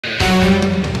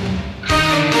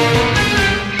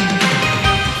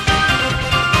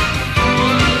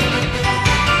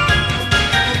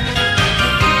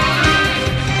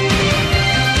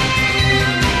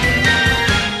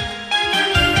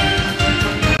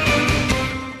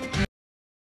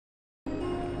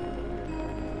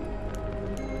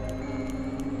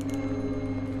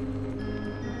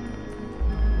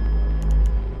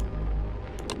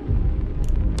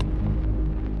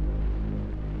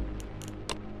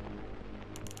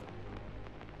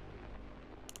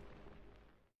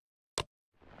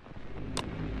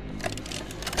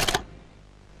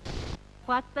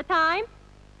What's the time?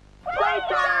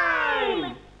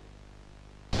 Playtime!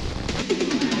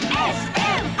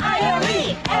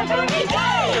 S-M-I-L-E every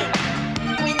day!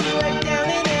 When you are down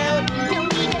and out, No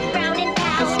need to frown and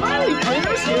pout. the smiley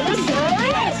player's here to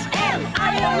say,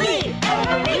 S-M-I-L-E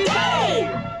every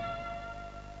day!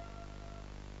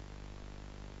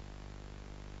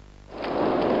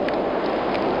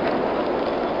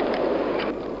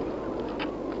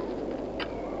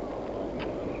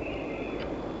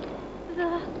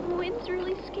 The wind's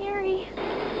really scary.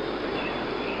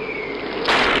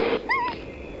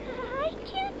 I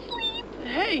can't sleep.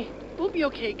 Hey, we'll be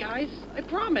okay, guys. I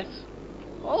promise.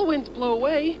 All winds blow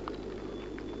away.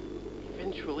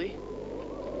 Eventually.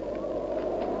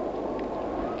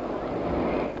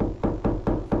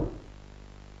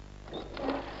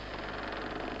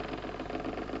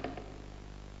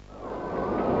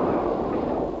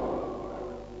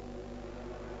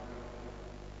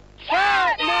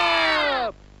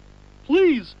 Catnap!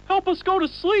 Please, help us go to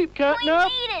sleep, Catnap!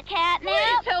 We need it, Catnap!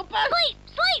 Please help us! Sleep,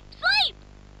 sleep, sleep!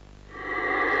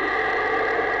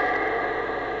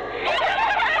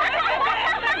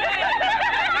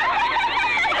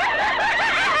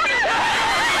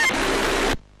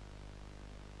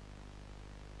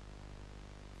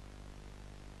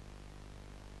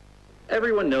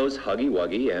 Everyone knows Huggy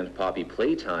Wuggy and Poppy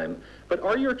Playtime, but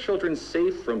are your children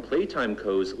safe from Playtime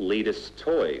Co.'s latest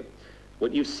toy?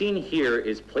 What you've seen here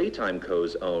is Playtime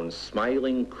Co.'s own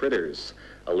Smiling Critters,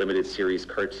 a limited series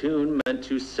cartoon meant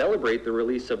to celebrate the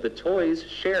release of the toys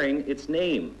sharing its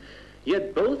name.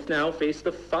 Yet both now face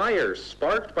the fire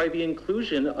sparked by the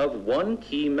inclusion of one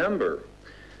key member.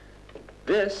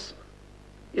 This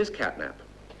is Catnap.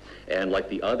 And like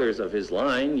the others of his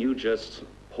line, you just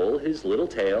pull his little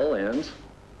tail and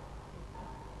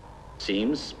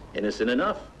seems innocent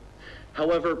enough.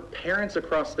 However, parents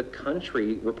across the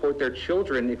country report their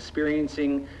children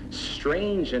experiencing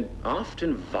strange and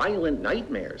often violent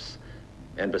nightmares.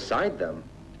 And beside them,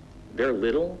 their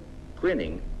little,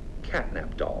 grinning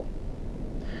Catnap doll.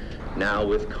 Now,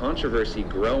 with controversy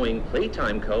growing,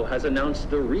 Playtime Co. has announced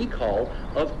the recall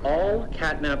of all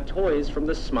Catnap toys from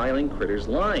the Smiling Critters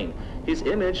line. His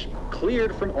image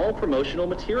cleared from all promotional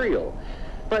material.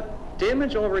 But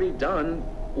damage already done,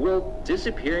 will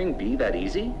disappearing be that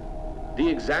easy? The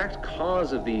exact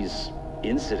cause of these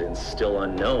incidents still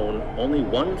unknown, only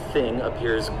one thing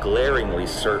appears glaringly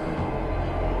certain.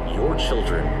 Your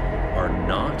children are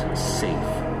not safe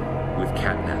with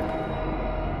Catnap.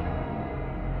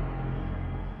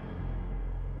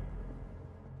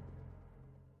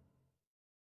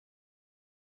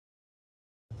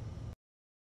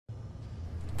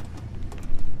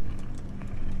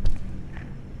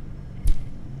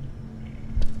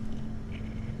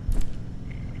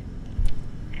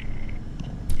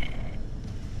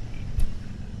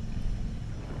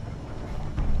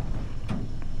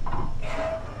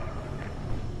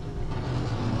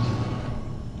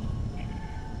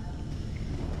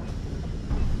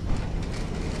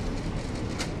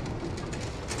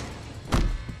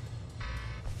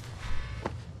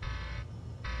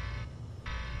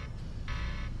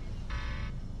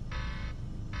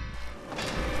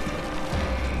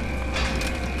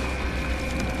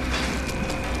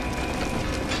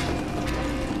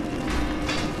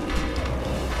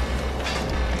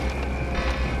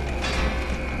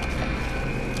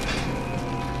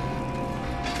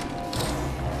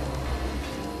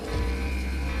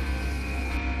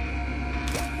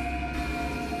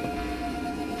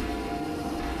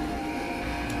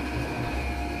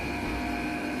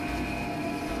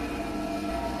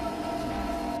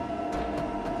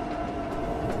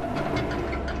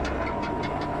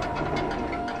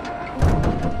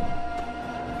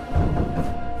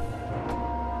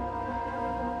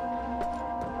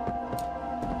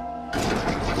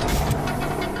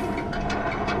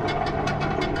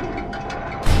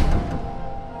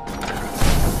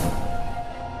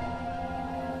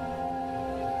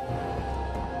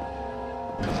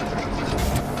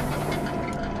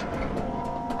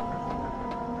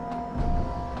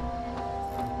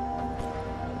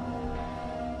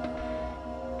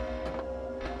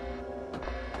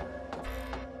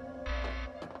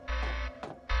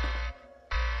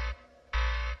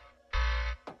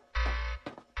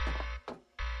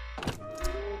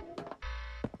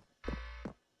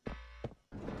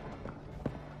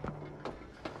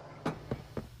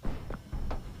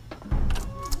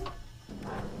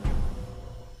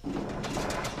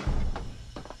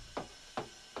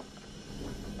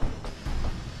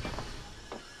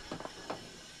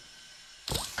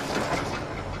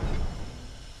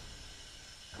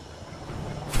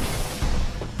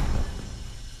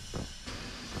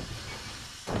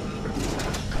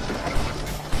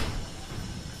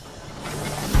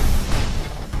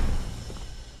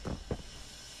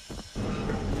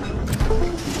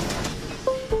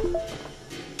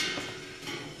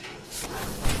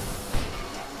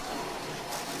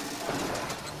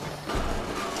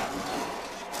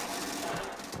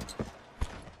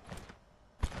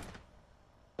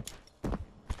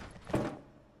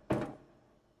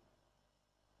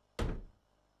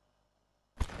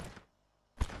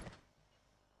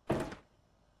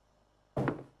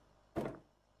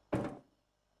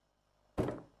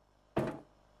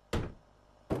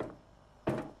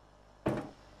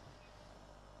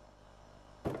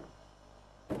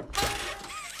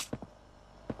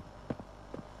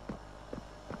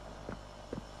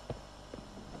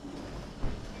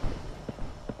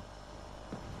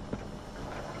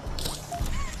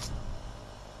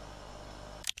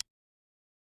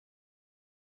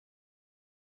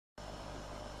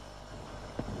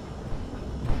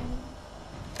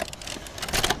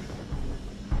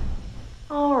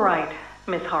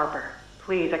 Miss Harper,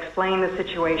 please explain the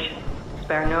situation.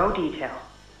 Spare no detail.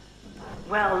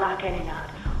 Well, like any night,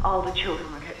 all the children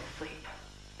were getting sleep.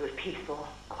 It was peaceful,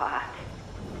 quiet.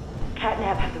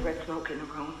 Catnap had the red smoke in the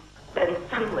room. Then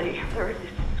suddenly, there was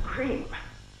this scream.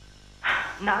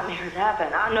 Nightmares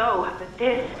happen, I know, but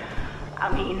this...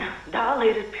 I mean,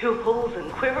 dilated pupils and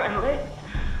quivering lips.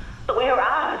 The way her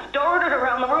eyes darted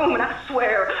around the room, and I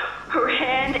swear, her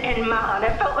hand in mine,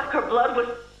 it felt like her blood was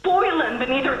boiling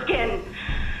beneath her skin.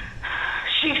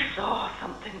 She saw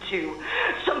something, too.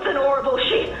 Something horrible.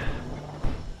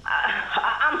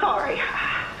 I'm sorry.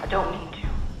 I don't mean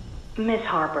to. Miss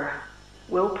Harper,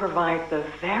 we'll provide the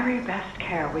very best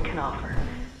care we can offer.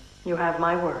 You have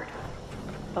my word.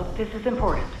 But this is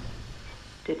important.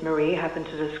 Did Marie happen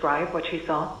to describe what she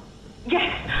saw?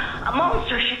 Yes, a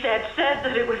monster, she said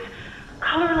that it was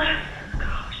colorless.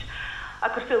 Gosh, I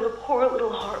could feel the poor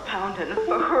little heart pounding.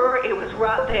 For her, it was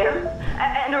right there.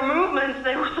 And her movements,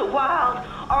 they were so wild.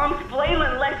 Arms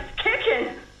flailing, legs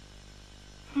kicking.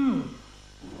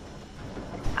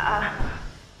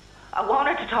 I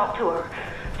wanted to talk to her,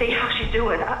 see how she's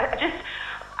doing. I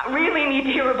really need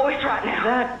to hear her voice right now.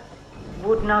 That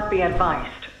would not be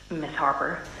advised, Miss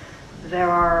Harper. There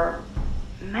are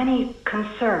many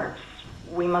concerns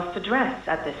we must address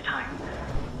at this time.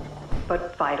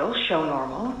 But vitals show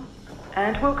normal,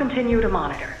 and we'll continue to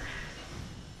monitor.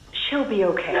 She'll be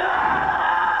okay.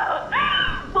 Well,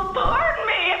 pardon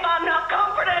me if I'm not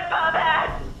comforted by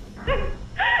that.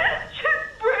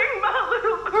 Just bring my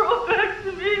little girl back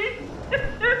to me.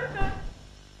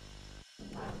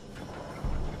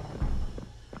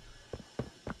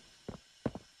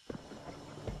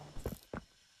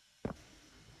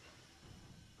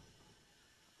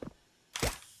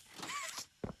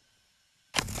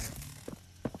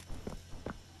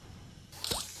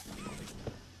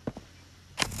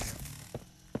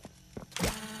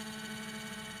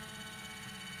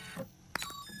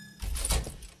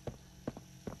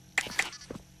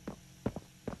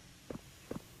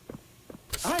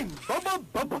 I'm Bubba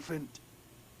Bubbaphant.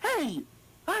 Hey,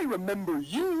 I remember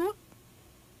you.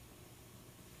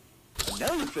 An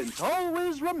elephant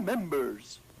always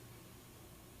remembers.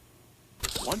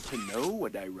 Want to know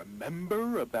what I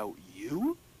remember about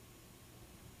you?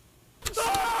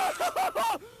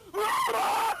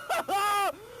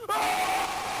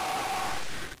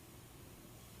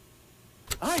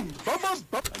 I'm Bubba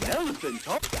Bubba, an elephant.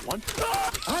 I'm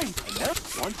an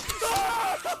elephant.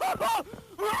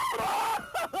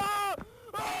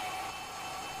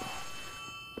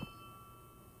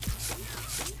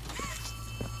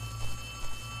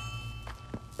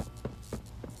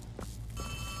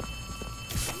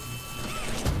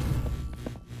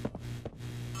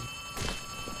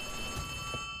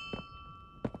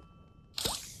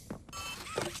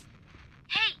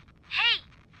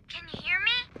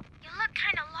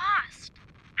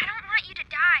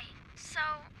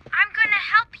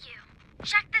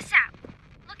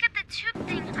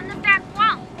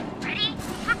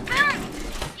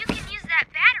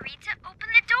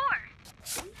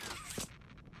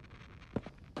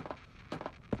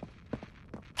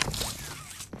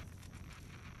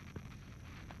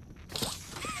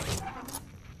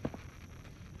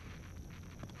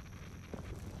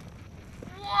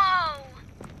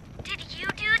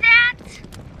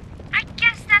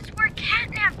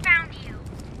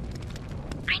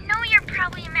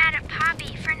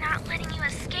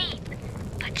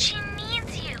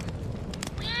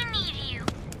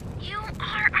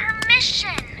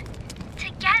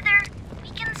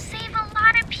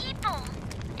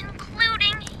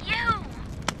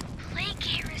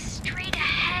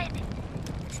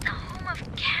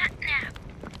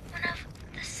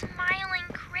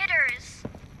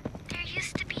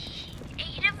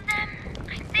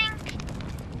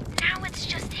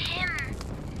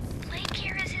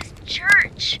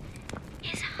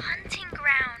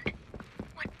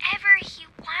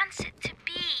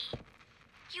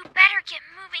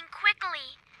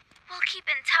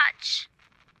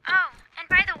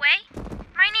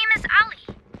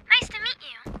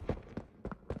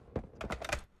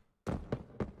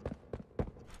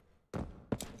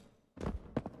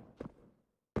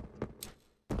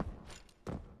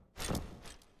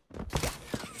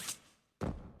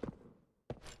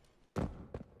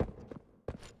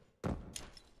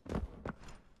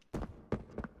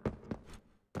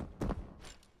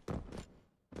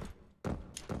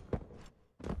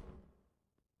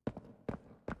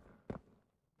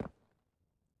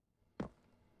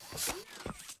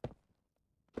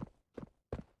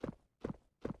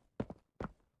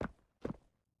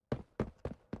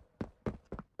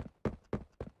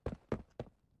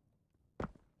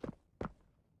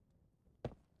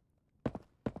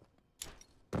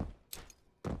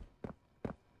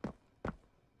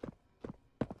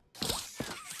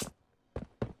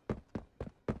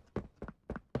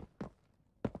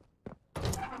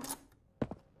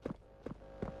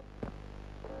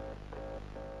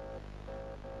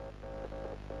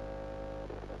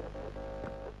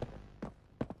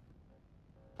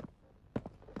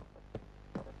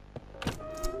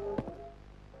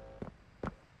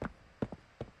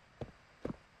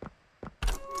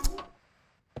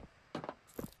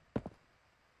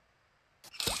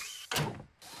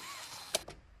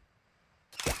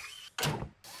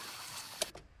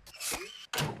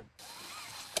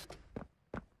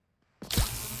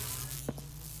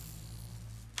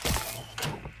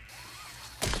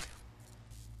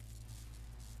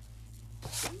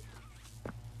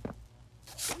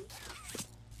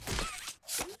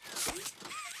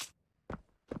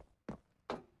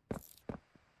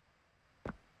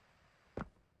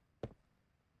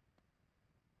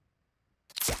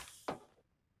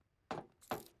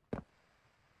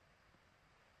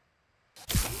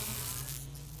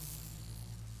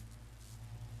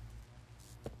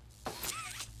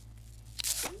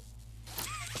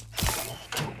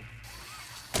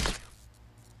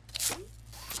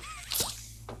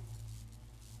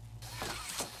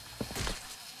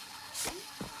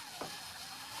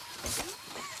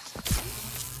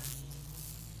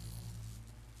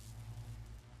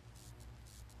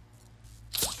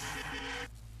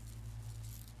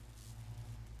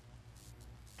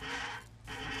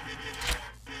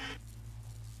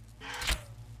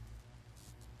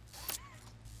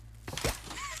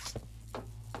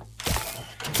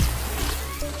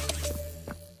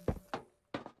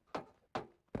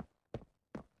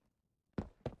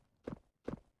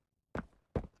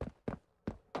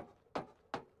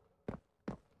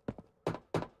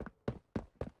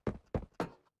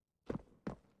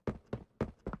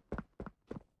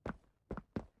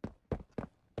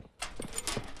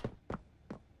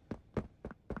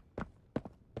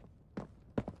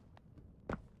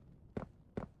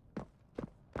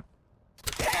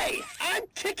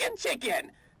 kicking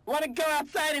chicken. Want to go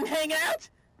outside and hang out?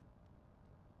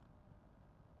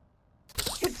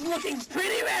 It's looking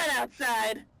pretty bad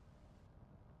outside.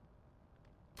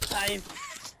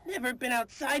 I've never been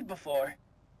outside before.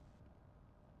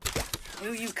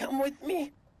 Will you come with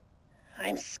me?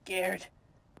 I'm scared.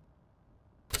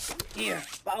 Here,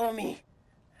 follow me.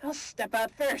 I'll step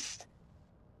out first.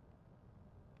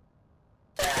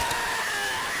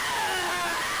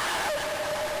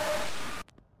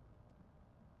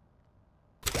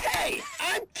 Hey,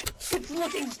 it's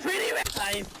looking pretty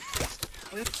bad.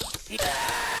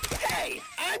 Hey,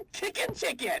 I'm kicking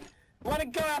chicken. Want to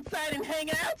go outside and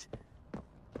hang out?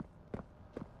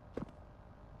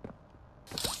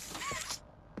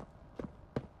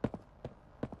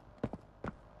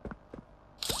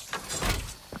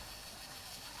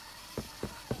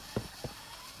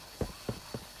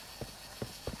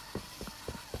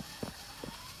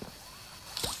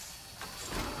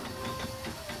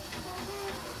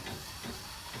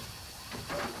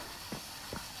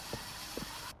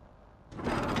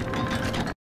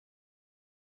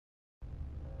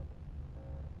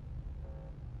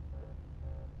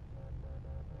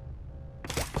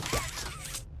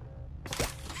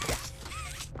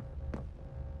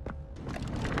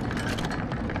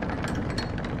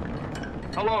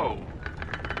 Hello,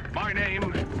 my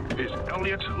name is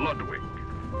Elliot Ludwig.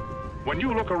 When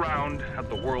you look around at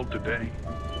the world today,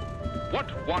 what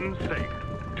one thing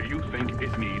do you think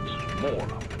it needs more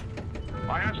of?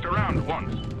 I asked around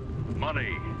once.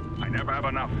 Money, I never have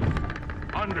enough.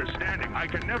 Understanding, I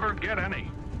can never get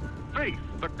any. Faith,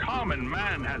 the common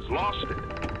man has lost it.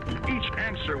 Each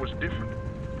answer was different,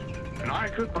 and I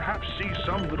could perhaps see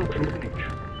some little truth in each.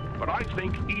 But I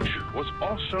think each was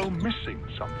also missing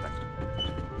something.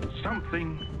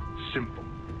 Something simple.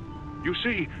 You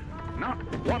see, not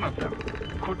one of them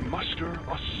could muster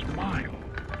a smile.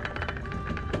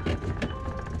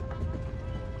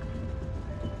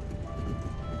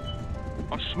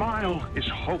 A smile is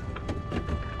hope.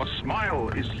 A smile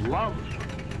is love.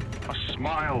 A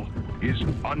smile is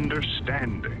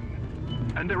understanding.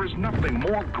 And there is nothing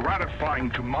more gratifying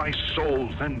to my soul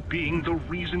than being the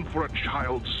reason for a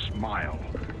child's smile.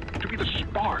 To be the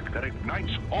spark that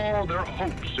ignites all their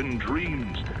hopes and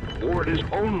dreams. For it is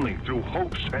only through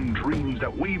hopes and dreams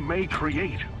that we may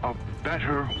create a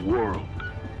better world.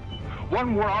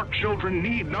 One where our children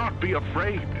need not be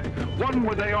afraid. One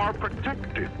where they are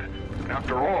protected.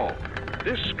 After all,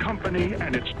 this company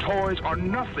and its toys are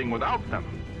nothing without them.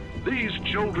 These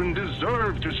children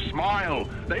deserve to smile.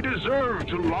 They deserve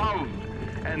to love.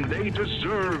 And they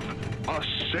deserve a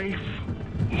safe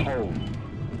home.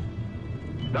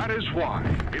 That is why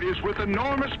it is with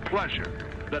enormous pleasure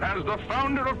that as the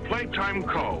founder of Playtime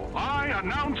Co., I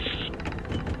announce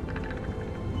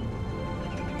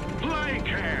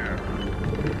Playcare,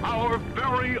 our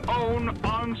very own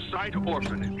on-site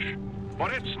orphanage.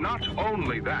 But it's not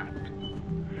only that.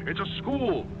 It's a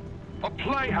school, a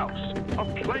playhouse, a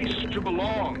place to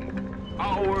belong.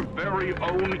 Our very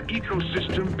own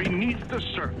ecosystem beneath the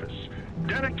surface,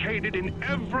 dedicated in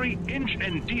every inch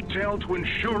and detail to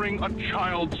ensuring a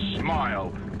child's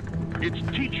smile. Its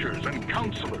teachers and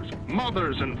counselors,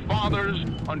 mothers and fathers,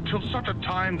 until such a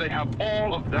time they have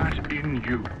all of that in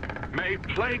you. May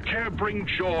Playcare bring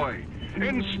joy,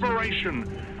 inspiration,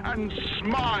 and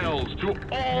smiles to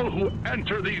all who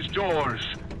enter these doors.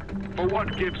 For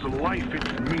what gives life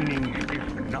its meaning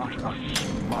if not a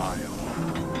smile?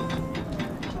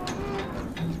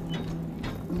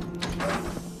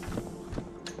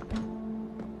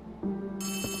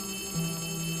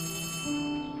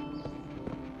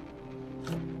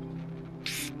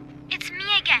 It's me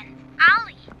again,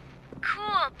 Ollie.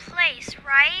 Cool place,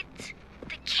 right?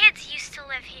 The kids used to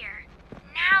live here.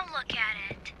 Now look at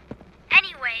it.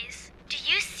 Anyways, do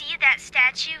you see that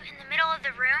statue in the middle of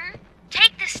the room?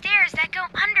 Take the stairs that go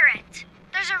under it.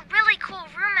 There's a really cool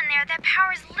room in there that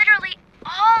powers literally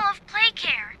all of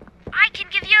Playcare. I can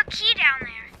give you a key down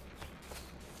there.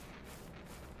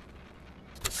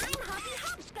 I'm Hoppy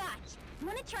Hopscotch.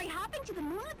 Wanna try hopping to the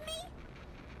moon with me?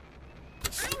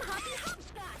 I'm Hoppy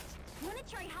Hopscotch. Wanna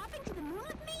try hopping to the moon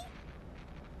with me?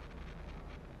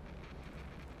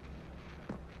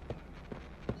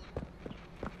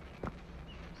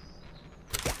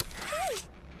 Hey,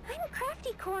 I'm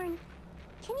Crafty Corn.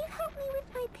 Can you help me with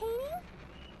my painting?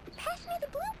 Pass me the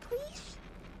blue, please.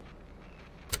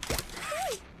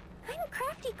 Hey, I'm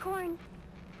Crafty Corn.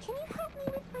 Can you help me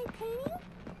with my painting?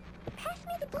 Pass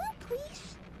me the blue,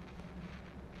 please.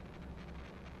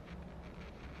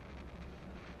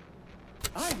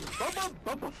 I'm Bubba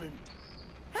Bubbaphant.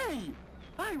 Hey,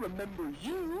 I remember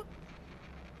you.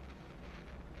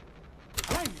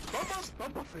 I'm Bubba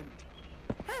Bubba Fint.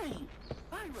 Hey,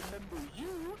 I remember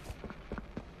you.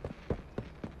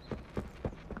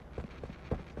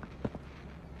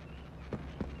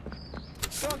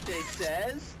 Dante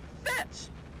says, fetch.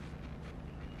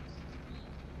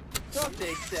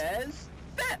 Dante says,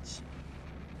 fetch.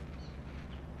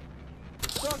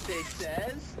 Dante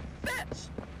says, fetch.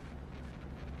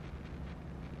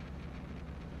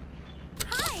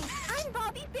 Hi, I'm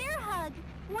Bobby Bearhug.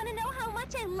 Want to know how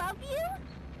much I love you?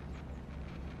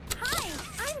 Hi,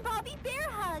 I'm Bobby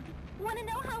Bearhug. Want to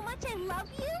know how much I love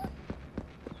you?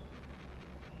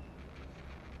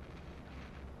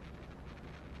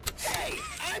 Hey,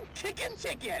 I'm Chicken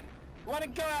Chicken. Want to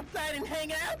go outside and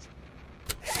hang out?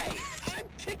 Hey, I'm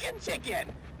Chicken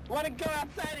Chicken. Want to go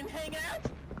outside and hang out?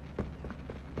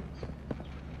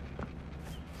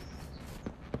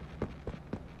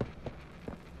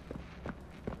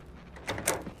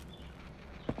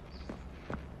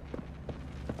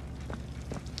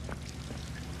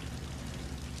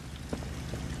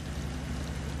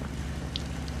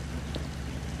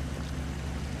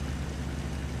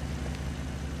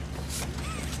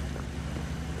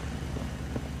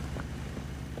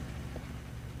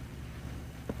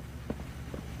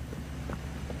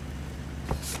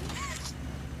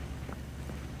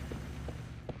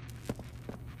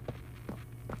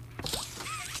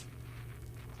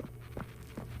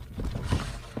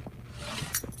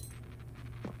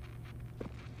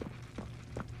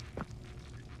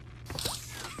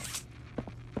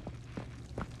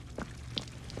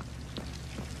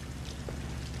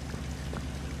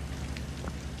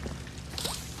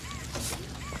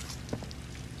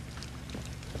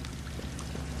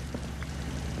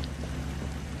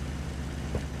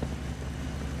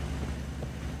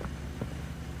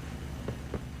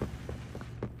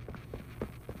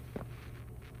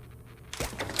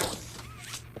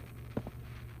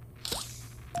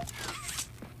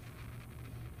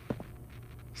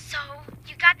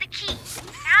 got the key.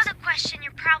 Now the question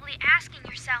you're probably asking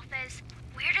yourself is,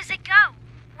 where does it go?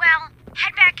 Well,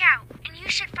 head back out, and you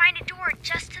should find a door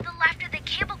just to the left of the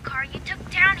cable car you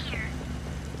took down here.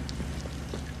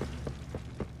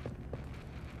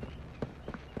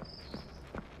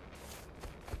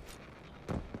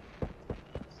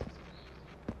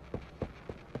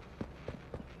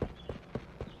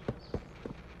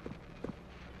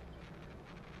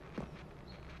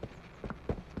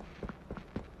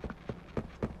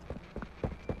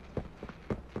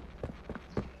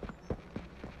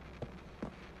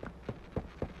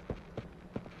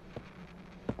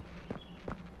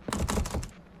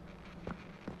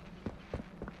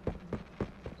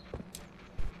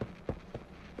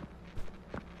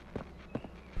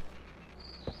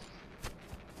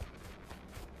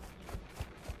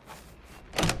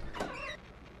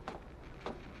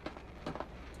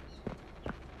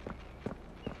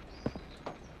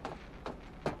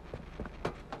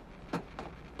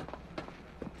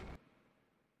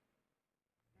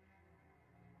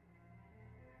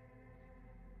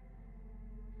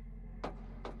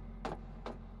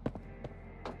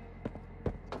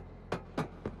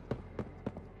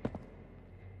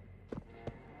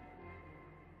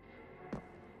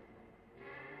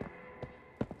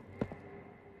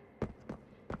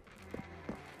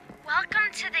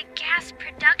 Welcome to the gas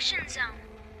production zone,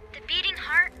 the beating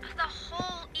heart of the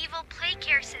whole evil play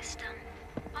care system.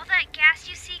 All that gas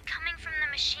you see coming from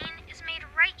the machine is made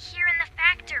right here in the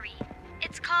factory.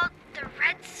 It's called the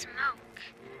red smoke.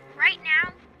 Right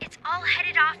now, it's all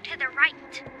headed off to the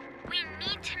right. We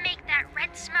need to make that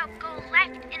red smoke go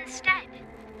left instead.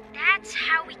 That's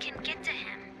how we can get to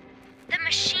him. The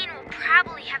machine will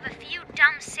probably have a few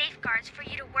dumb safeguards for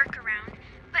you to work around,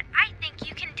 but I think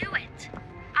you can do it.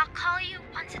 I'll call you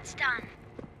once it's done.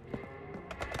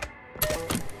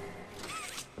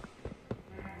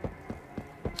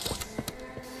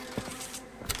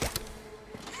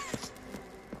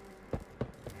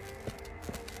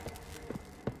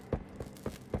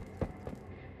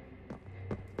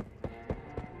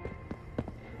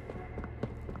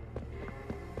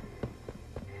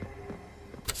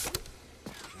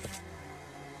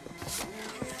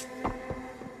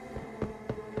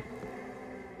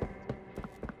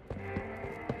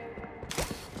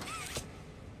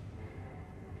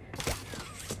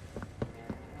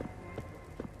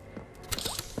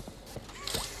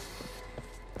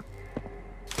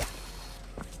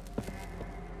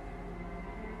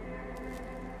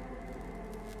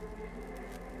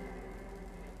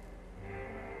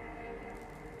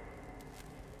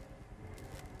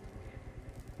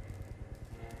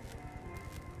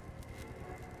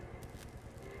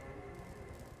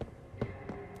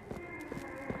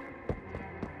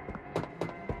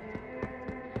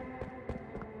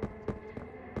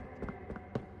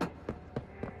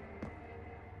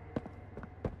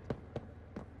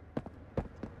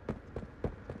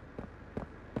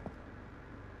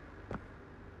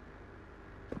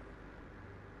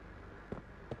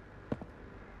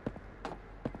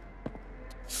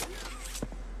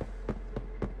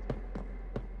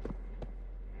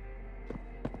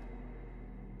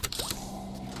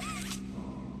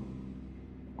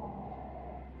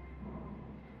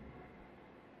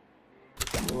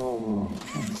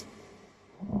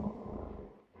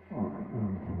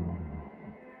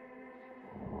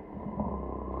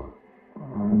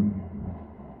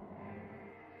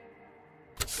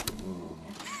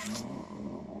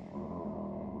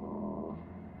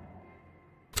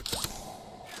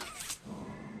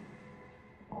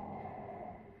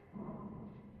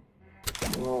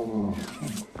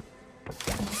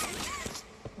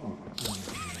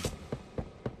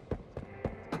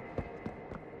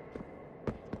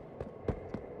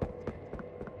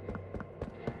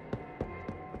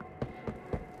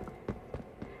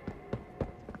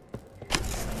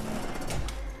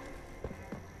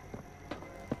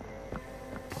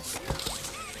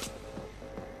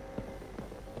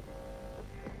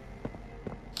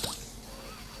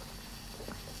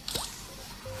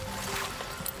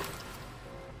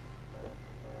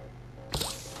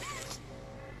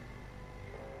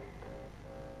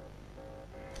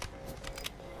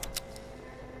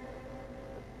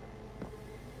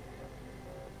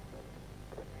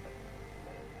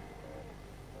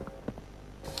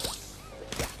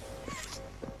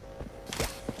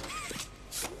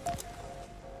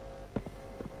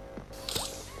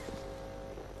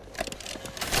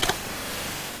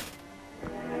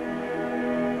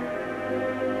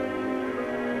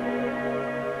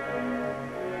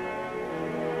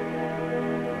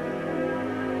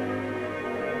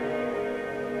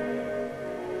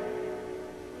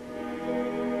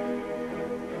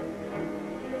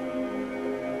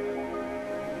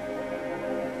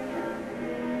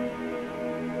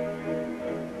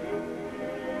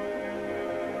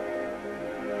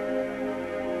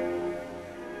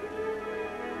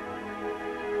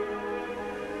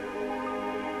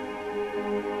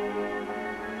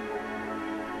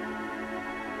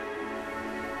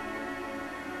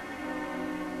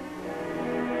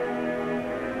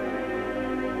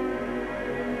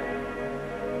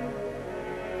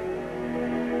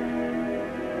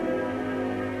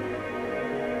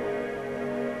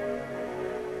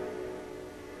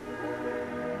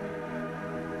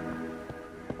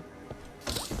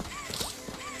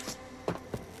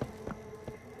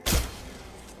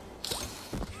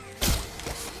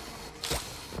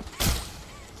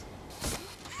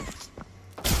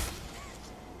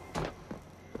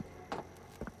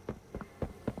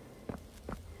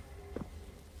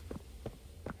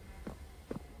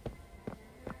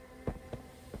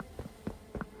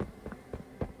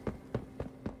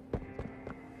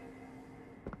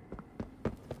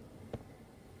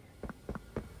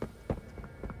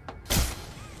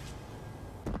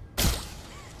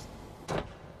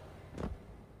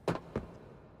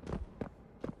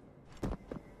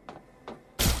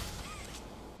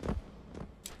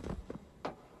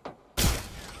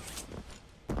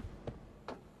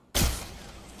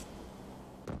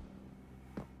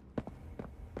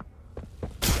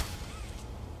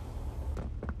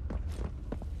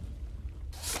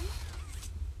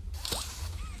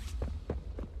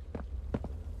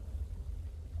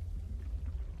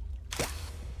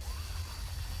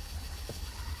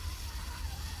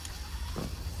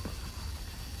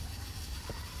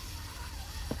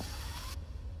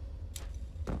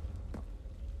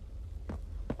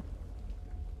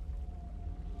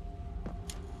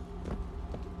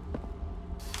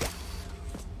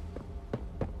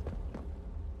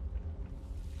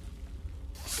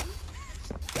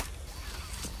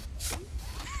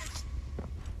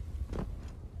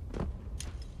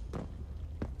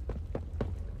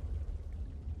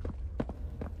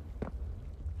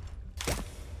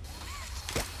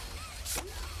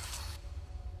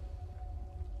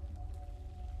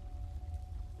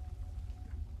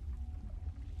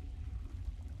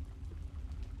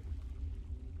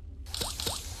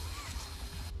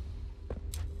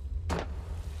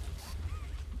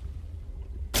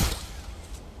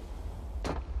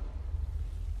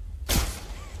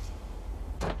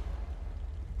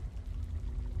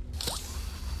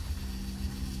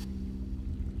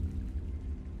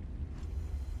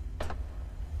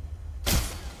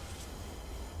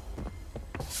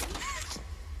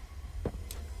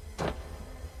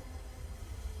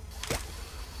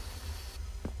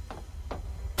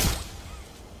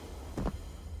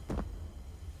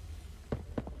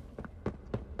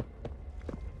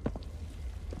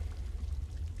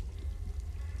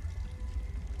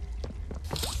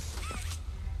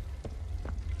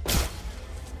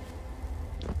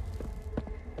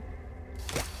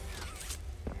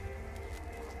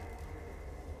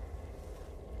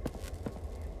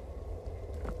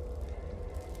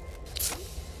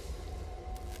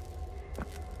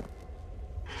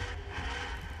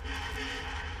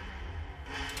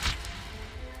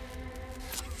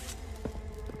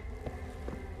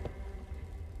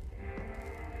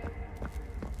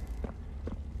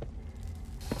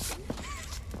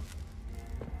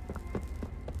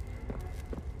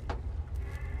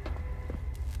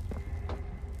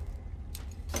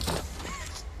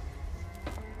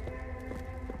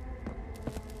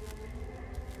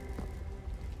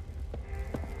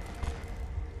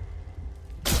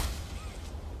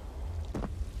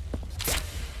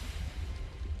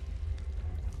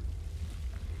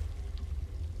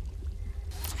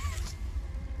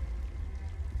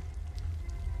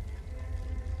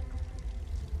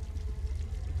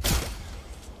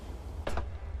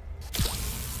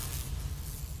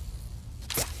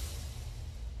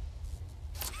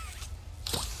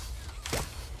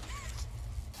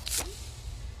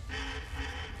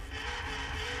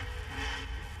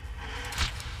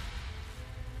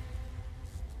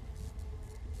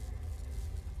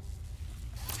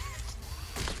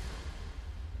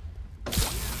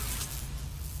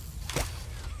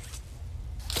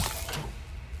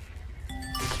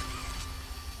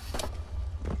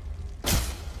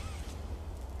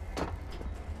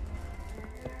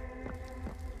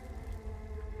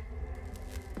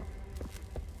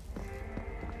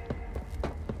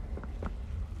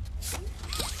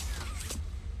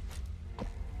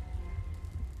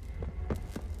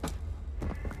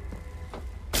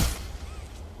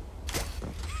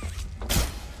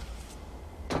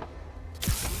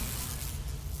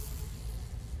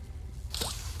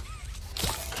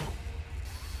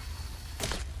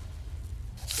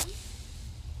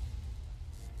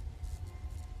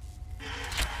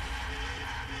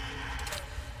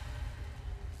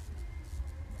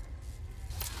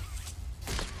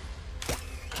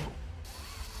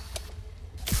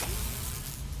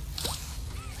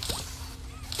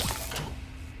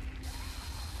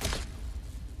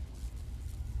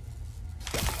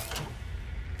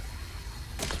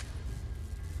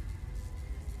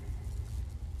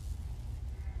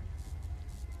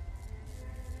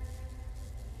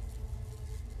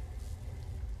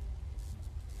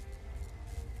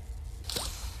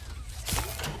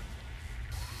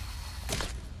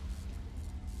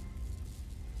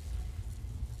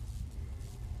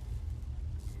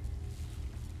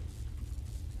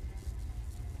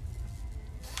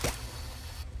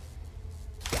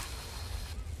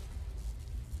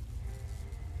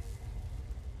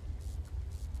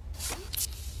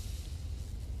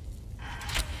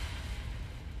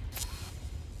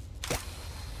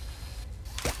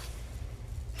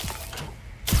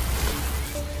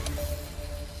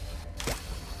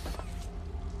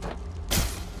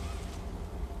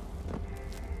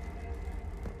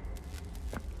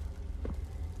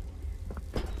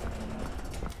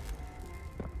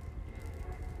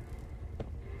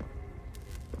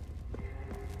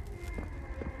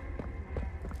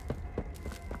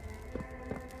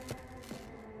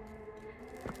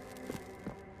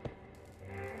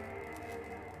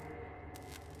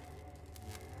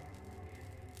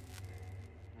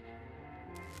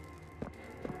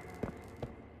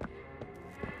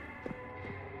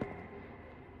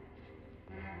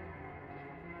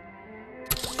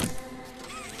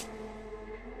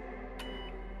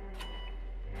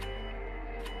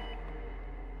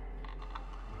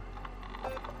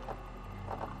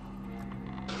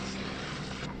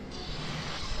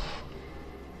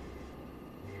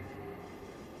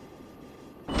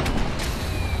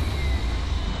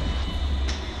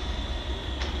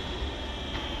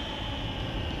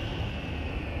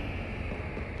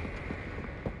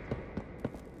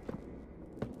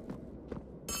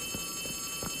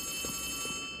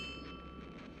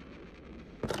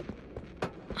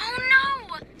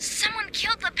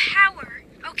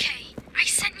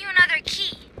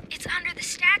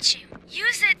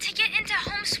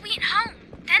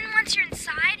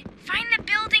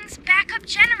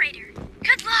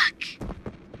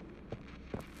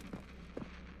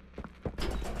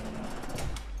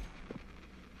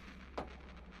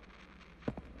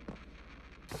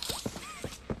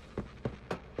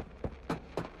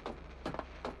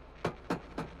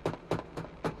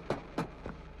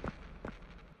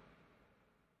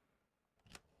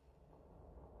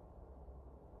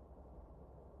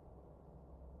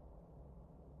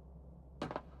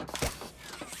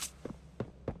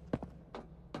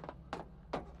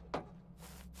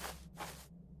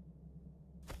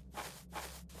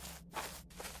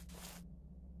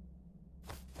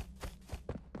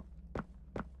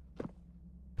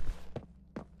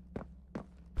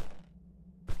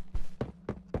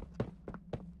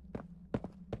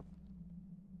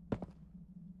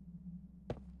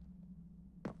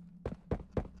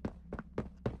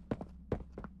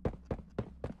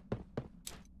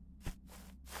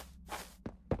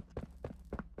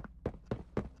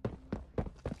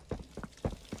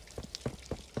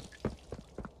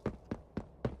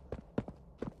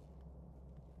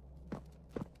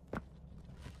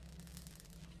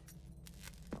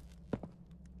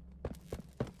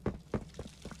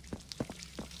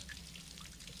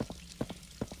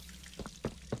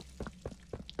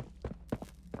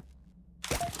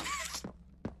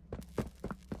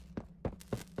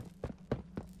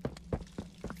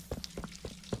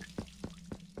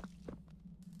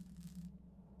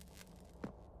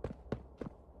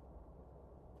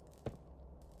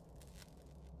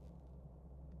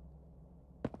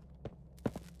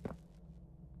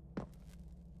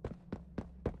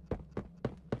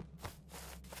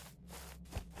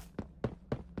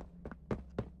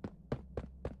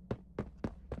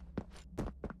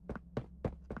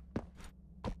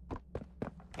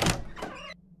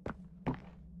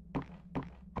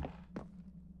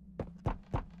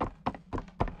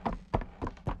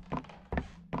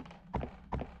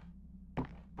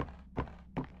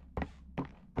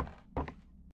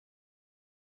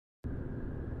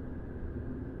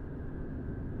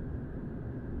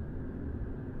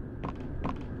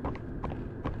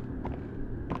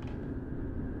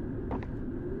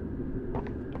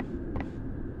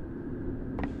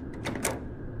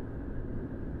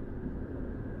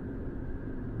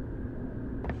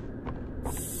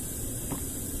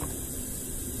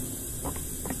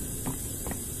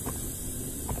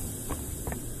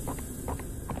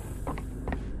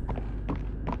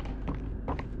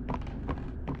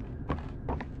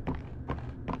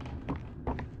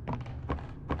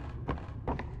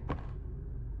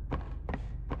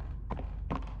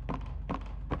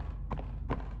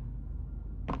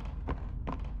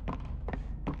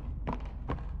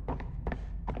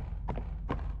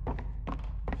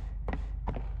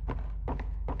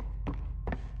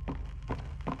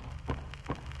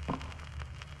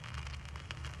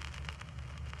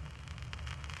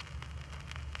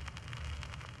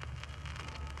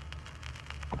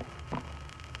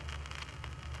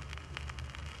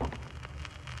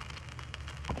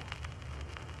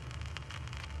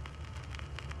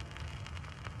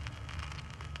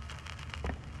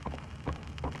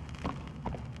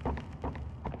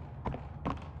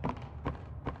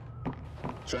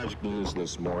 Tragic news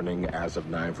this morning. As of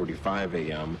 9:45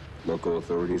 a.m., local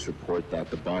authorities report that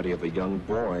the body of a young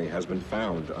boy has been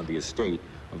found on the estate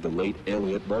of the late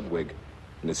Elliot Ludwig,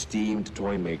 an esteemed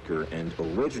toy maker and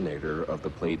originator of the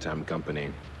Playtime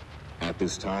company. At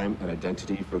this time, an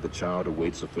identity for the child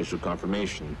awaits official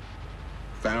confirmation.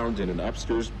 Found in an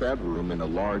upstairs bedroom in a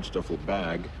large duffel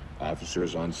bag,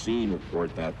 officers on scene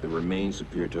report that the remains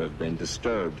appear to have been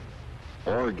disturbed.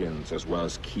 Organs, as well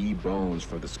as key bones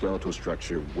for the skeletal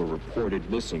structure, were reported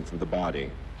missing from the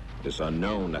body. It is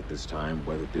unknown at this time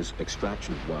whether this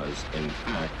extraction was, in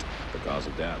fact, the cause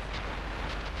of death.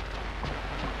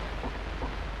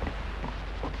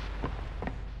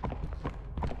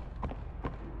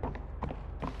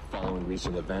 Following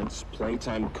recent events,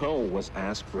 Playtime Co. was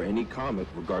asked for any comment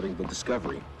regarding the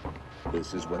discovery.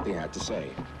 This is what they had to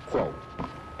say. Quote,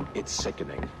 "It's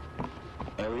sickening.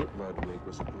 Elliot Ludwig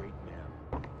was a great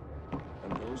man,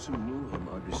 and those who knew him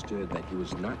understood that he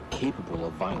was not capable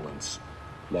of violence,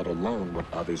 let alone what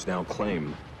others now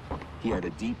claim. He had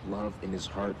a deep love in his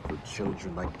heart for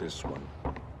children like this one,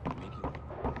 making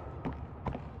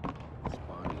his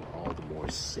body all the more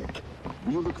sick.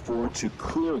 We look forward to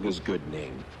clearing his good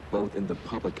name, both in the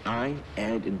public eye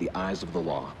and in the eyes of the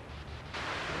law."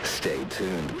 Stay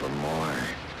tuned for more.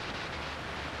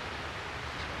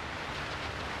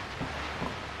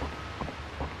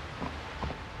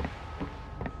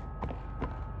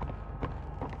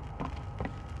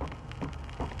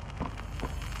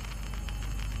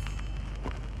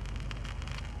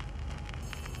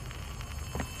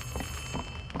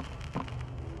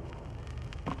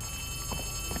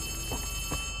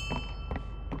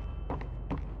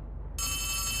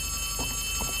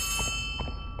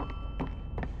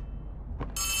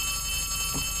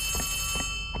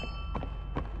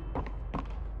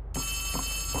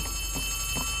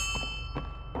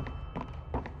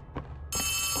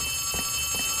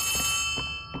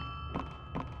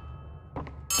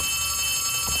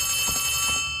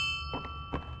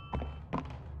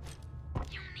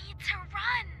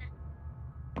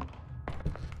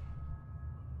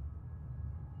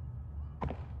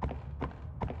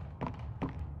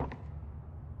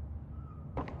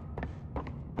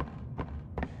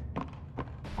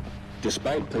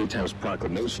 Despite Playtime's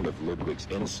proclamation of Ludwig's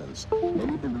innocence,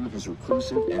 many believe his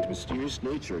reclusive and mysterious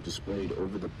nature displayed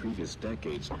over the previous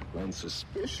decades lends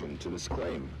suspicion to this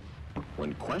claim.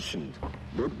 When questioned,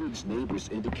 Ludwig's neighbors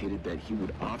indicated that he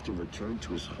would often return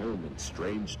to his home in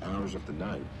strange hours of the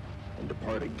night and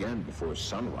depart again before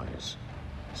sunrise.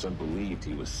 Some believed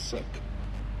he was sick.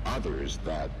 Others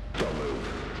that,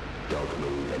 don't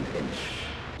move an inch.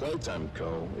 Playtime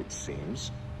Co., it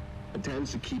seems,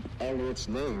 intends to keep Elliot's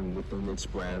name within its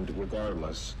brand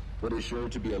regardless, but is sure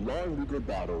to be a long legal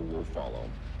battle will follow.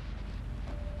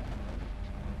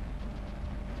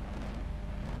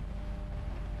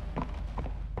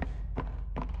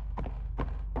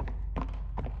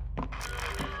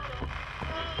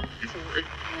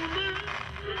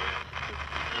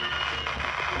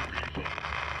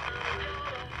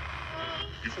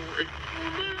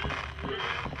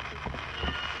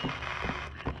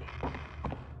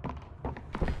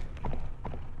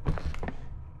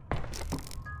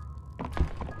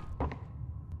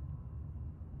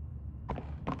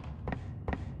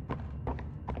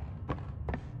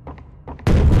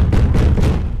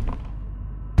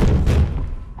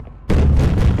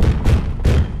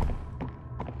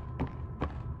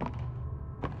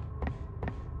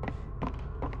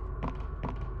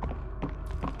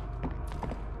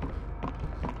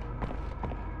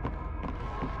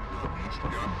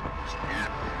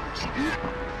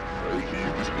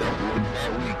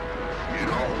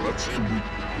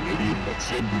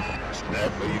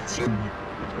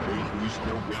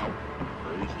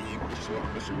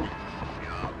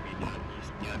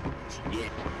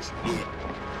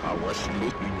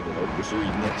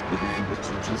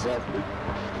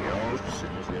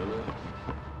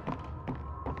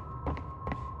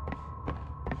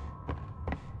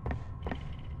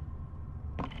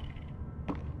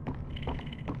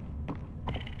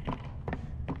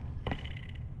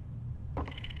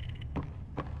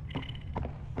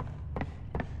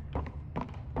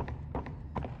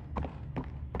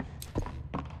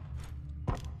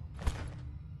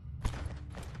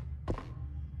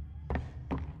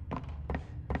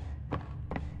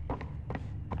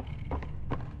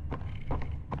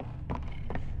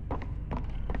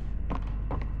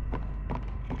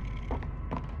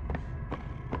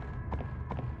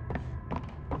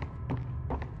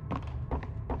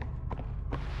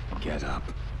 Get up.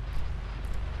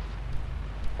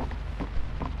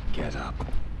 Get up.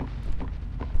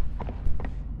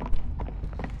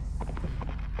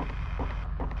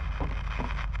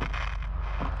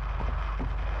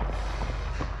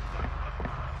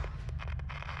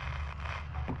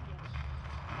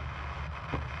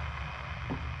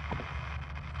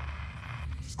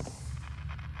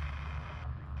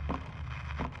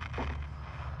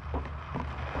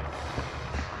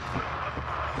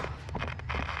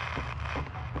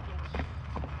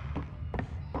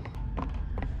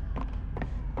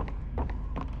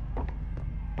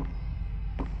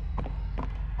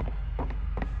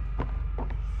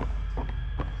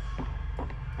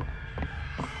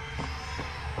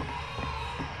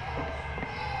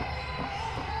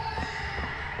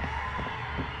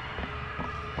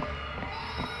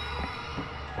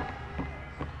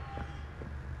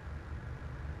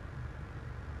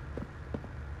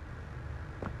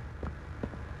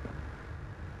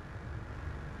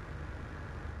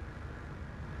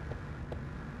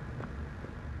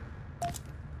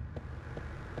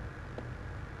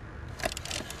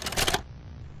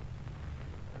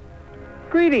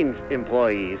 Greetings,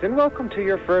 employees, and welcome to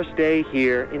your first day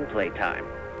here in Playtime.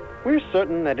 We're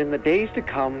certain that in the days to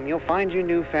come, you'll find your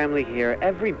new family here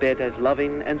every bit as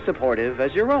loving and supportive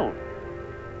as your own.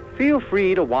 Feel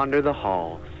free to wander the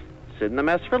halls, sit in the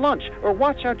mess for lunch, or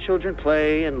watch our children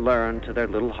play and learn to their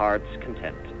little hearts'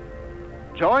 content.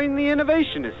 Join the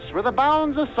innovationists where the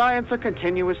bounds of science are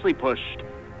continuously pushed,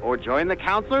 or join the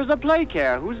counselors of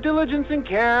Playcare whose diligence and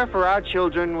care for our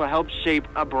children will help shape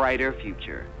a brighter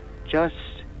future. Just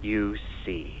you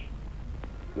see.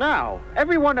 Now,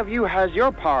 every one of you has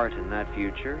your part in that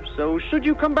future, so should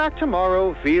you come back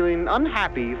tomorrow feeling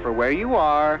unhappy for where you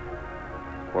are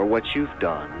or what you've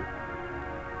done,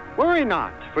 worry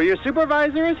not, for your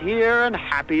supervisor is here and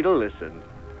happy to listen.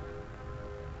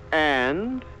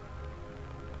 And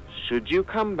should you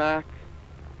come back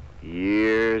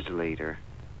years later,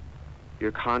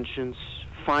 your conscience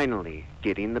finally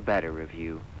getting the better of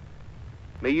you,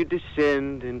 may you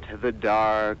descend into the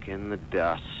dark and the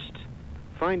dust,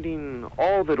 finding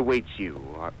all that awaits you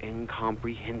are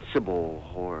incomprehensible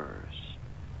horrors,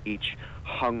 each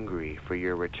hungry for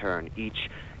your return, each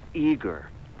eager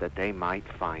that they might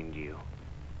find you.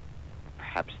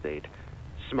 Perhaps they'd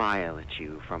smile at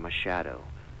you from a shadow,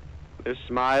 their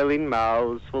smiling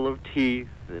mouths full of teeth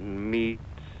and meat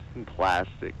and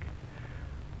plastic,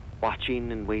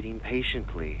 watching and waiting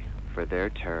patiently for their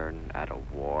turn at a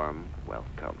warm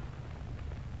welcome.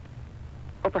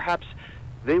 Or perhaps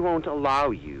they won't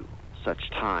allow you such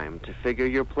time to figure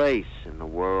your place in the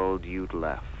world you'd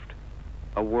left,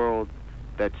 a world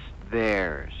that's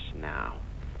theirs now.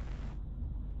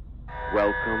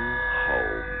 Welcome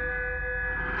home.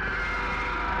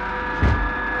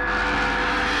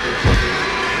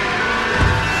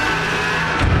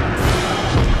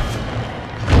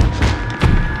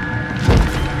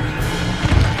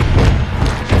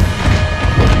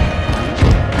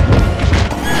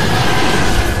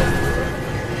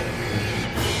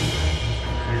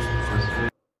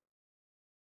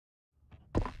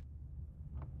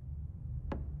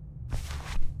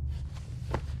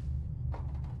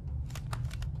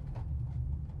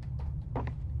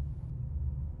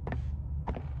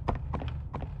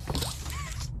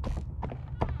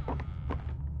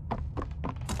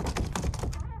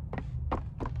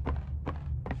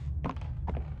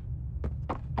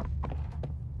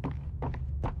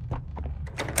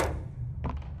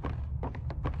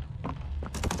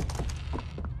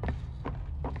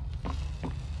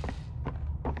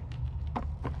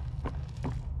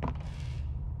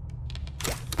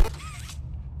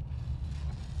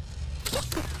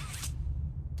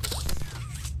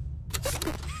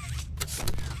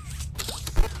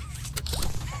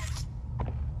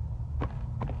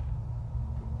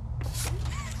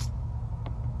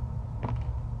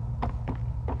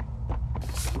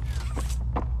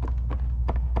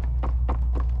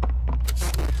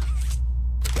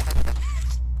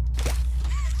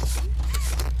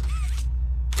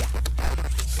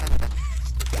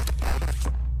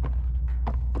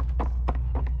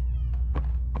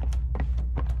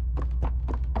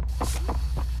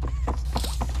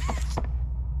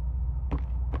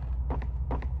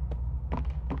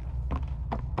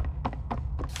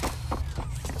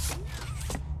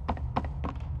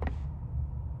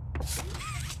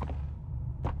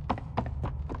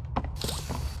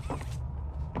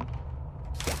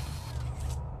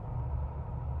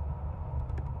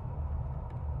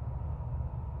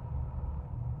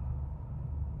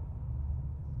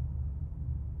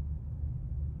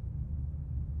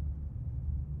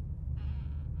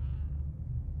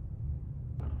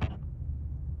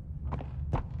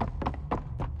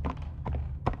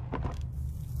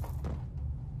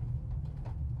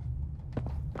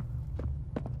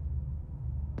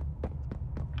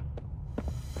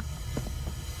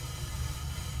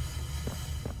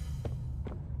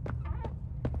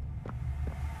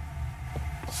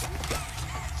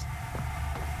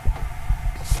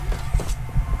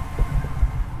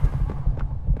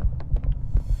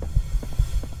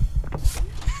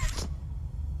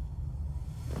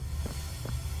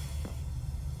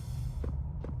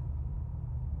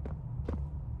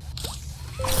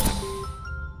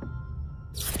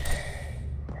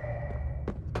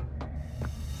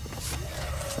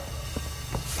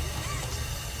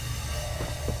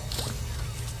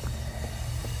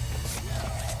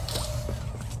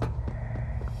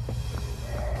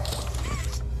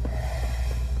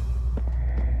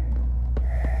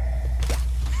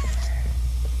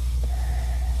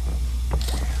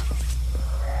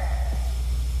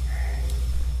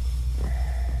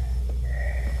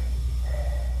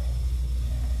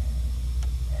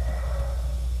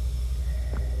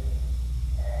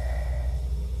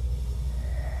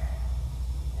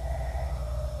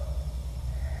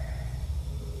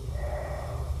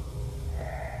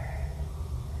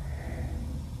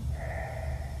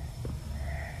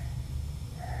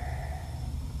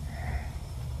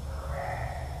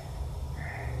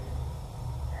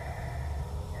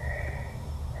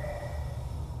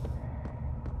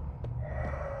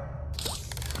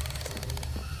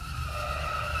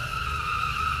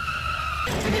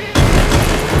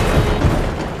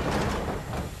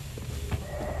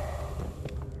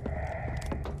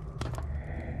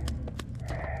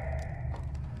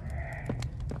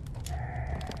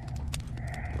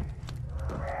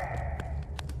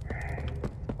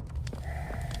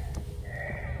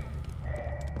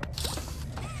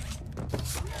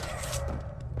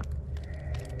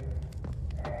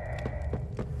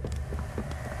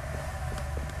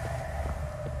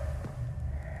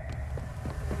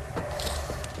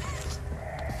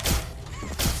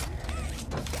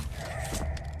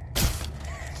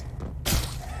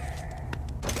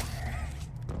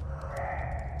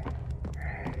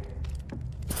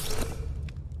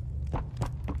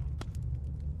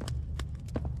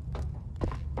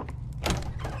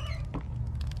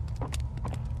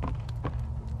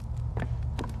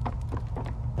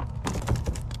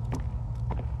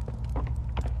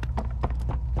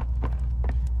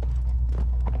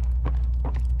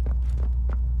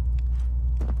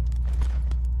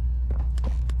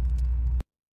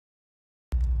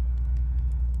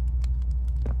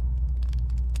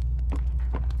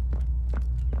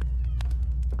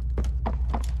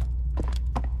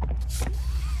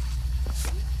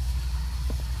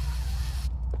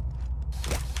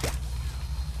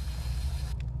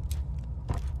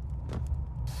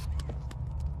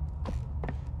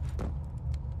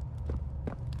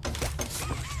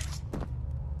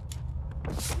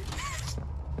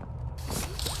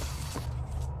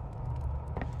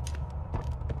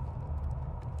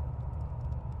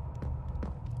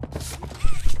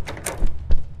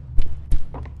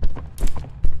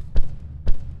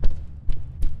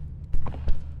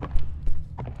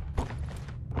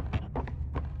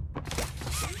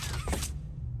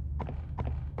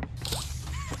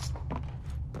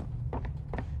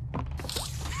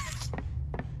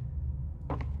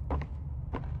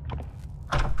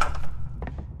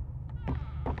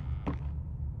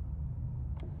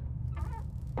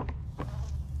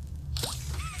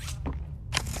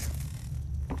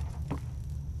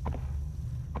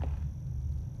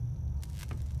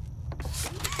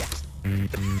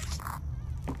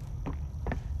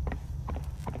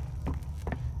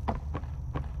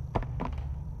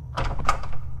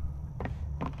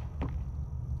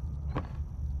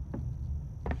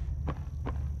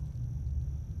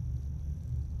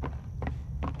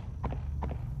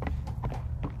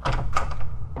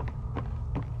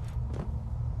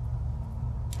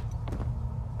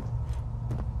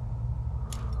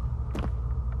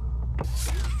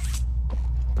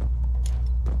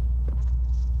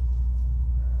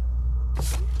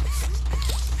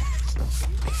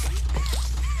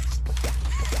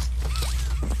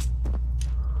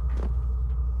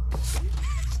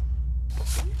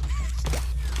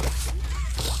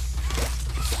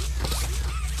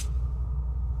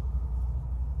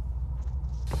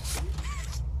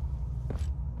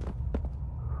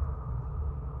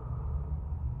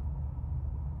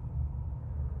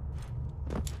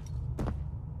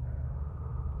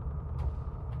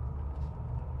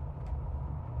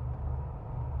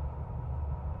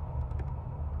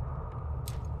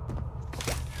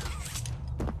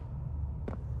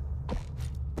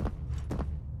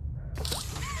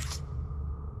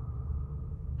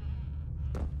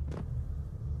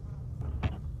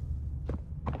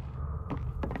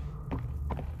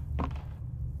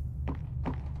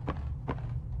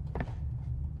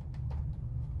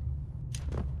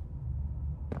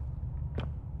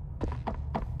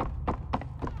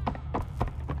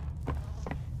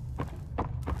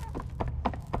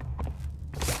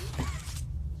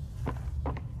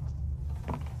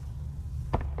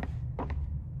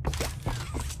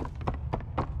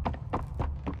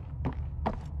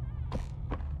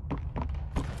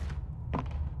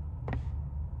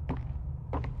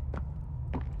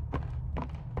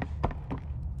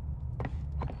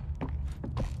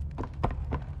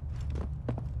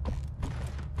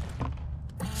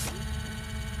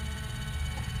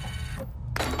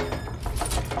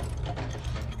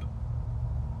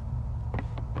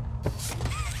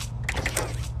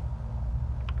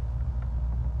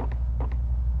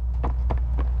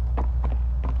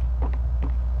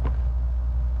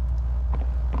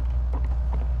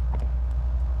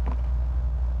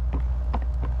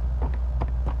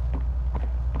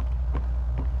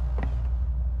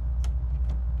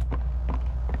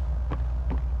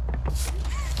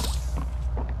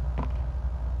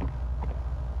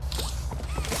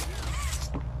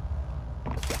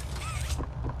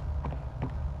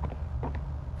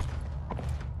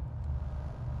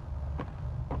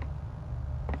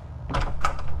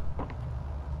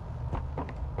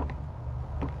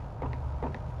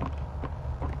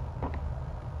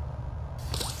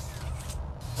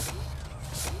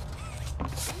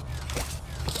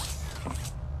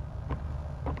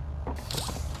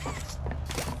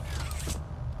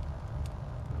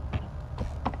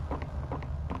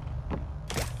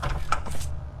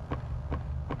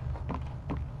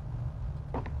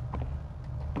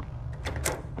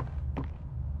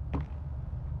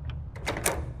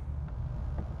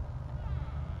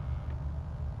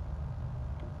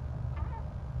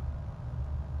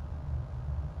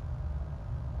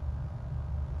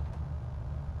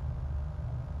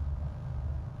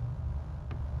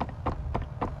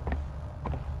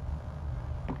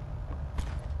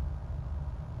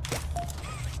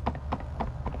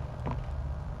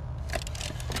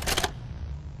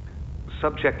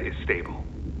 Subject is stable.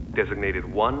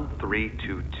 Designated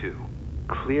 1322.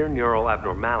 Clear neural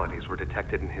abnormalities were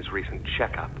detected in his recent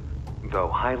checkup. Though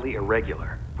highly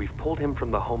irregular, we've pulled him from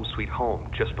the home sweet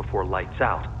home just before lights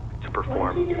out to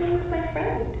perform... What are you doing with my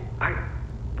friend?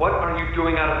 What are you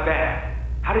doing out of bed?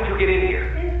 How did you get in here?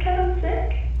 Is Kevin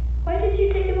sick? Why did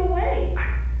you take him away?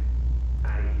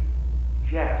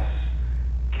 Yes.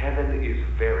 Kevin is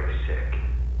very sick.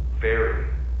 Very,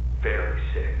 very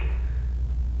sick.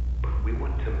 But we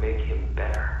want to make him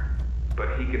better.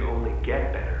 But he can only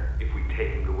get better if we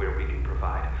take him to where we can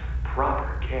provide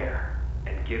proper care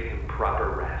and give him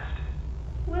proper rest.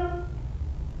 Well,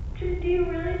 do you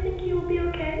really think he will be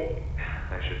okay?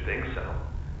 I should think so.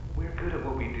 We're good at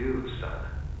what we do, son.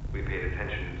 We paid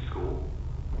attention in school,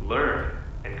 learned,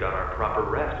 and got our proper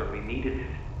rest when we needed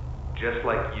it. Just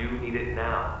like you need it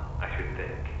now, I should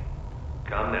think.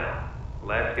 Come now,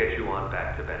 let's get you on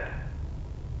back to bed.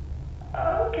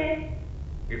 Okay.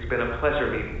 It's been a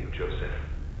pleasure meeting you, Joseph.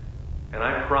 And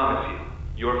I promise you,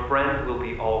 your friend will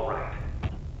be all right.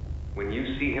 When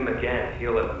you see him again,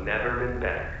 he'll have never been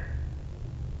better.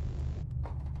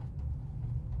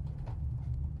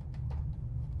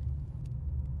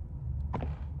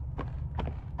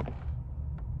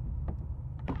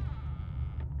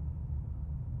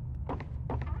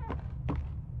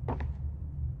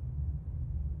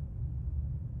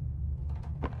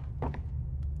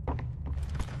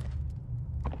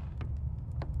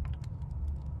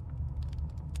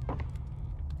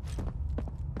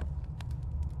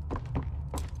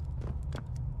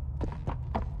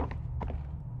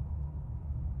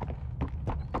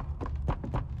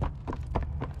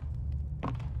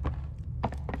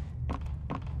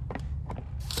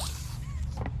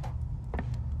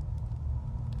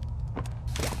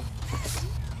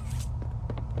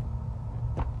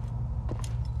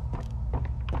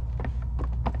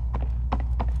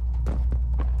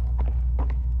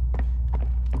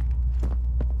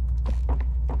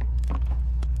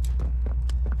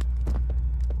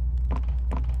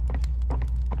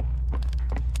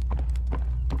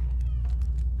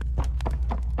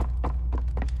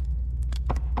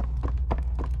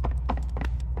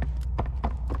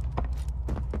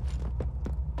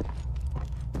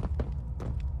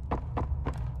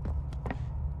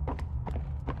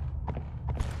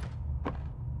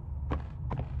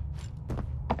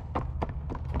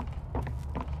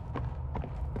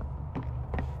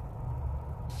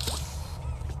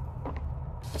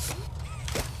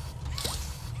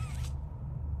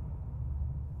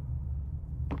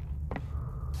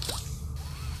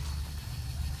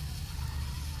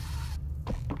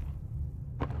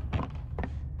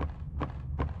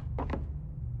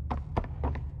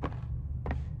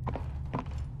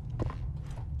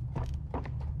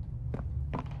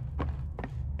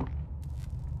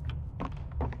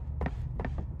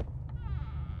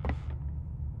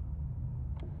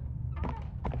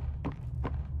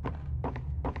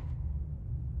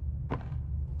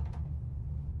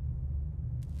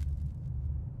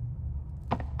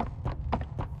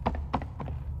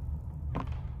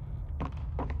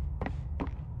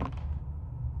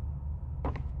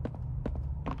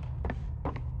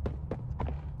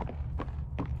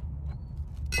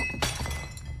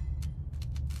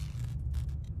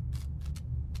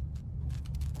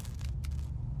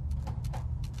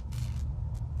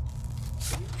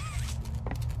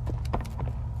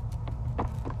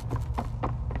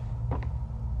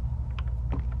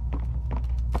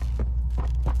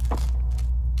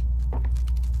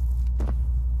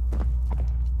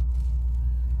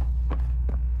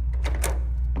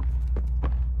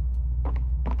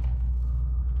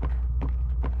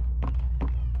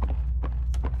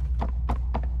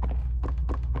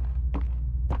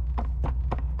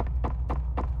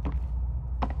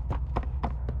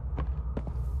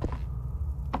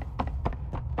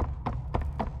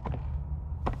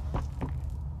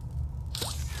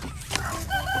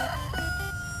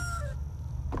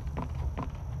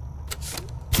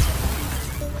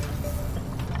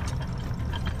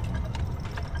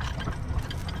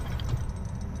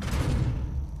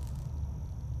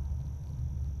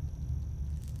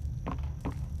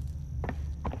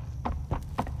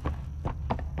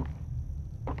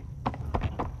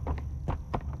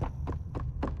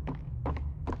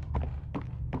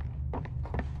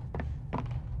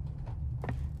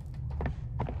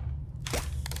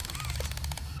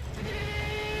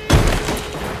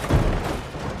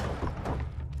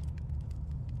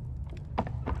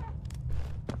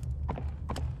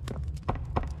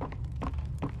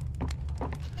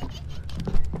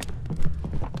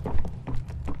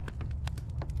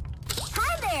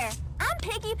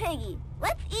 picky piggy.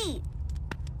 Let's eat.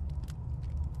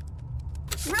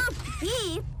 Roast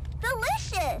beef?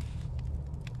 Delicious!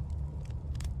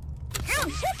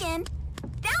 Grilled chicken?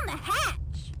 Down the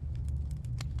hatch!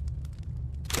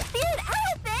 Seared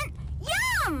elephant?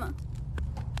 Yum!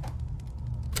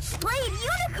 Played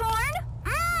unicorn?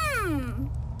 Mmm!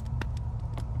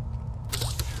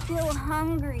 Still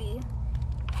hungry.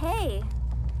 Hey,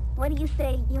 what do you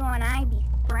say you and I be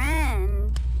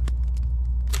friends?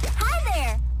 Hi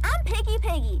there! I'm Picky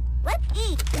Piggy. Let's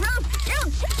eat roast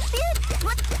grilled chicken.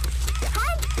 What?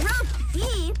 Hi, roast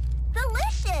beef.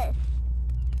 Delicious.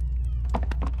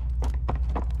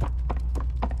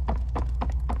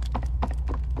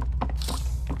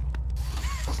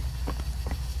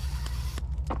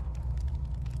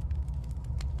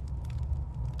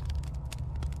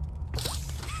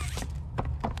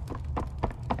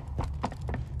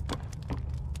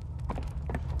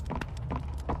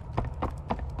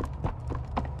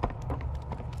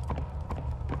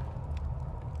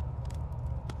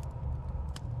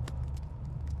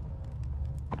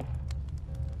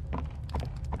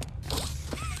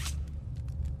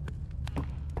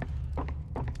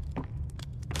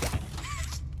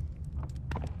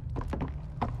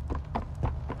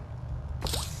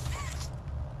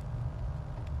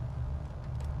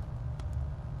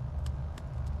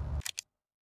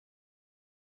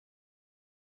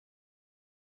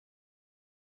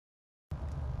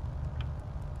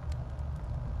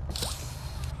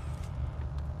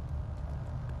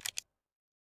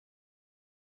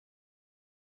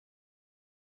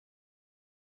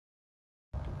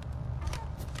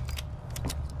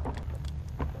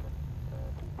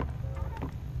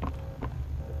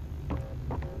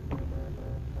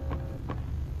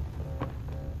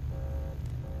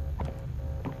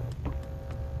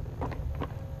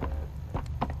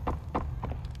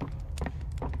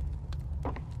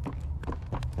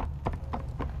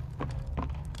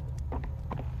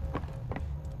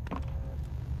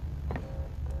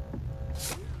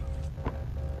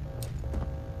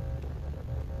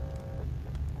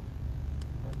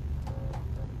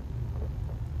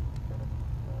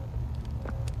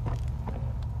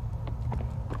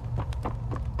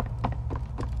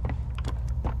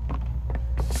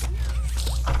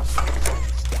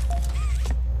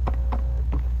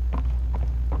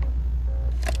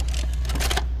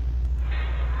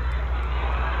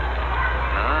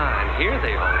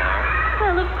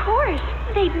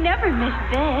 They'd never miss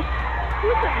this.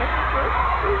 Who's that, Mrs. Brooks?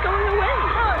 Who's going away?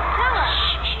 Tell us.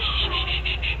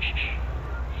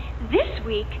 This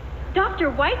week, Dr.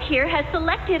 White here has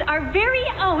selected our very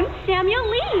own Samuel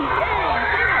Lee.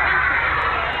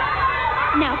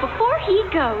 Now, before he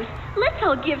goes, let's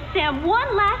all give Sam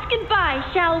one last goodbye,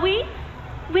 shall we?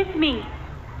 With me.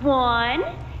 1,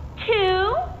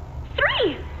 2,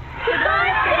 3.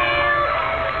 Goodbye, Sam!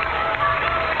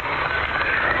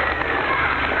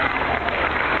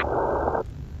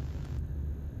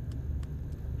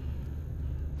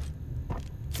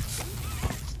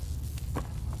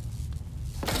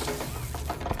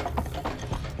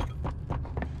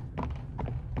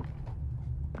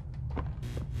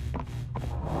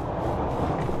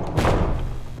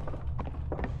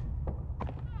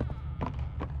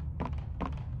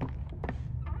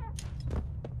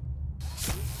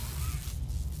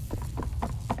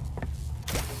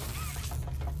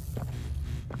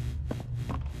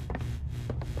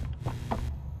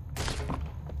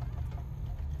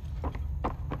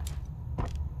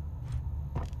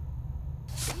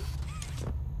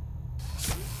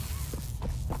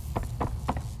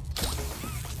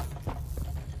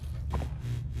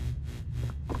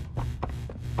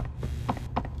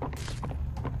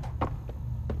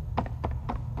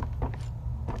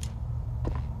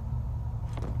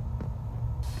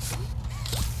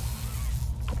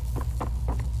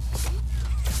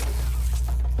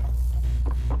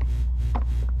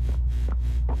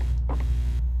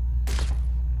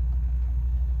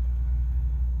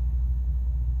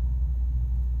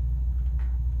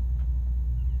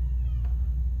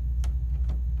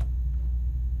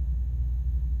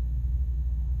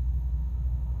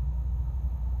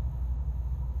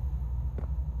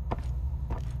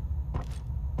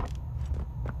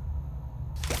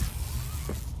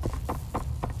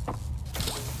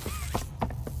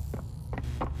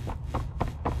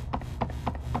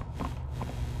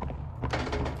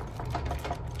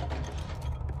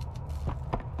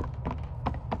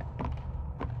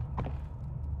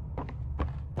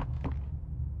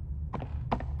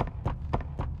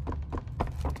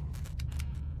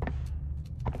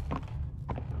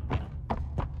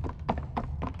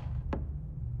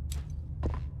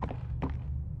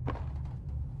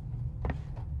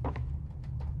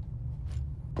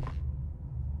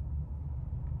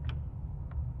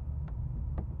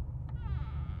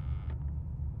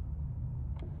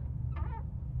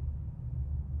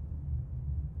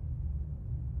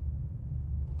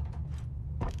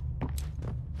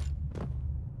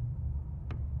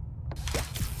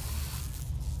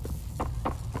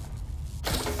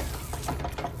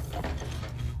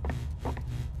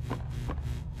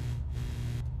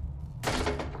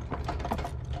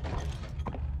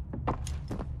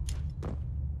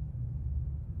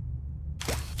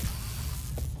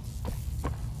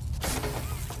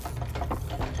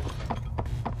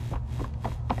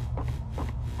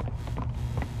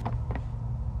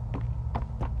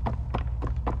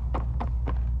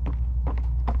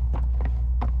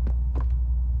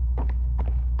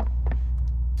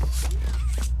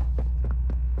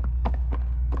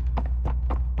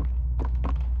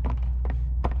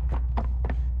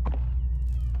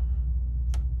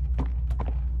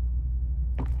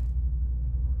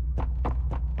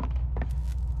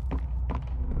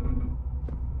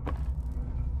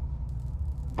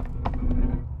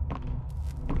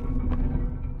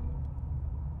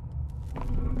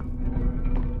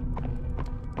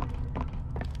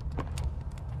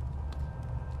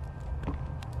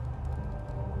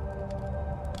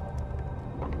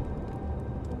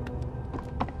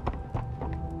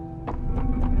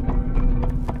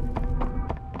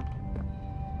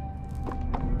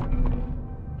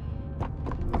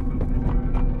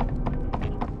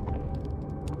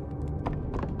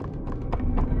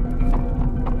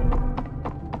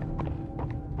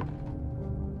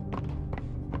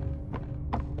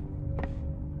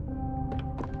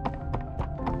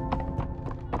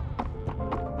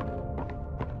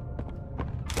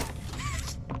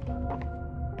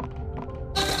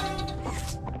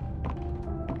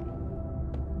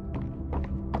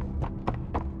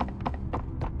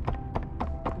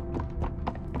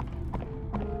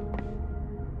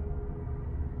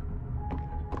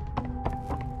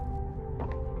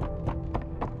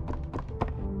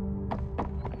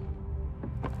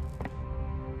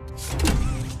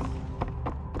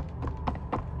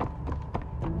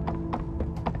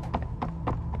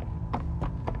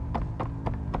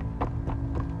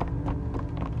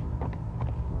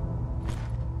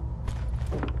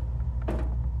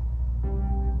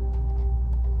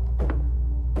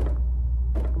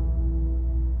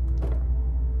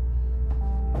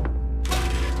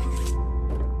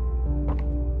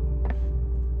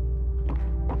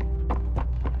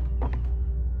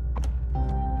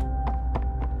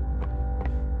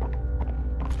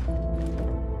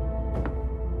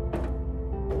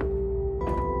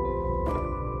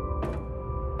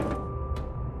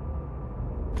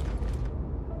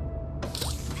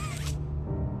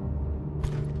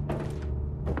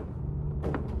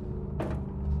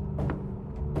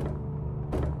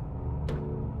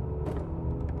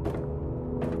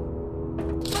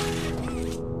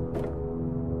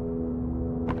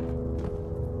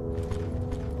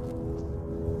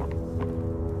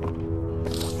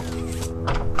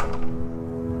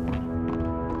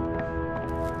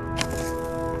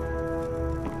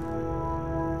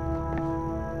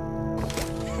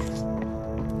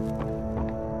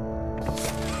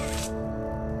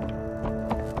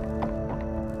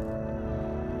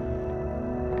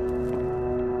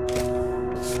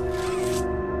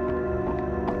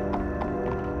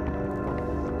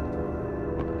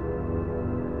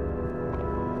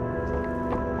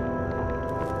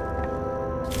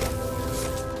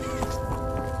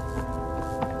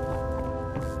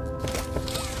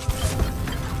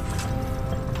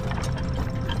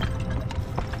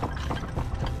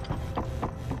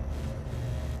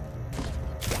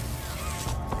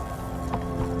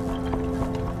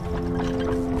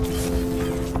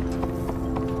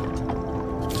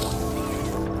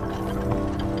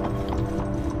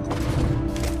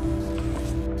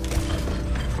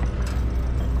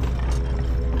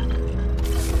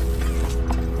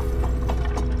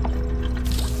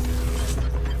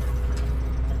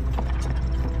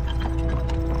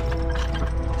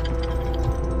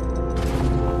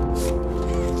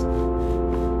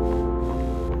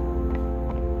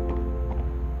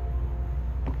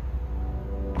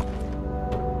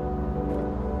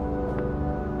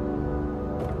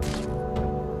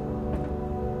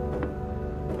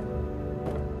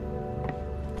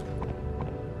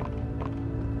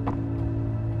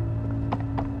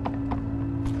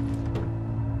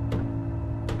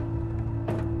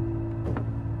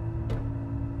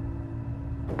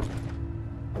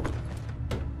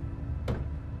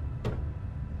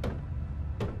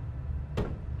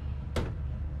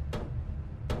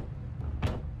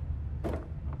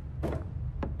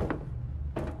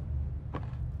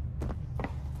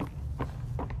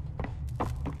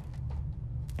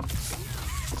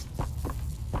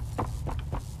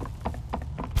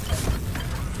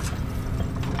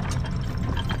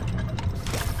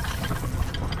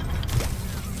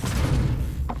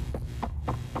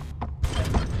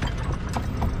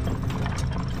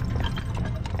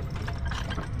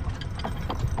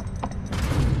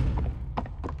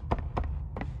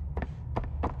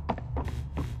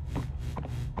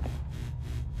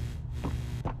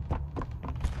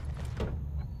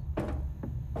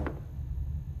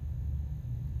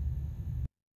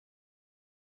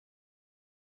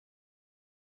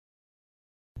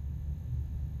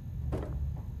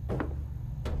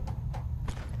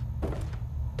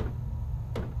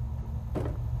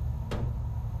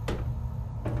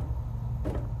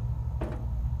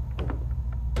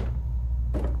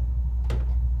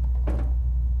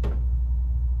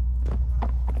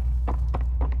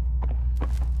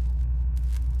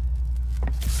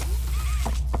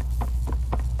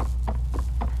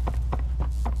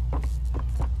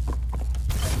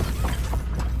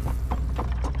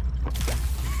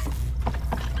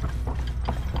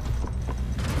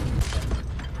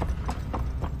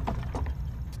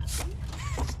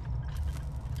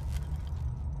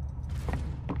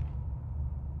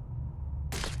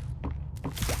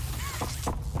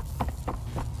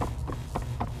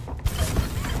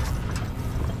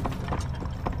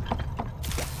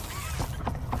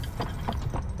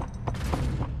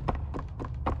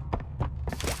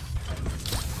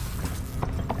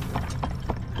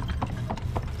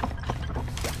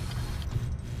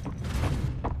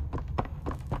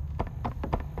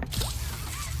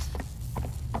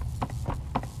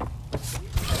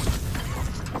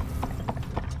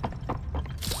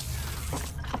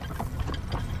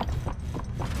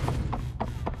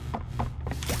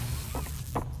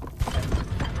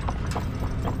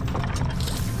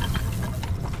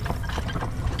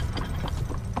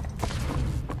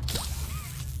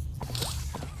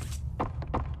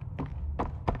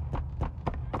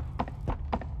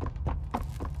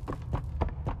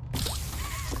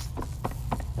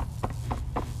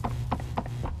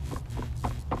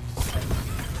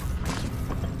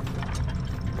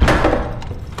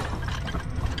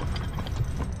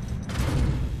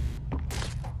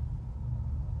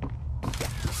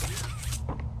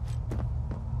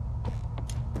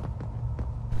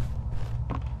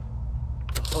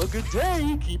 hug a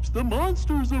day keeps the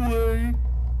monsters away.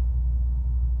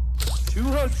 2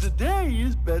 hugs a day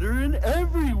is better in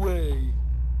every way.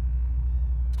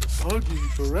 Hugging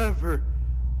forever.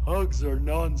 Hugs are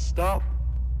non-stop.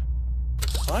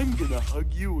 I'm gonna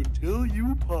hug you until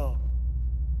you pop.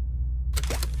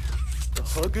 A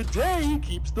hug a day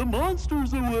keeps the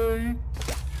monsters away.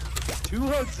 2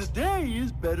 hugs a day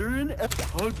is better in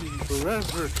hugging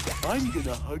forever. I'm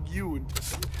gonna hug you and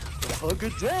a hug a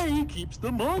day keeps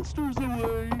the monsters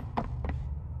away.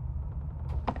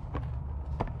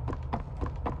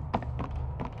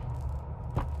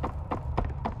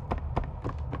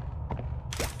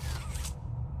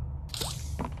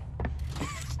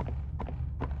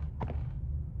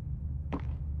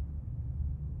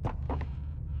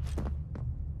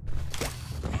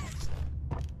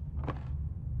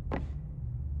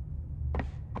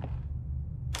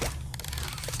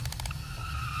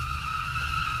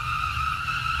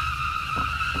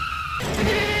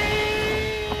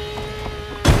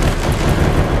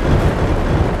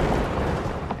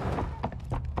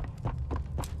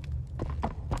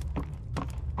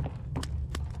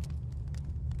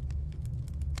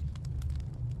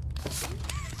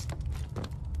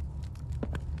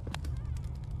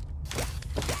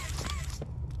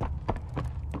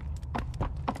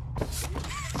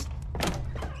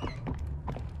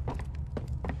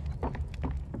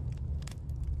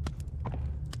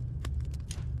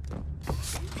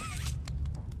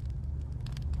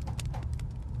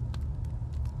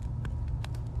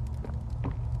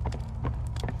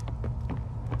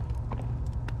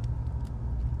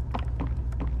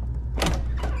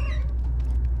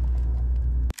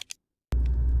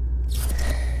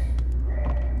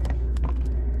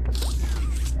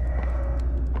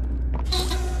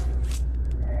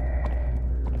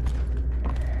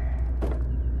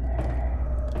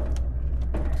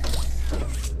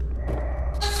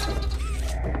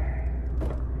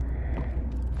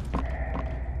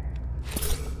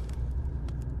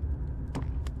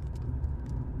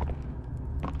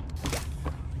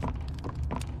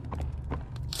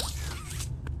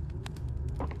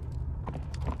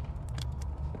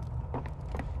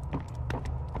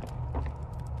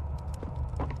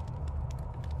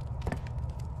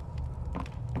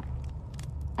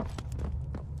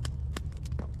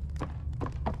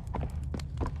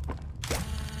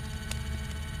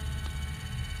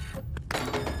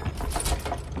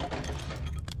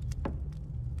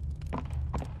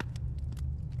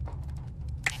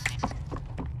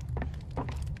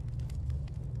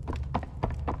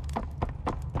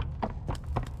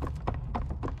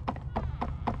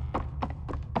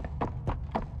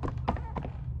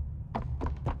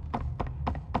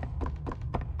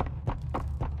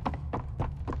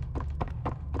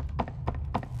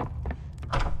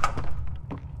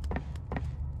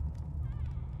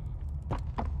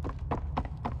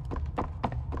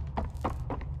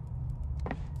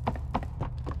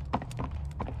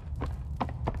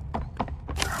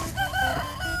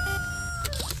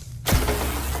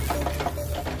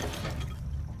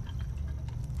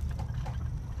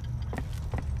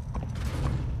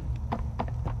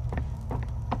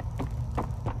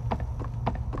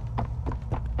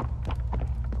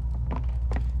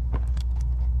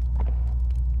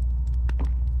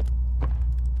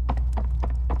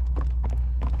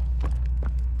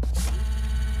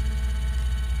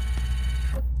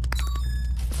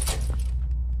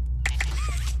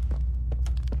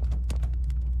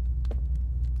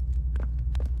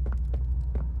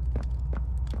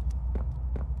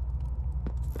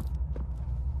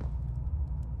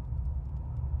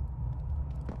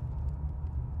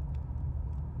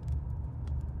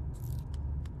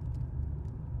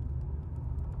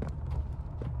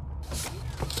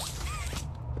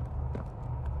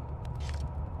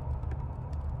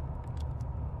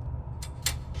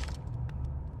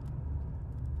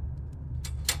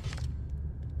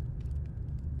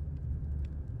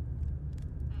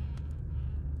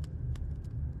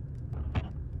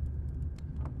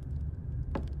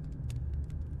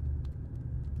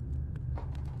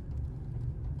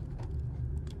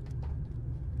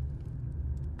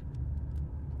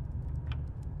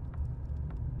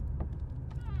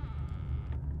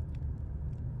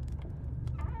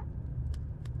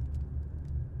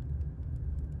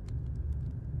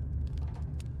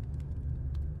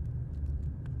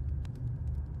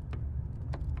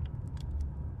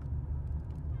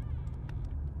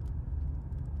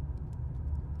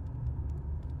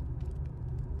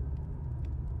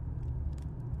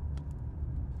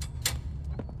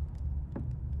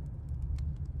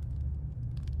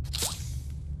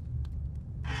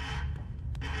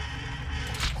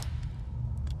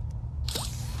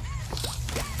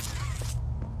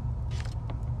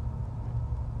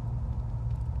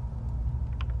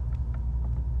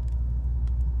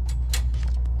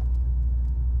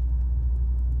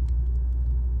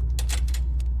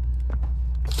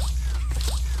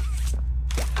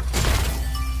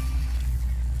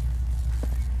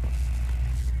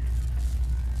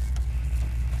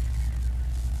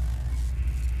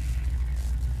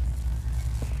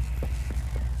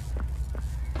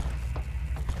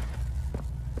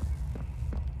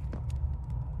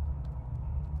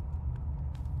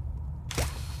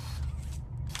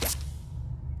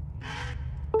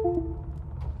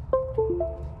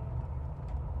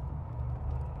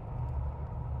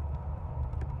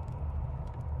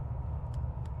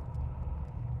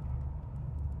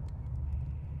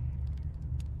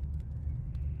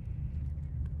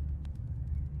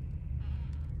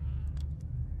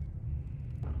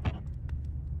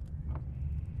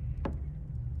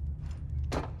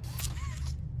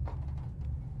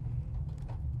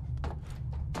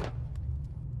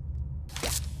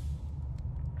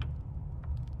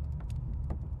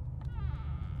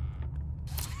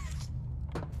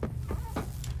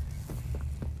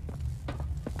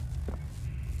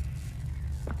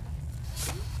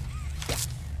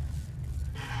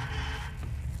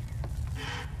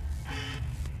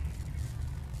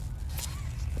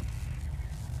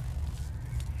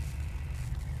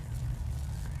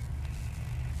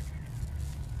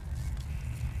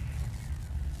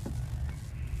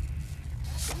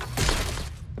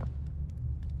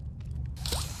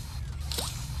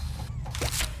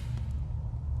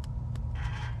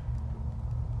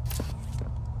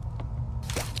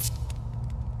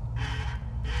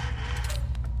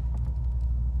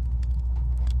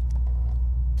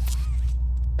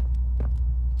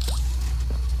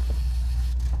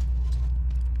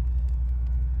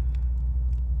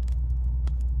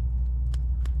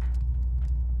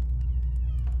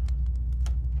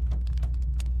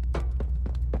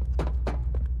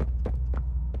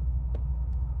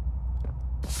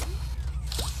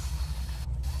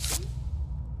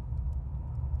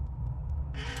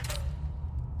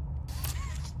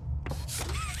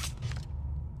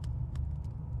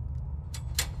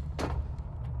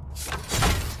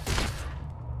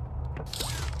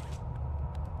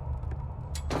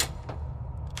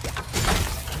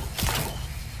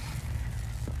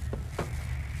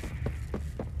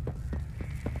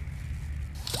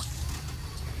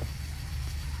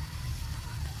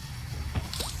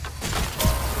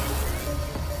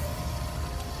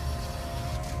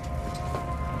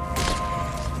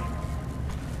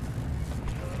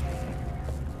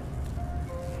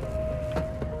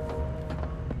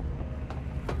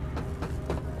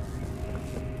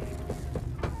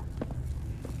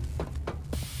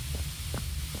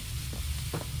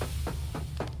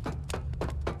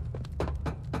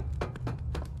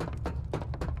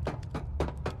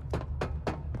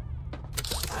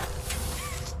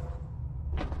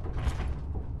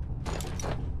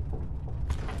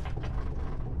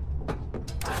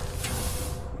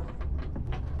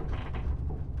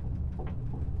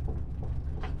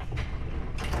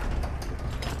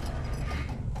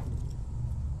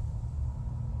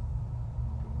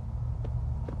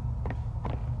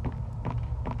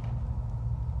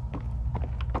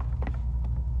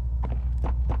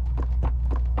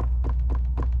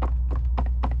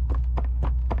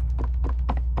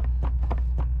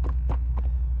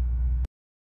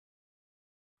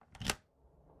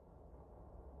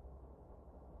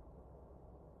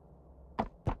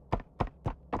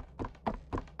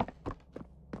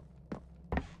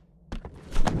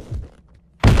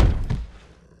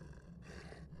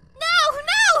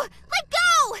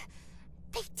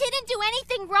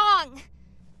 Wrong.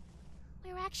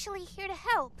 We're actually here to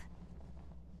help.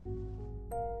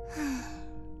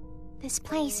 This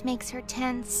place makes her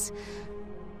tense.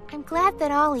 I'm glad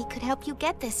that Ollie could help you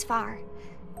get this far.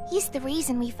 He's the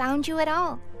reason we found you at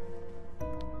all.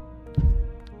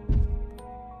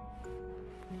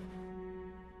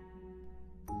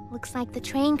 Looks like the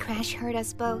train crash hurt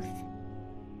us both.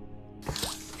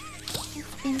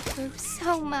 You've been through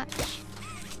so much.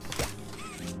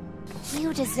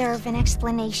 You deserve an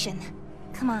explanation.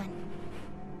 Come on.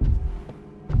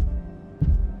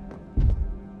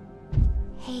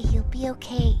 Hey, you'll be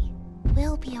okay.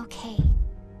 We'll be okay.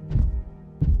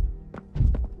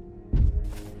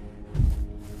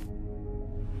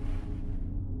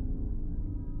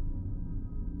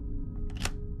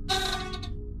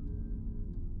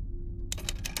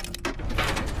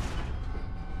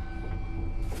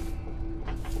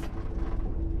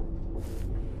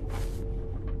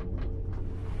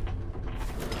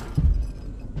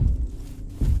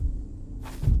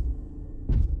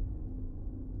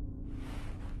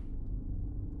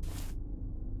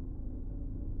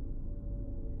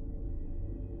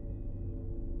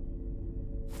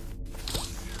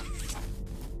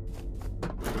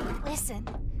 Listen,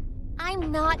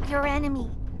 I'm not your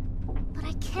enemy, but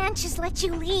I can't just let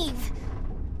you leave.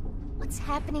 What's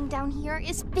happening down here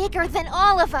is bigger than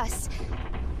all of us,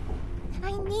 and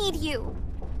I need you,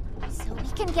 so we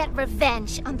can get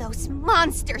revenge on those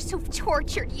monsters who've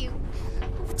tortured you,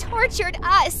 who've tortured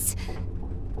us.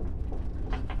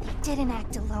 They didn't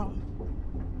act alone.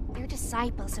 They're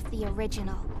disciples of the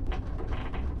original,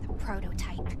 the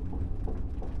prototype.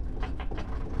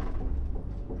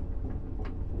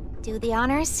 Do the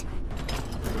honors?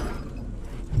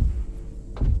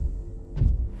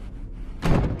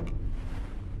 The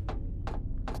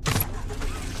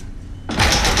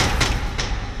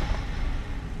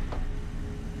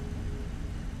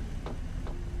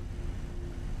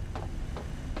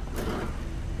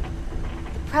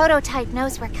prototype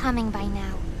knows we're coming by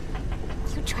now.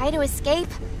 If you try to escape,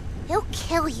 he'll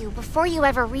kill you before you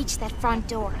ever reach that front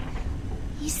door.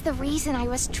 He's He's the reason I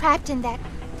was trapped in that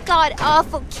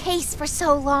god-awful case for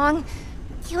so long.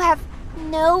 You have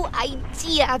no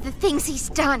idea the things he's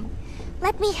done.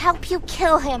 Let me help you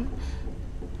kill him.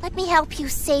 Let me help you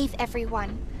save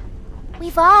everyone.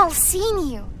 We've all seen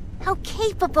you, how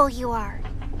capable you are.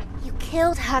 You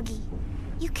killed Huggy.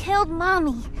 You killed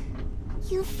Mommy.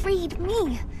 You freed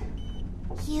me.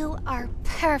 You are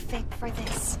perfect for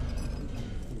this.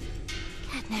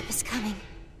 Catnap is coming.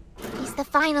 He's the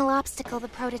final obstacle the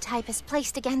prototype has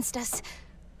placed against us.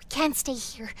 We can't stay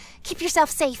here. Keep yourself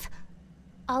safe.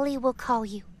 Ollie will call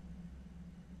you.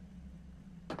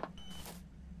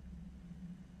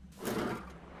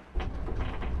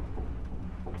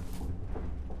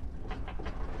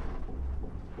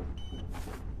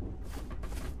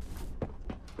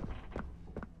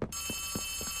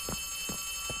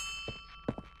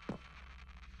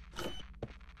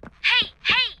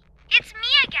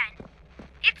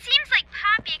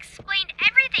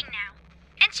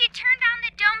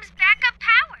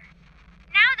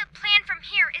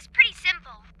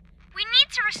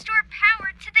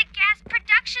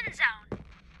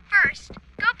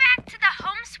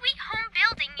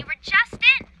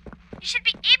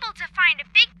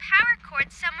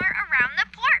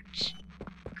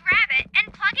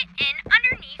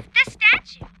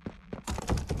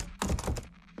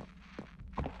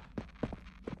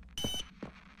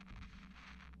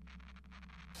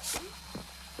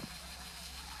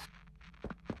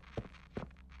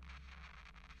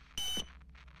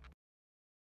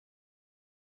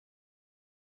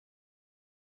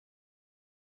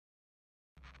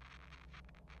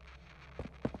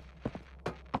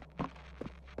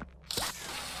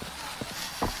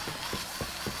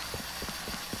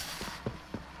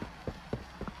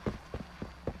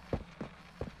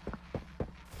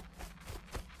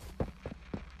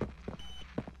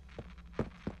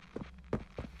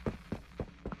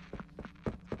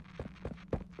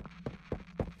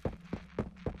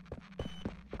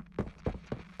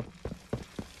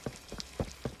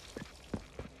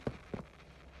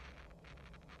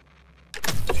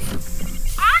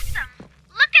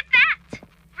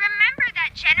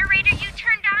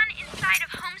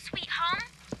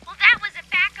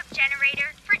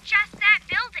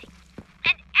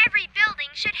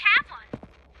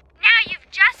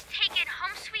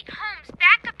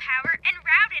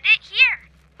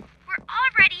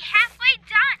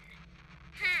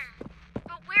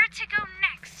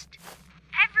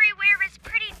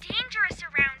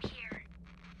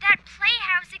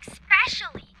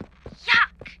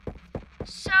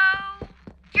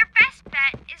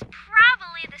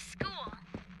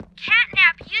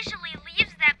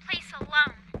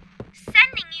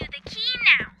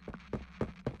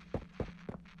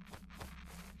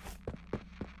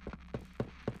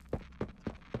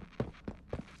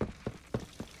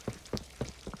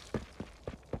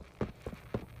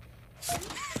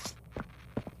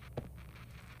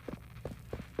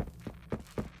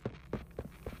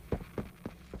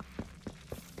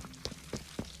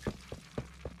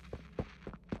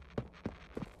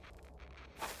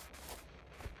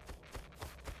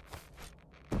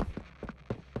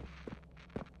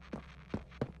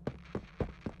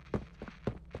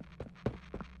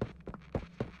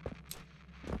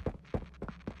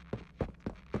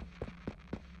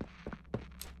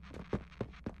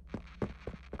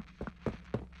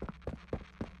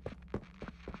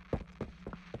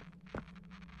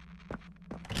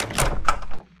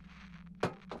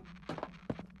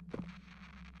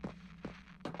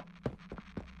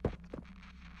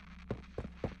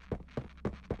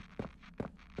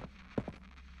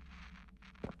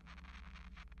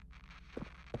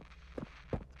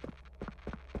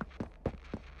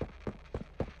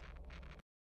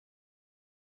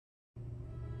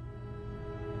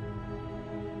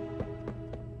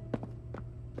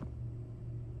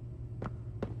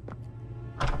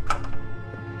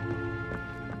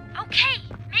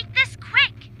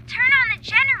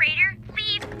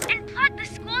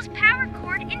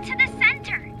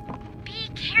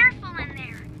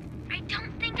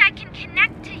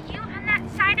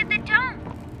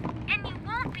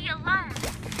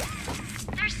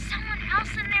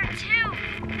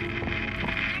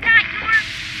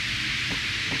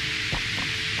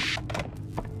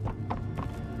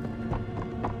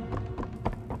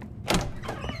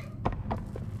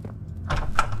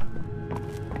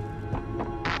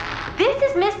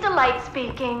 Alight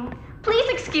speaking. Please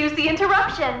excuse the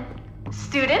interruption.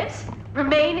 Students,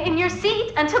 remain in your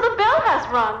seat until the bell has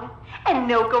rung. And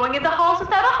no going in the halls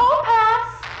without a hall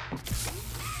pass.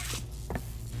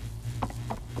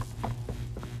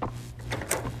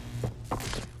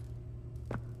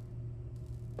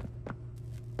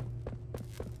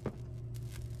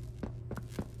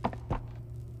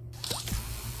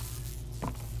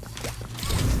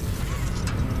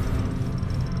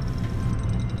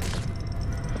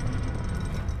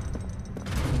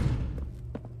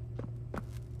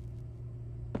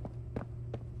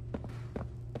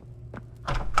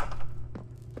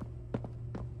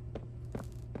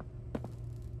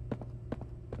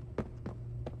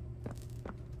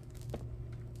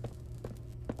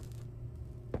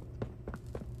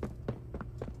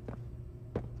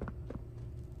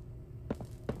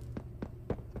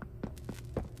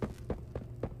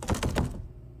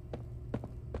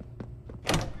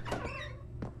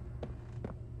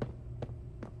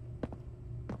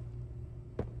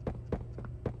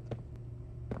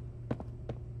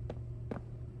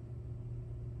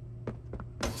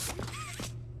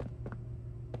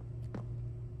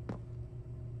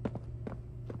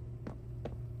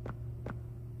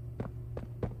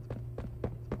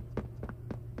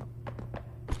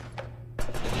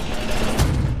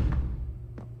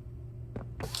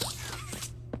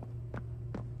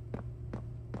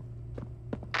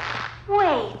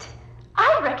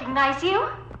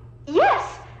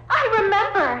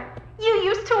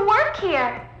 used to work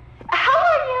here. How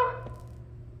are you?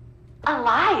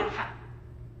 Alive?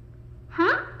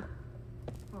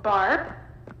 Barb?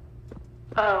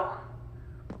 Oh.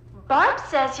 Barb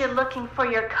says you're looking for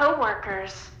your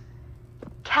co-workers.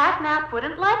 Catnap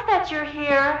wouldn't like that you're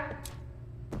here.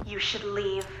 You should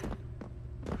leave.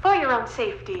 For your own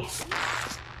safety.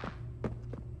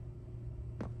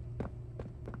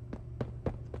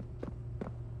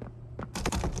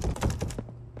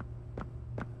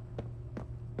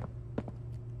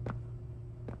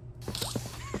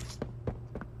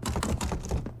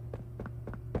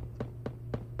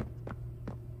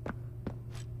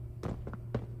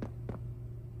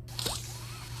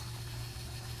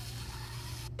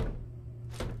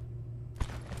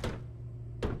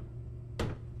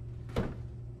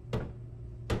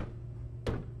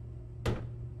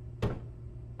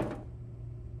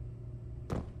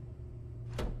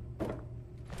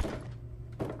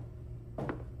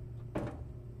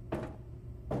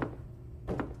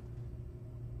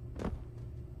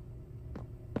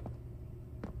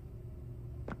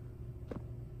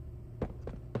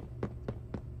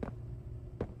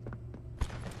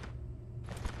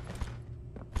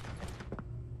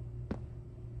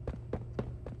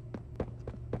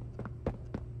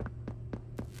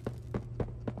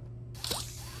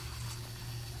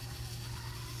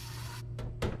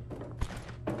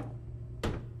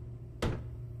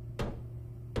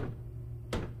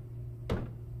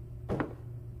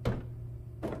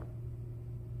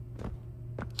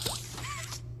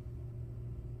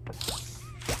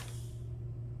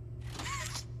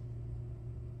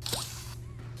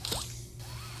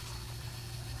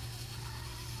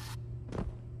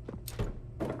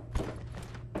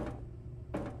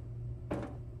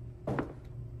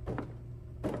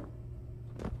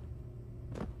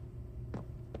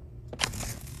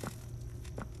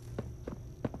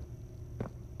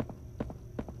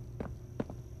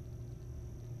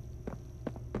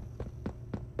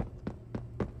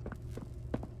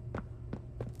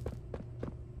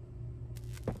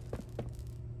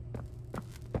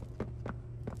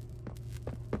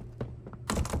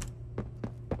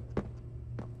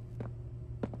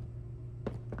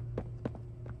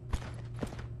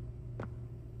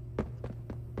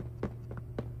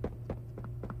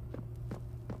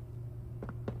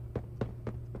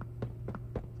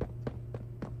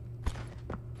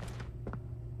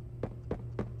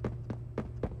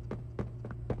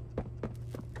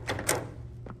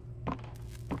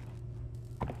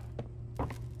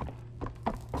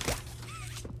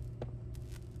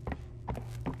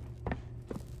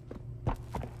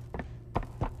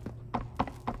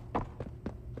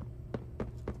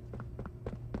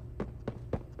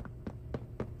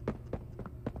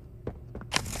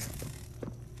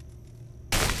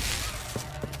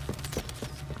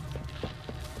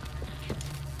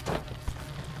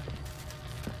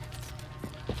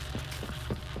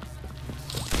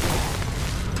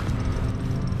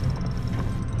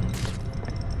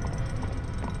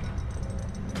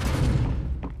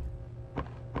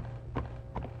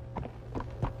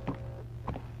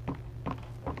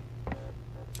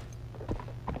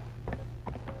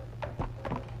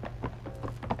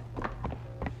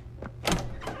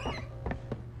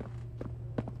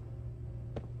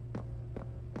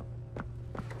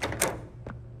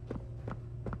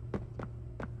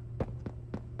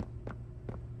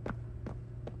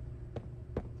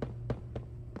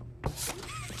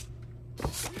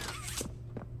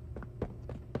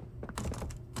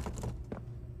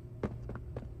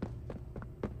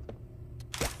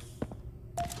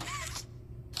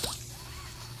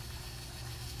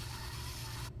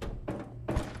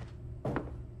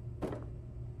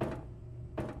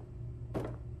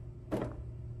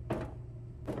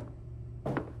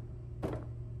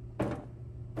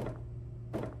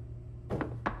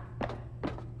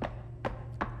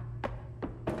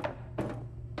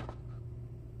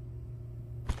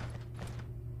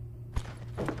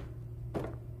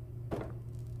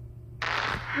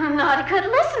 Not a good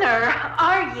listener,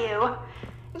 are you?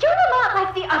 You're a lot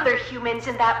like the other humans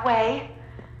in that way.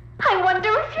 I wonder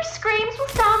if your screams will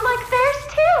sound like theirs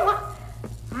too.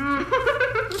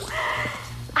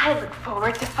 I look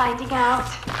forward to finding out.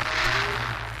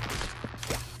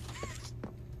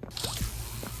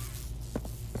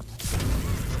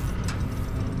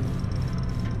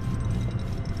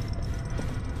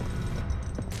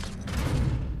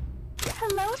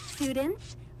 Hello,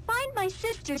 students. Find my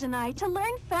sisters and I to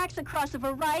learn facts across a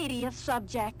variety of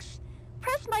subjects.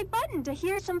 Press my button to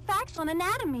hear some facts on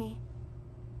anatomy.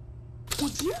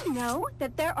 Did you know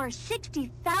that there are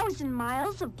 60,000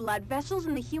 miles of blood vessels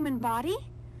in the human body?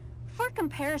 For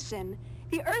comparison,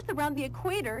 the Earth around the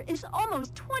equator is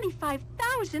almost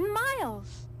 25,000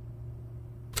 miles.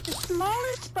 The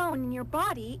smallest bone in your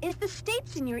body is the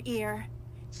stapes in your ear.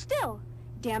 Still,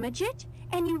 damage it,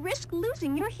 and you risk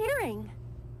losing your hearing.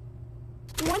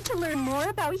 Want to learn more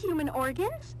about human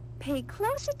organs? Pay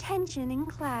close attention in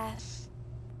class.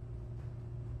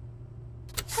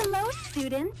 Hello,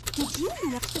 students. Did you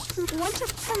know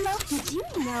Did you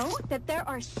know that there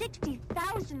are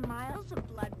 60,000 miles of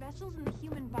blood vessels in the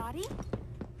human body?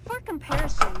 For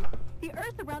comparison, the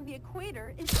Earth around the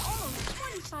equator is almost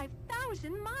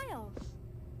 25,000 miles.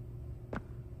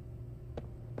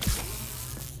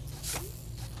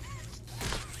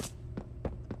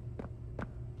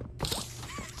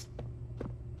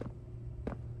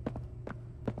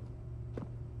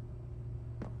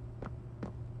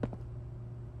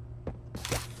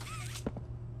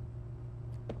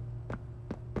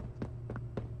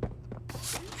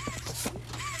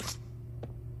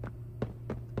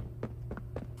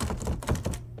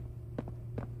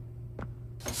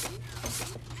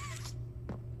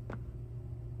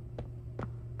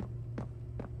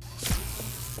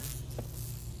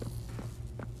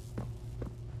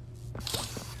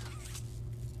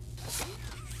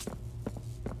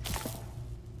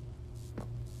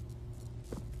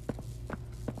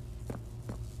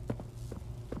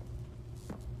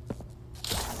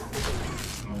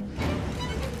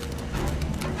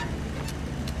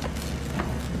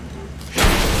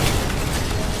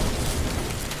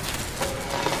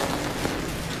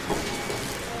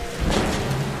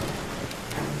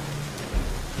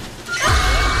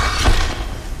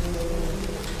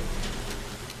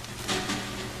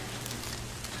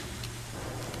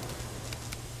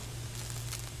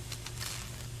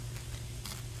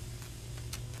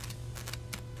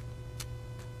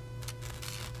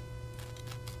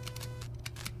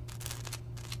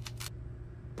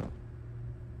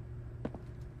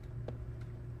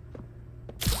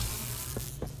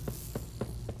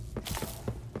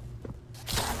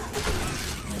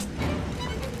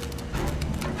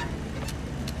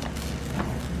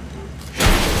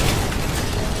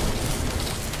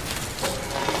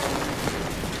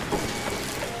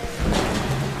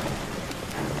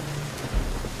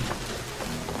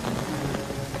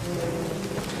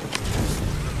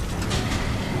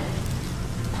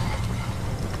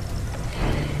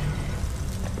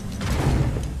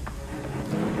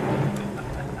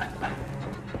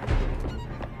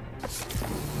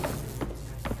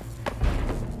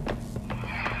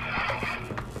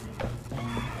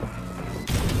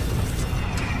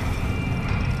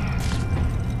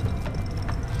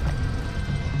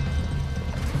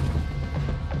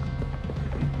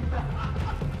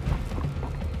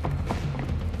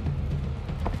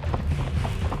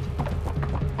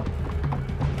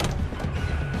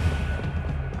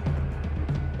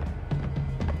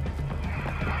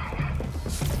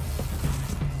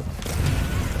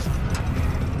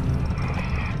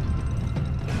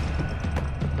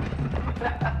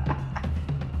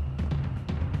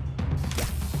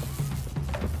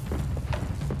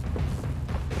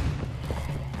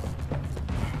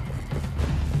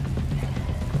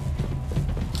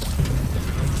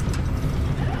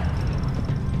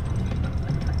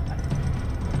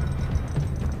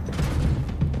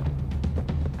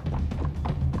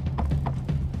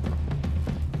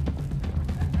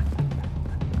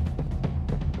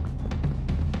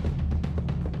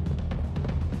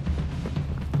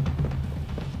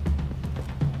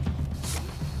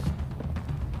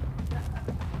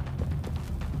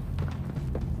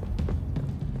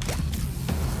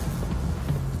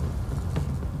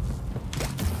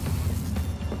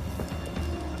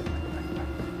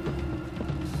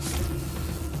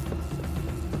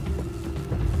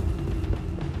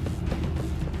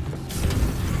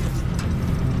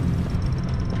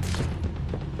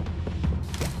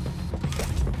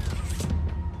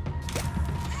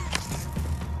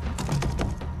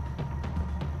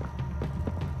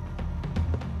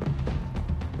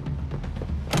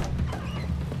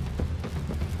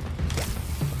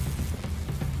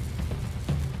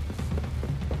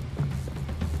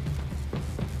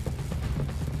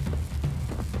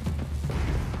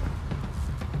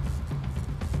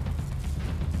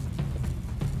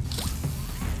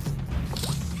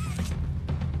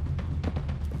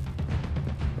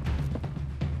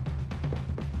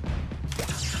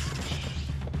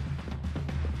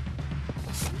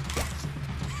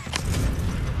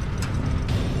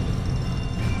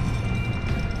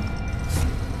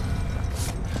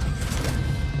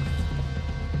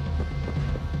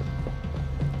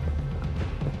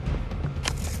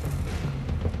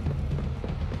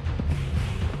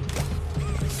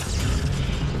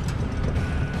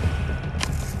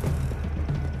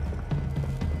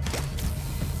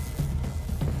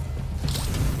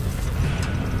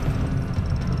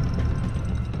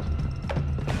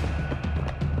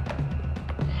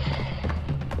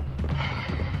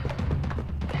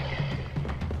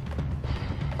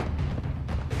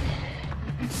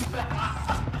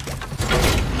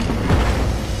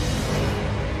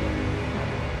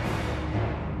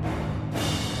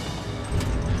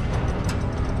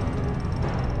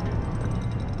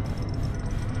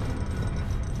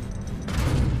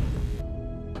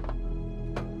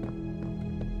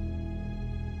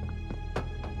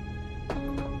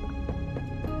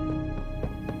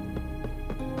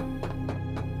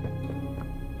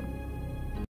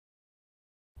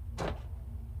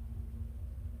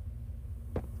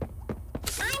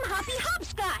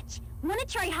 Wanna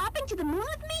try hopping to the moon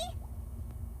with me?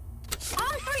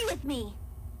 On three with me.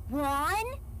 1,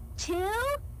 2,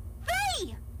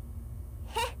 3!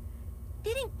 Heh,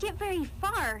 didn't get very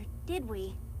far, did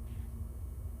we?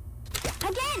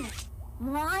 Again!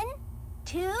 1,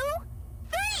 2,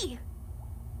 3!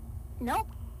 Nope,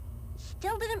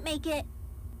 still didn't make it.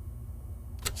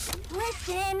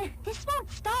 Listen, this won't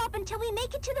stop until we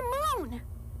make it to the moon.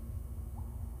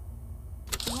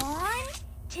 1,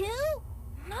 2...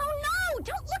 No,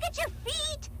 don't look at your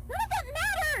feet! None of that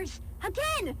matters!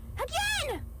 Again!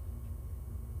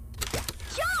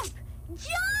 Jump!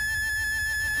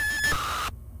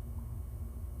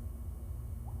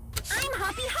 I'm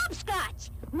Hoppy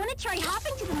Hopscotch! Wanna try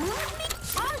hopping to the moon with me?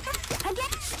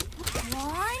 Again!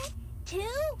 1, 2...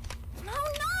 No,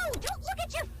 don't look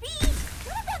at your feet!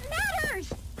 None of that matters!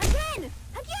 Again!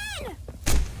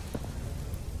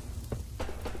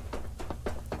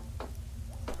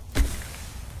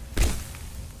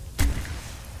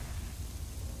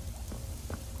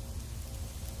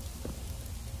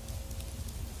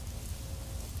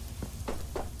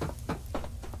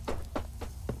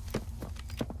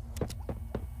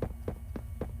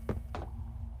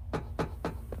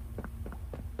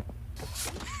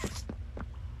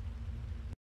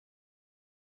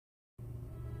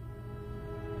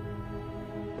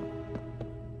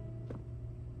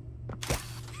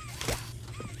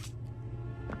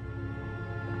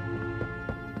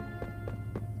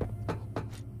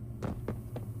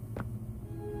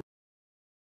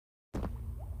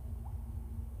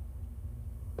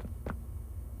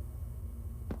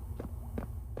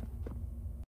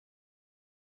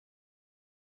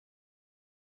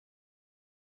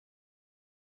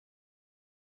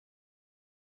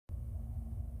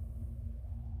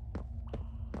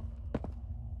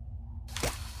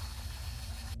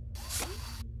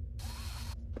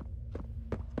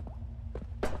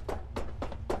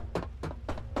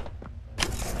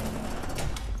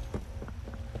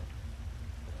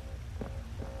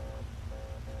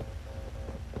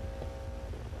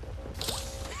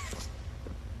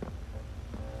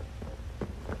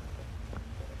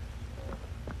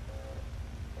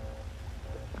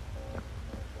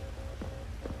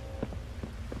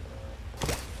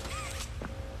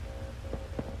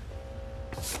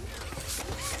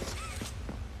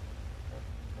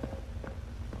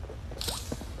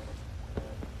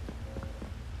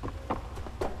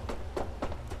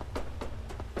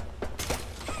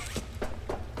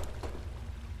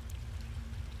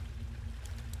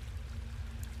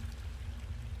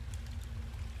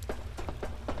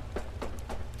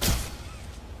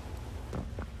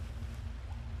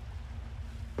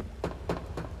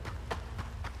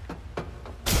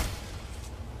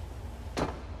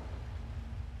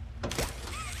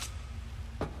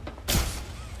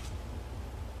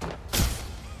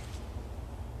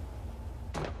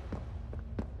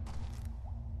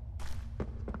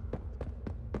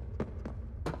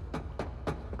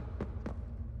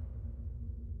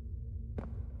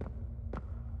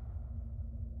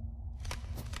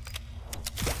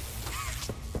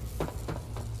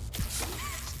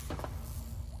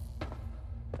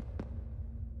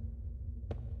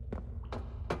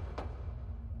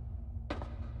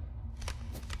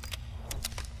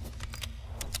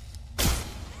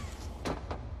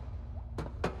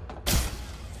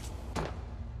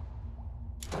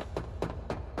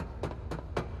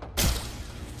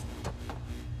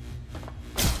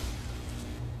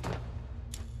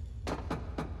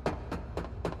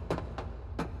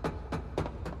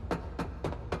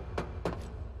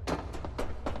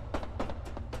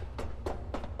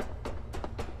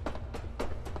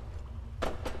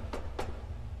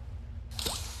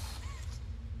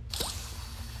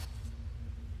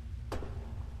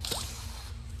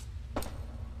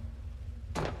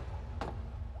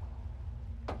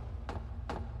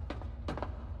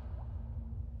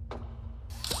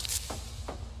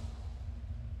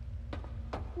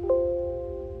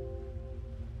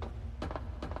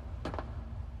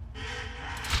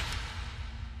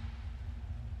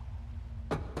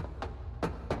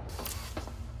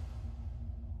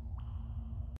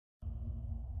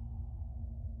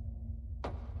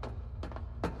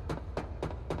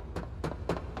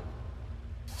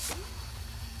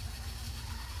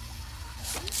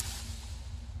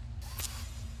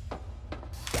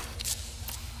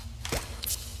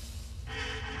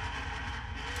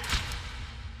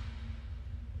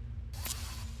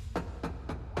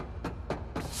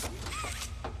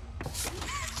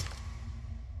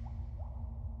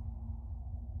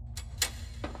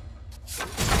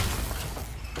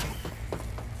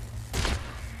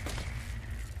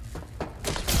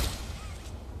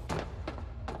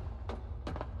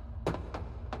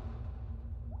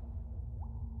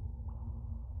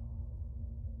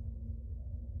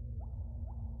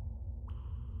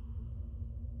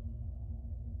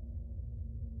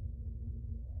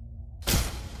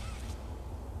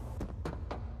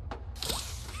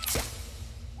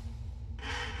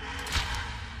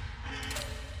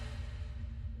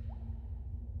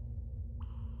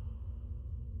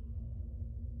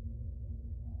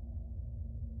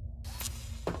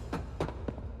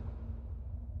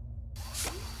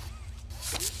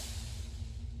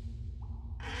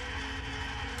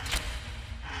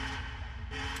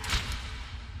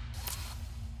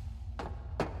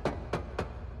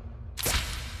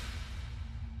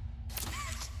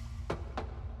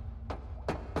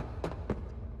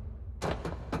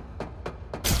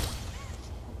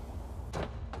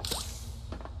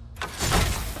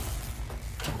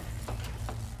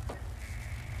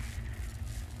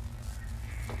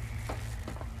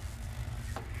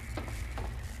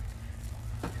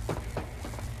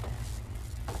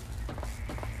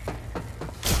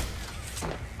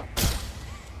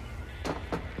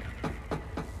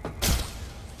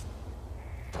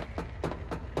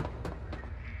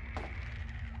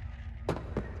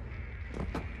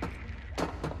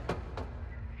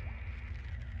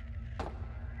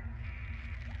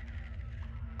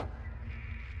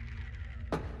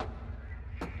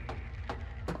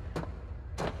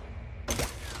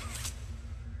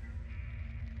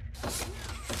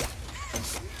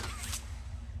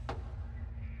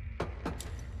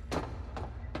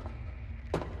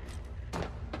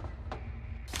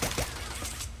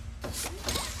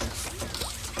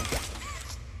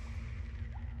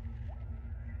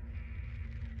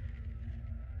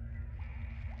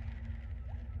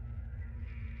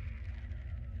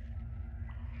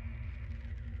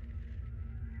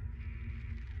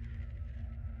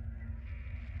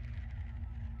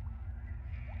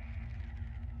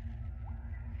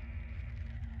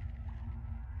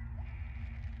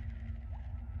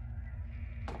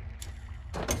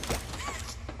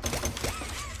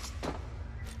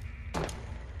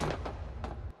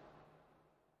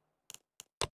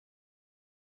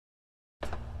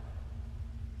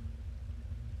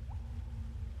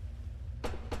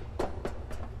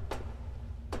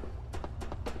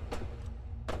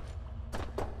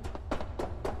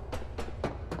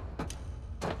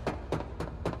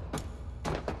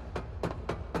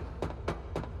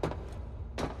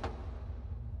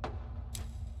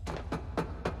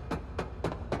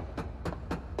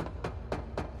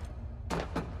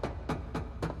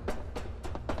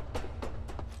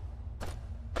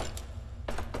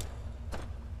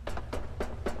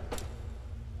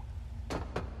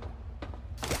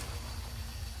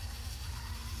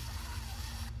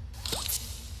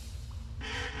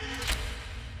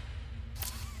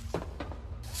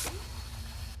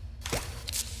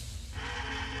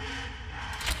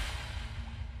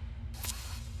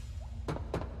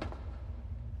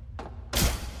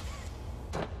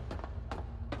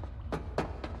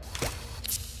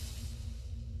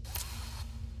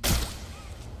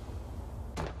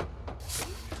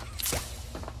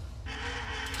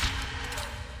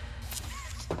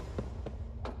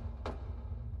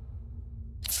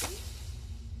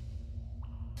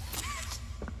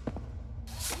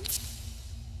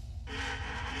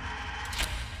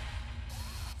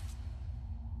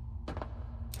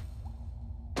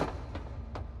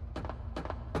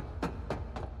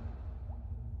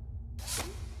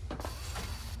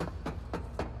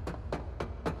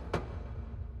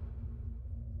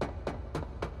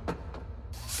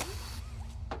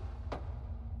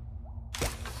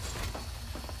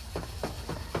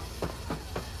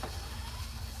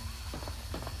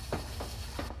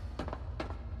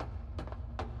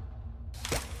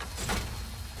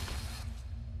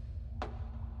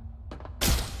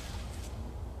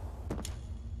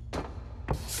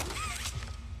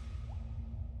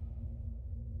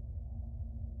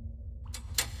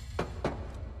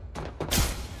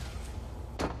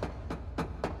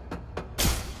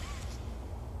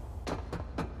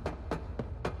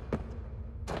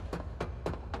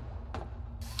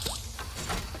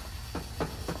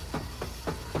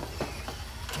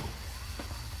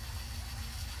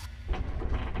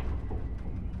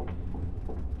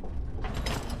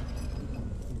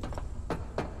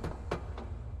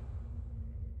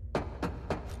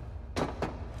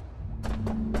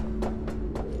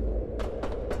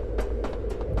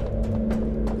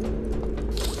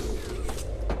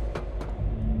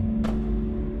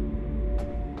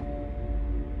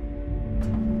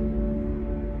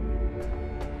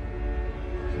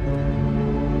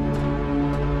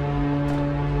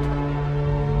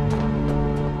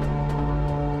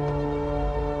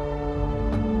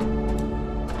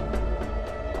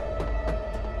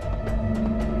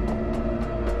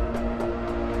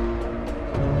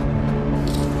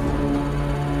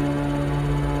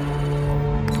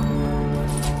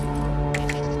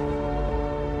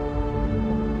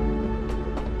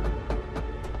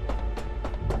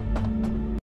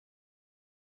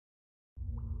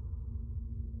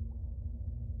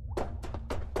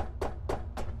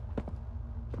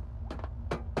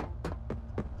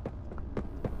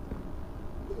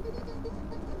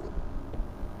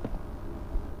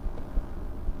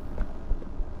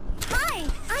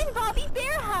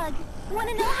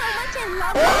 Wanna know how much I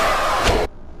love you?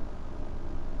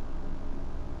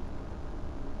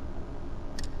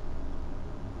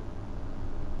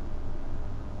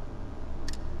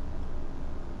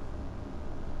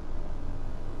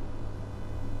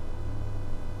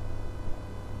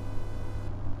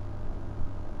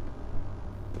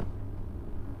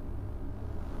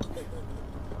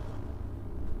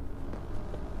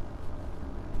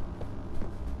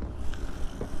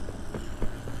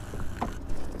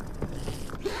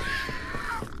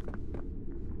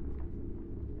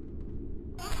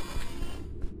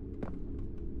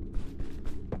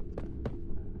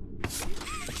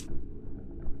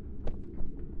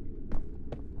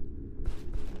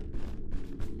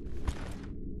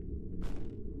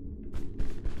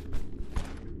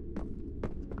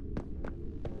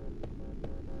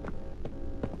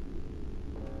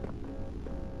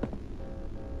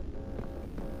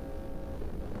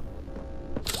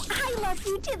 I love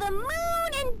you to the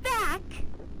moon and back.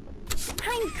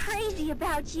 I'm crazy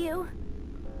about you.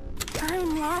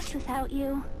 I'm lost without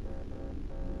you.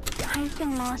 I've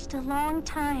been lost a long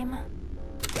time.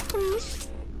 Please,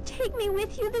 take me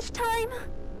with you this time.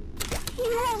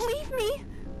 You won't leave me,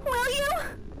 will you?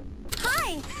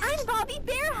 Hi, I'm Bobby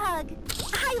Bearhug.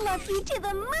 I love you to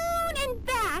the moon and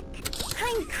back.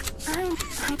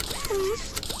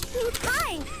 Please.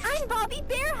 Hi, I'm Bobby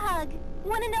Bearhug.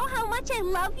 Want to know how much I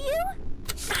love you?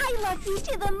 I love you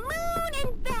to the moon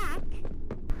and back.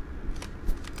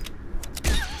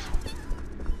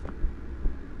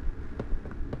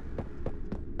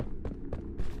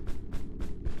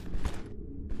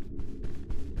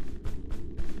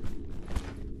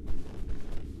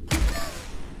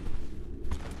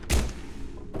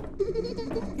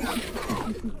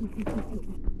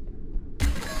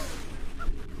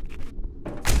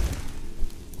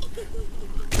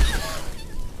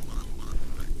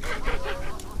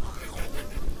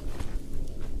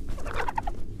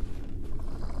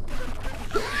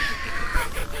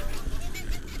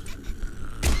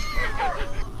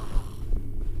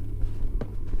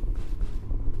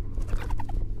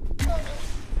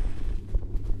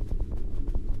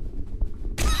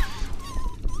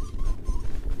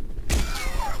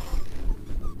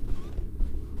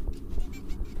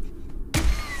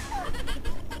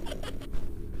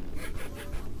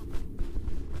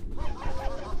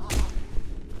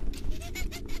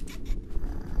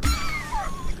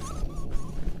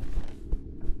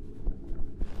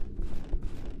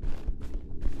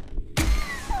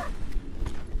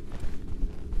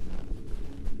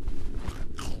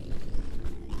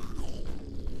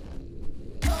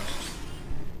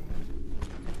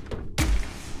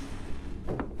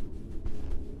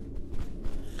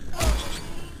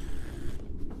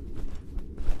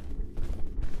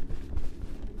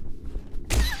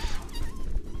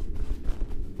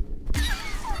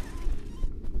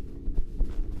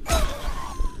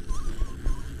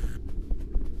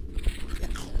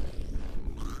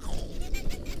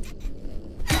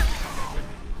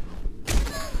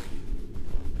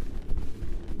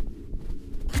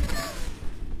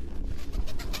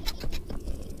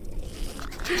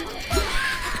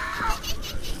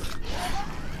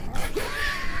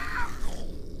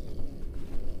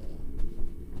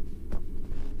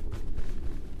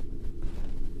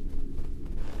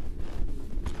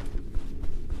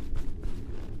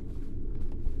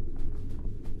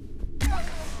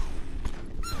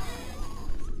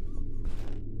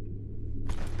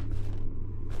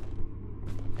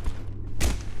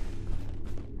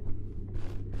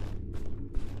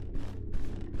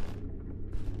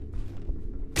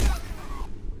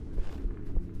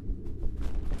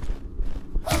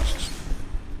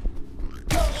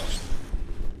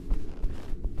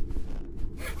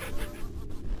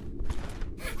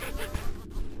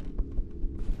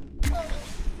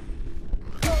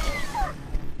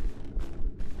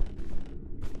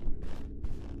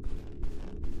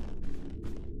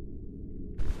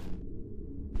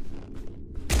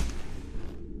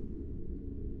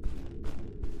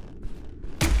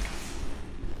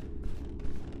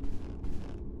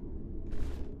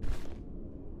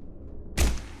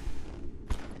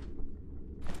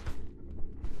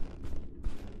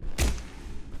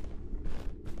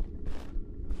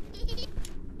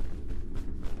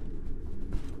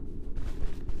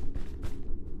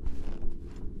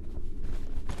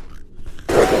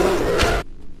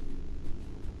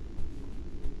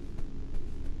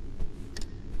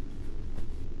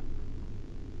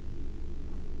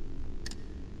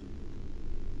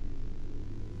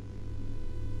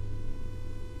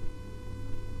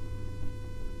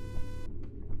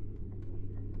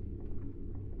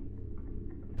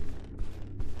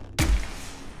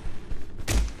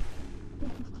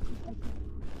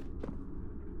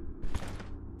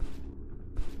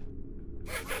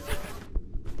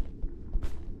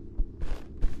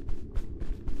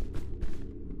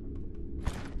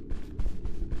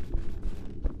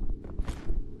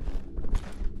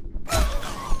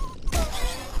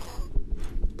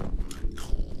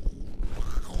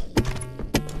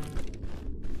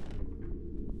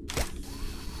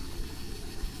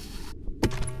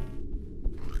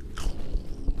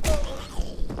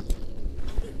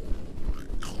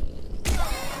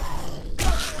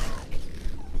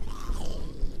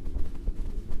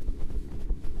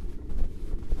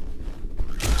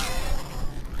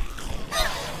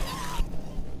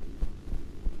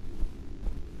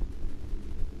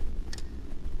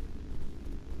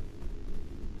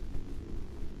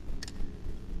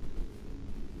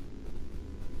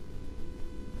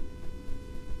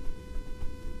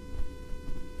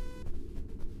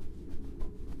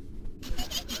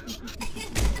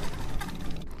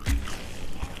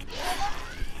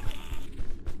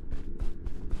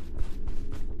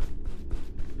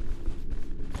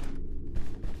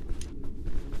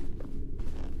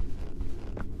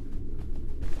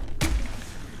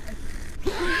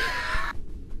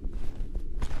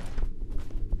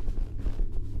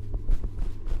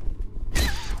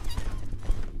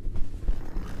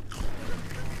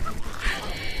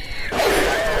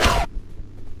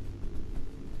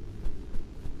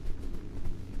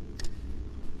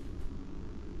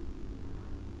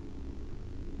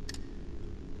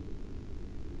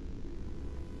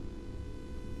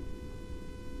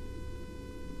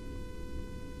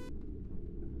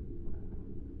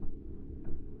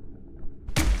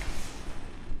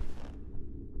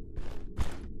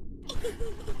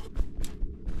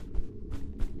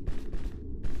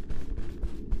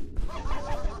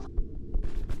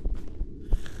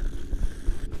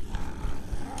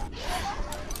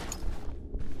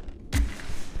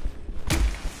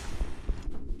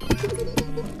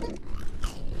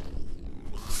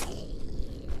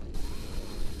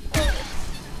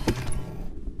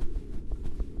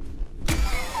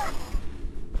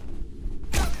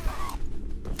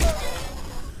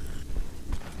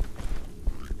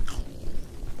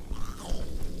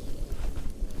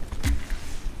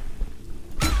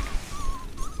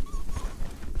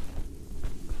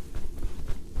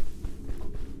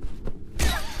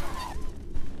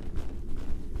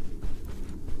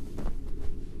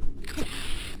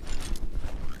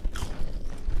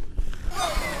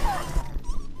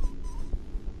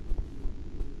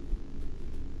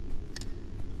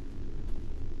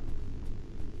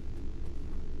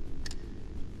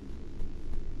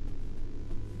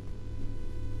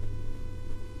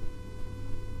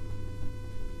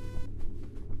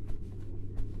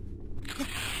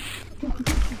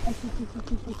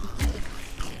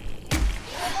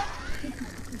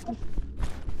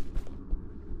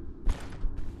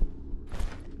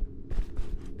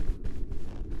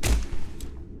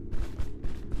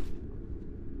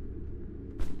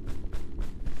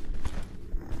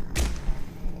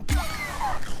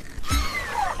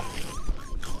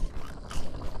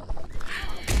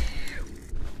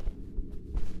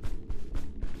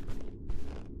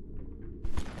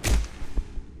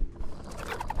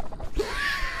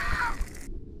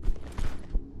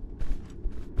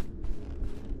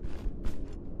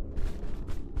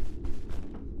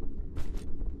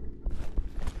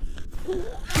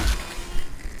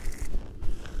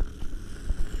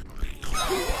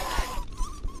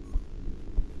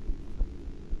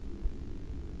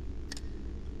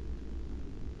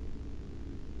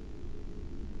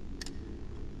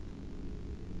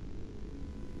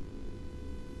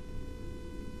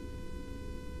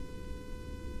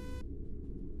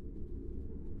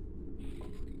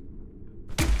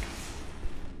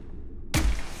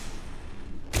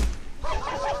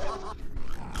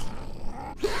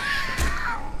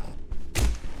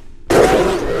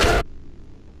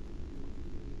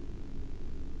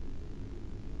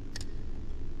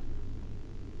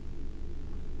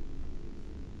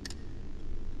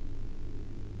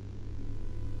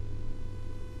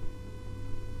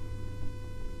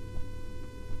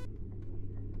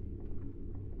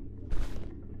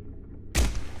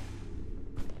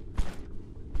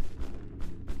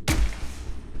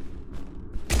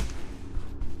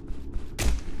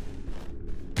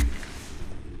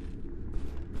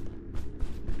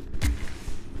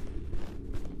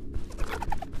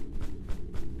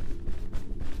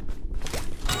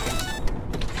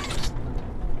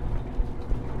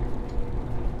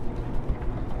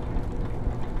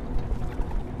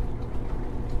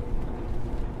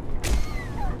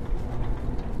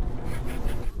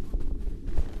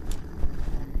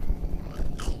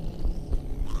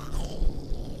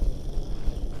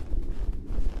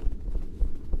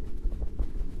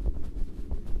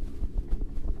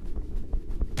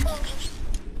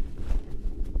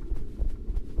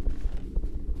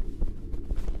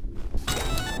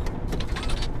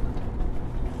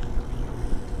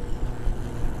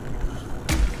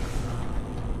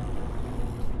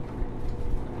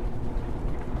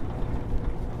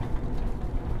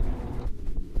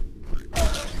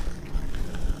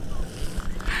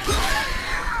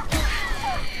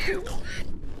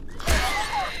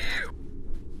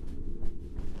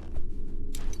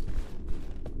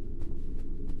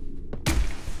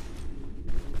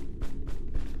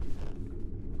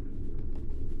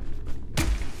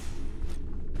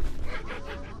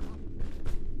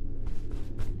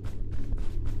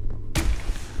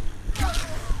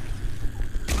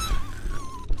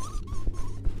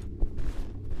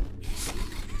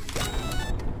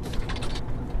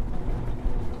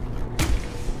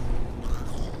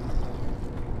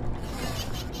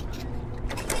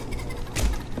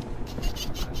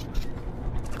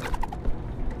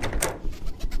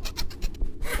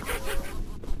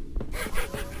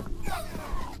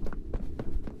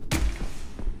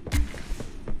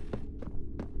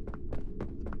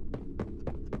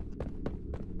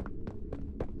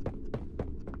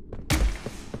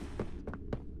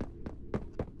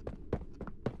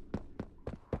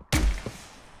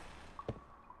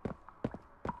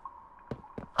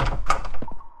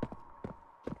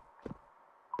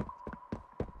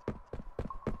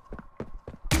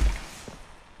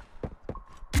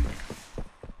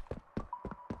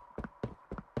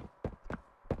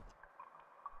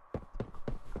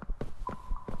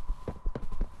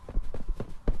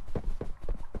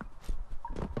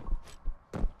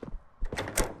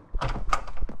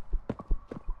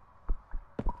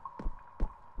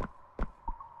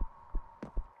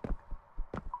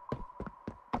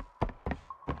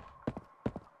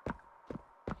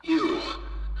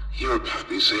 You're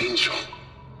Pappy's angel.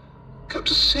 Come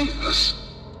to save us.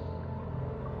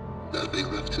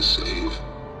 Nothing left to save.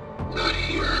 Not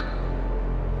here.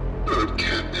 Bird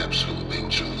Catnap's home,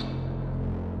 Angel.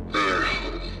 Their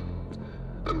home.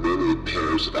 A myriad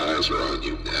pairs of eyes are on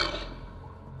you now.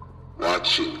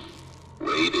 Watching,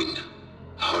 waiting,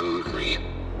 hungry.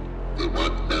 They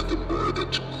want nothing more than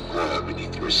to crawl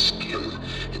beneath your skin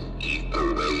and eat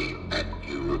away at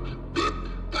you bit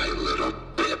by little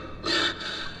bit.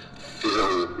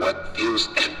 Fill what feels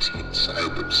empty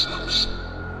inside themselves.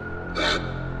 That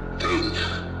thing.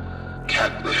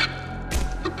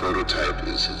 Catnap. The prototype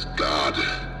is his god,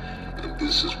 and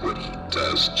this is what he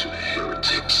does to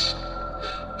heretics.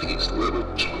 These little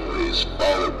toys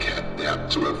follow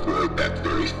Catnap to avoid that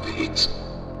very fate,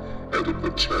 and in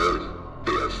return,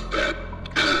 they are fed.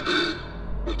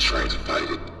 We try to fight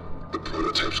it, the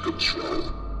prototype's control.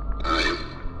 I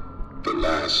am the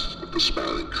last of the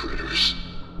smiling critters.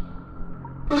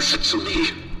 Listen to me.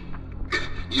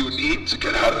 You need to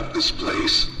get out of this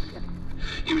place.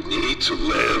 You need to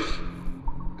live.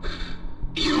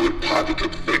 You and Poppy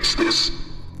could fix this.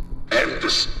 End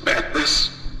this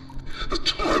madness. The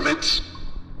torment.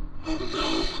 Oh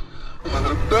no.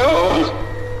 Oh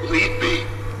no. Leave me.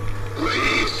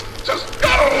 Please. Just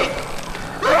go.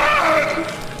 Run!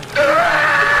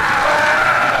 Run!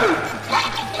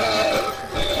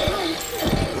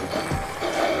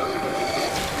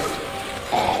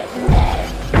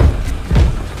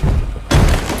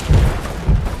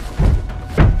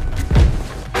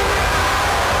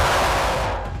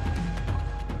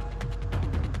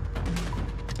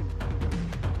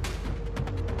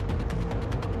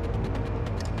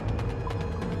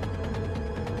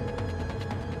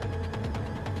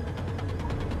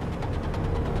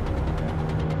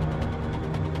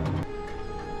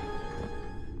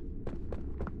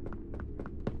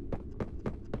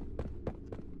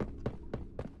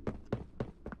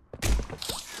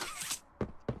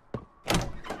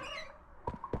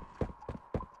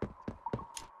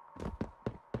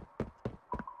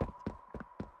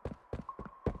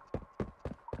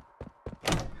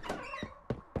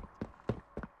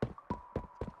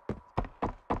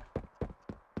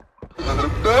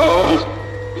 No!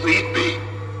 Leave me!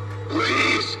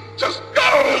 Please! Just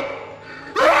go!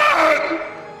 Run!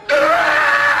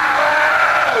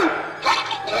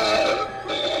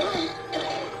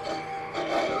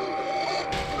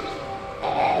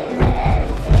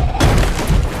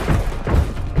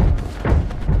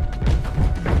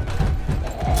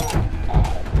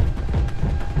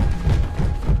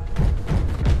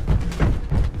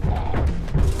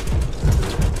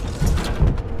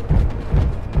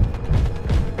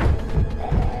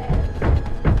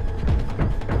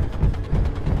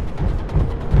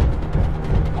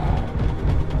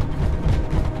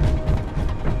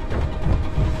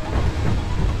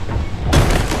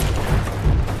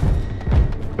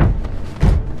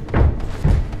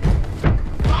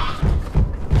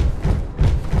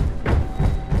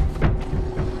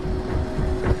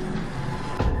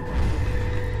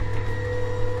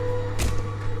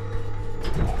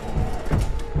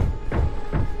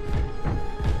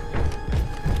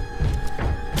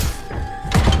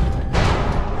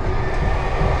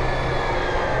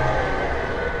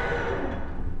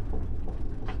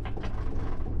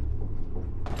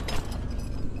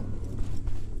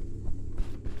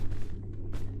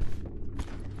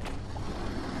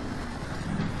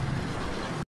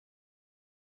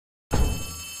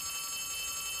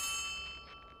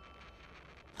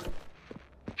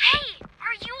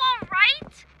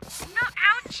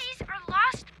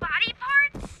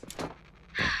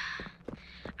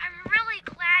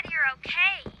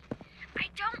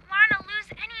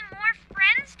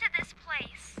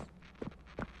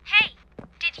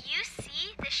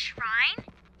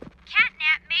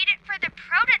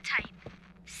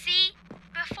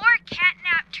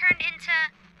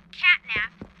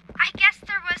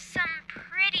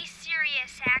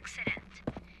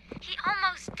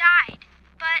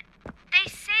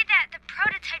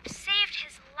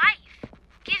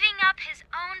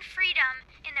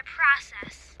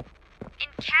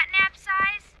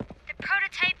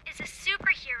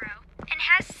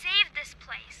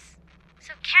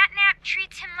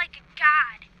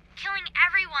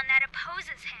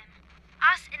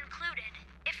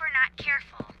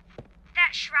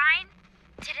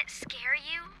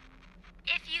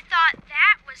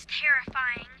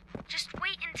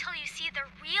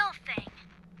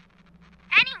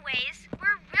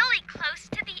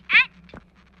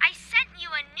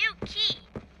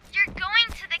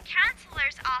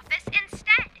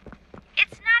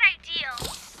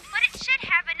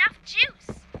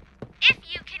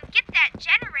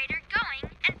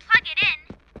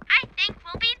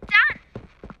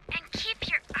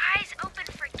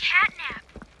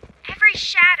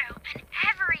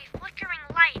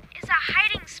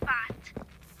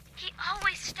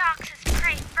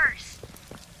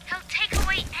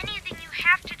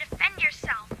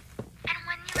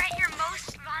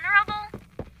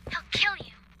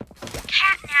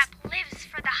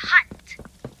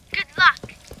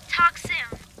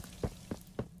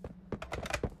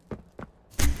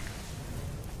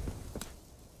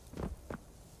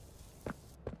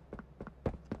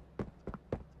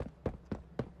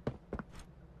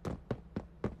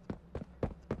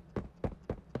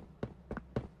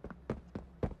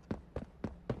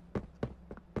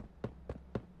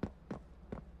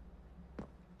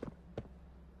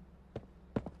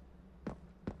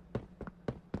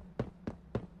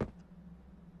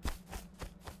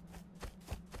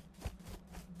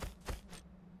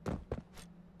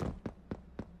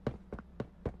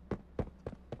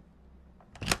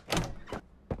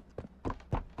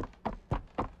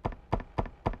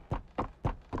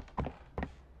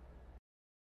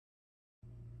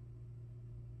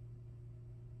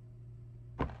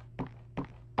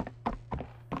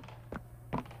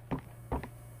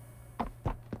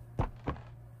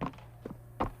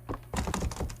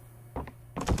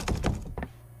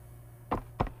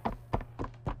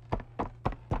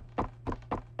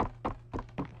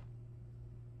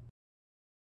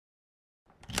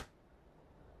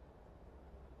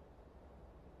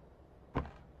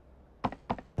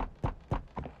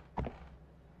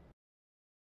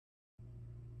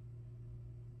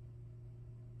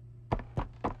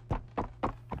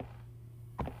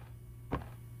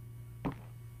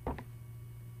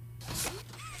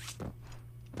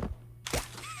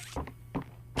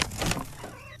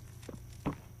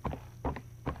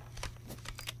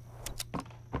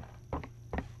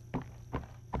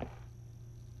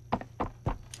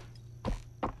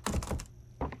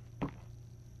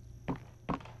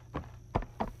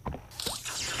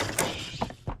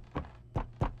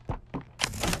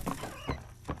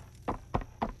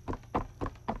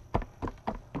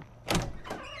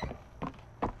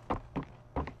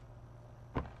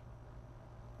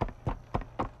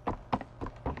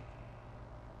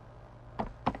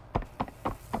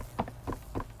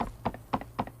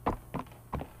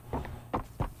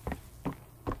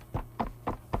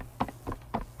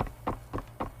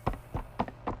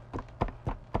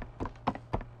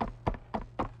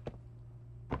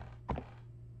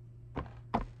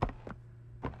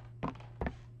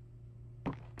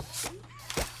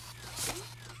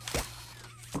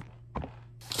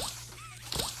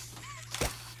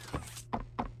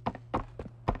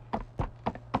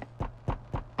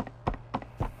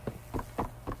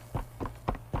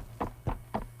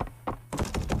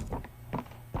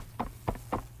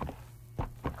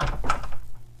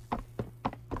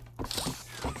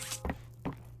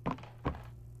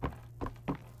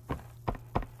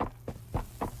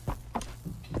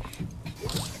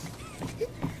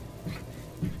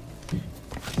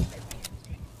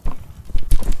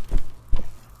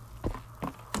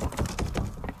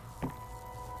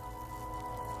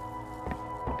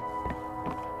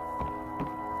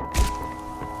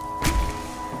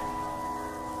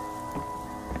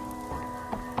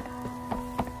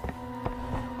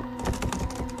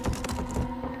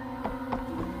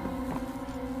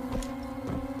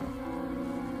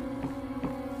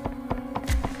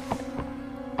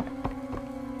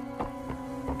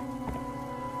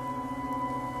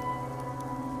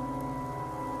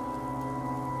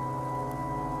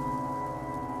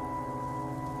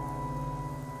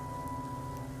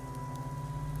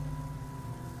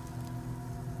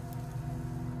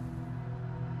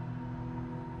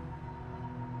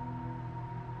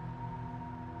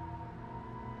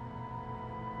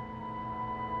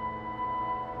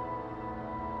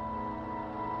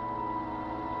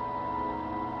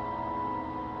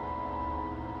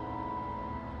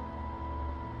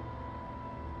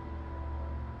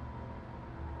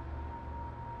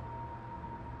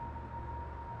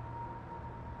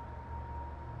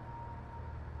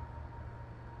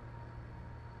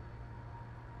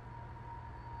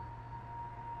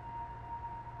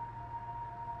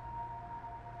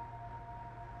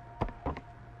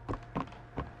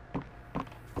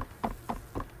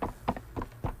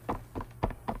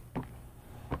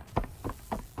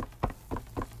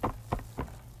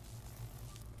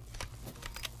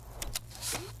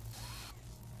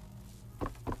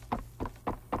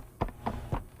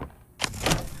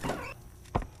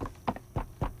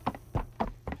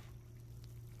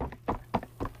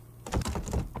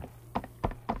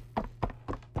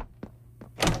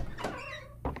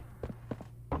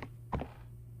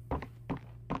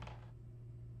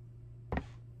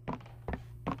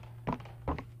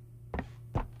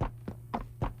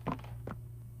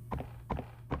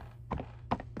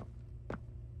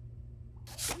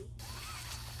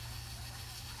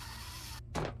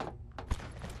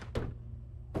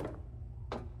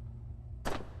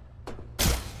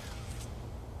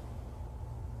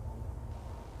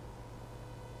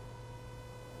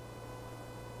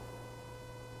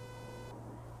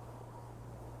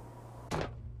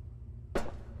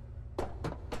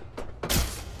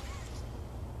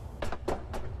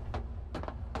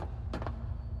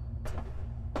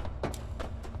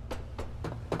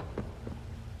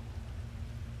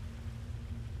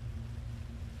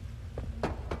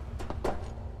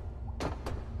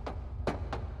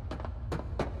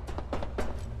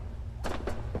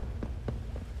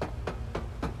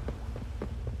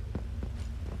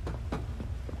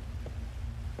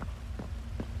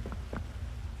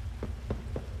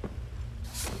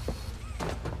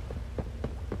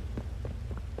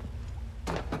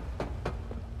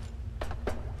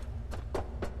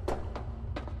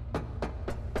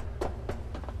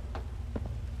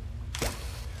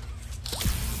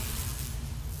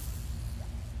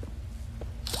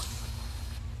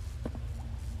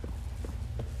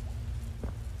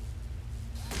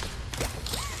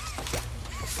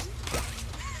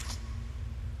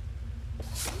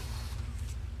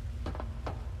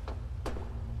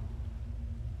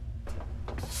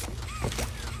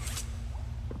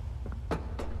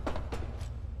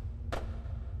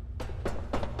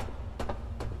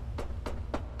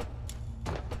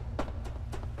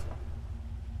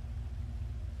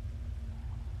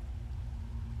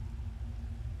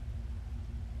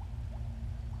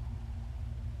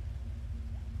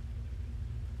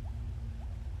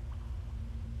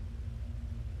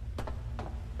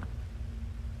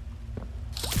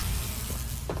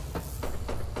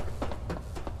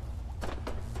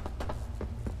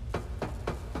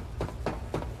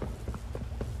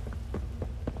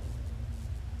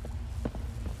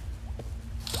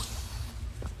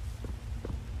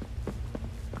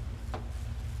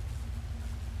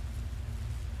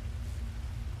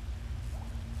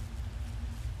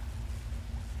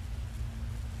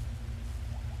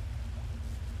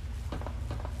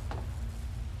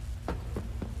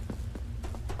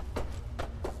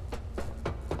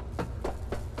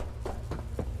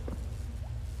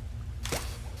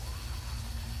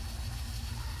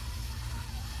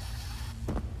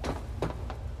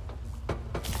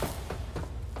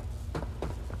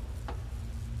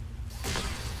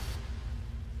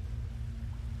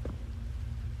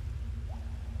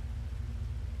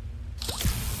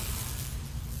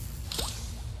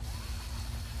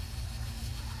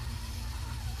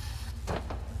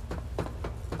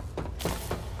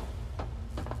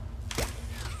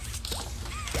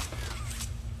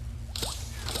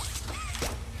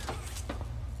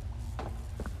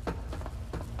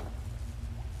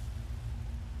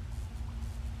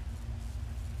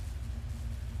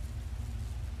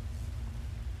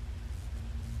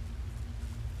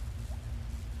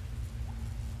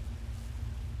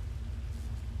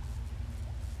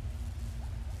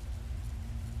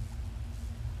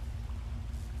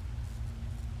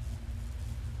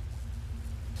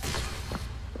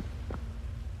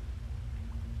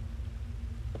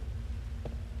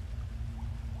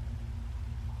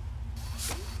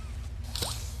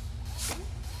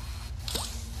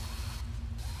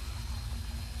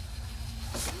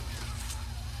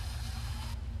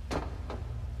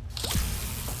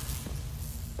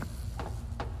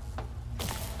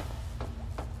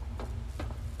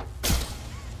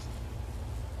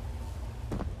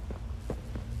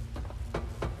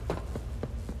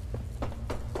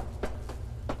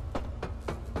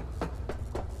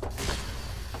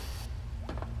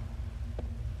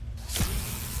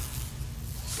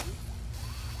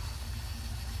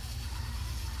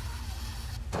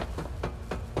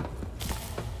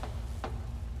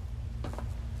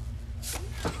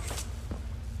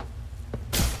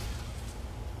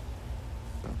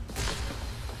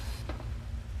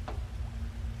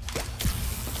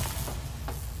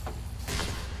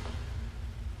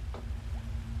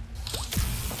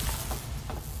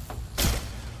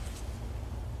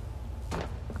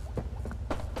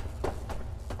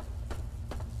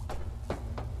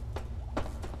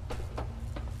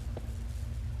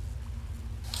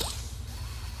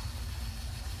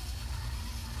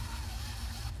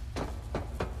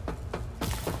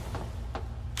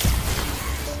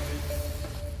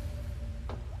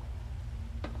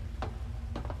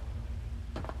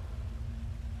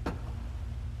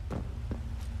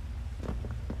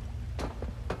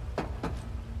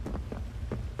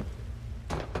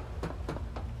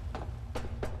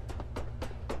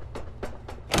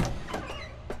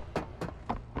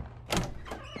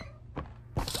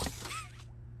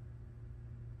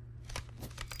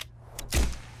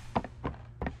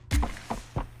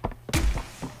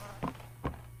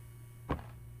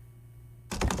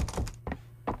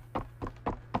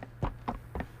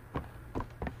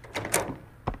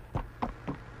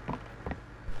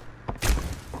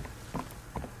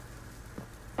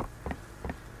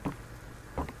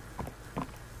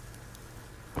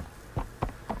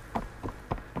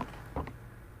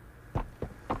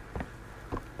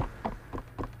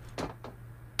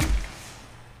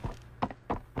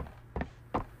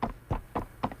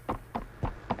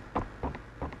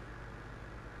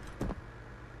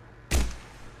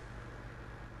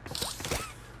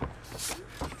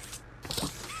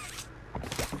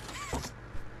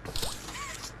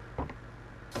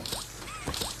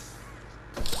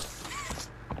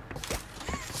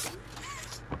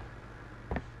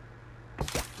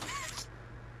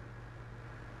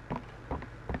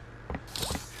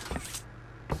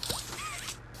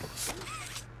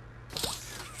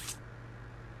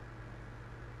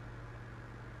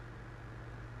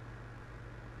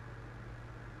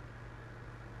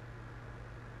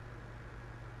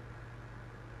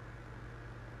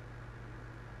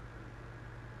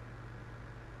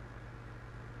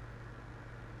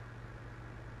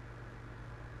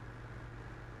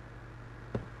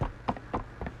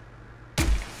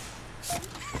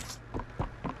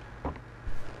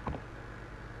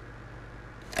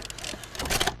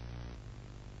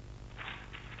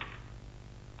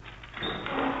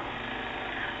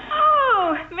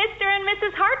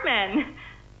 then.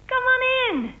 Come on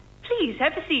in. Please,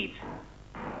 have a seat.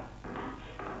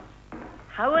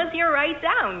 How was your ride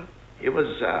down? It was,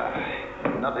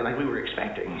 nothing like we were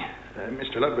expecting.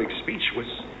 Mr. Ludwig's speech was,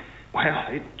 well,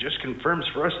 it just confirms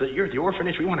for us that you're the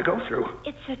orphanage we want to go through.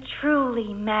 It's a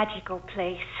truly magical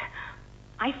place.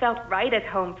 I felt right at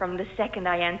home from the second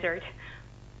I entered.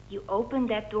 You open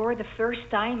that door the first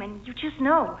time and you just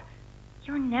know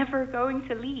you're never going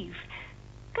to leave.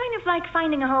 Kind of like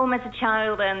finding a home as a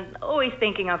child and always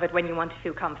thinking of it when you want to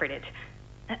feel comforted.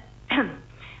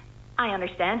 I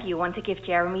understand you want to give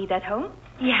Jeremy that home?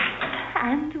 Yes,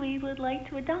 and we would like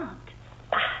to adopt.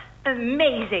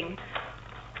 Amazing.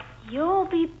 You'll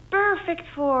be perfect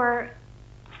for...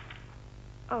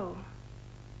 Oh.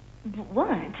 What?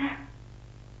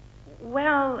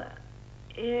 Well,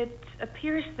 it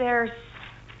appears there's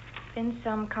been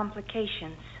some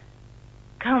complications.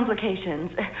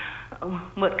 Complications?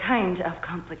 What kind of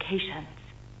complications?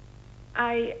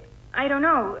 I don't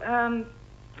know.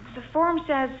 The form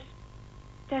says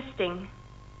testing.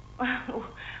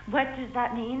 What does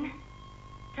that mean?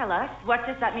 Tell us, what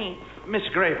does that mean? Miss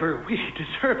Graper, we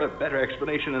deserve a better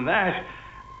explanation than that.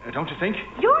 Don't you think?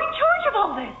 You're in charge of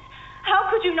all this. How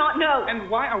could you not know? And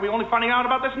why are we only finding out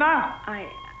about this now? I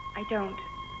don't.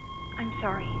 I'm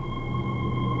sorry.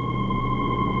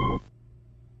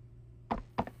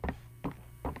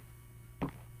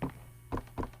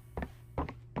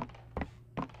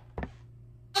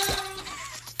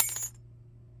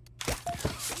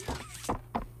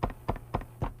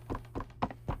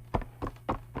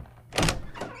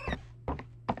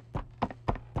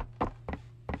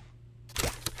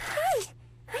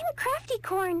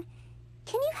 Corn,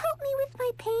 can you help me with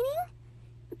my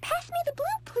painting? Pass me the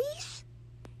blue, please.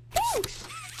 Thanks.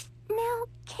 Now,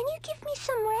 can you give me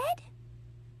some red?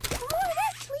 More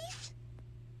red, please.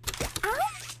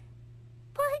 Out?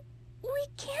 But we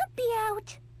can't be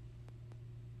out.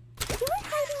 You're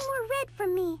hiding more red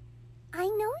from me. I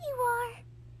know you are.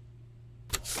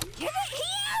 Give it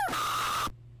here!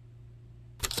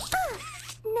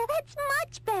 Now that's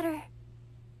much better.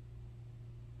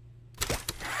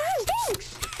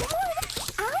 Thanks!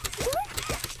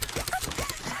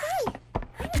 Hi,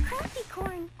 I'm Crafty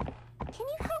Corn. Can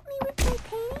you help me with my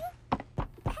painting?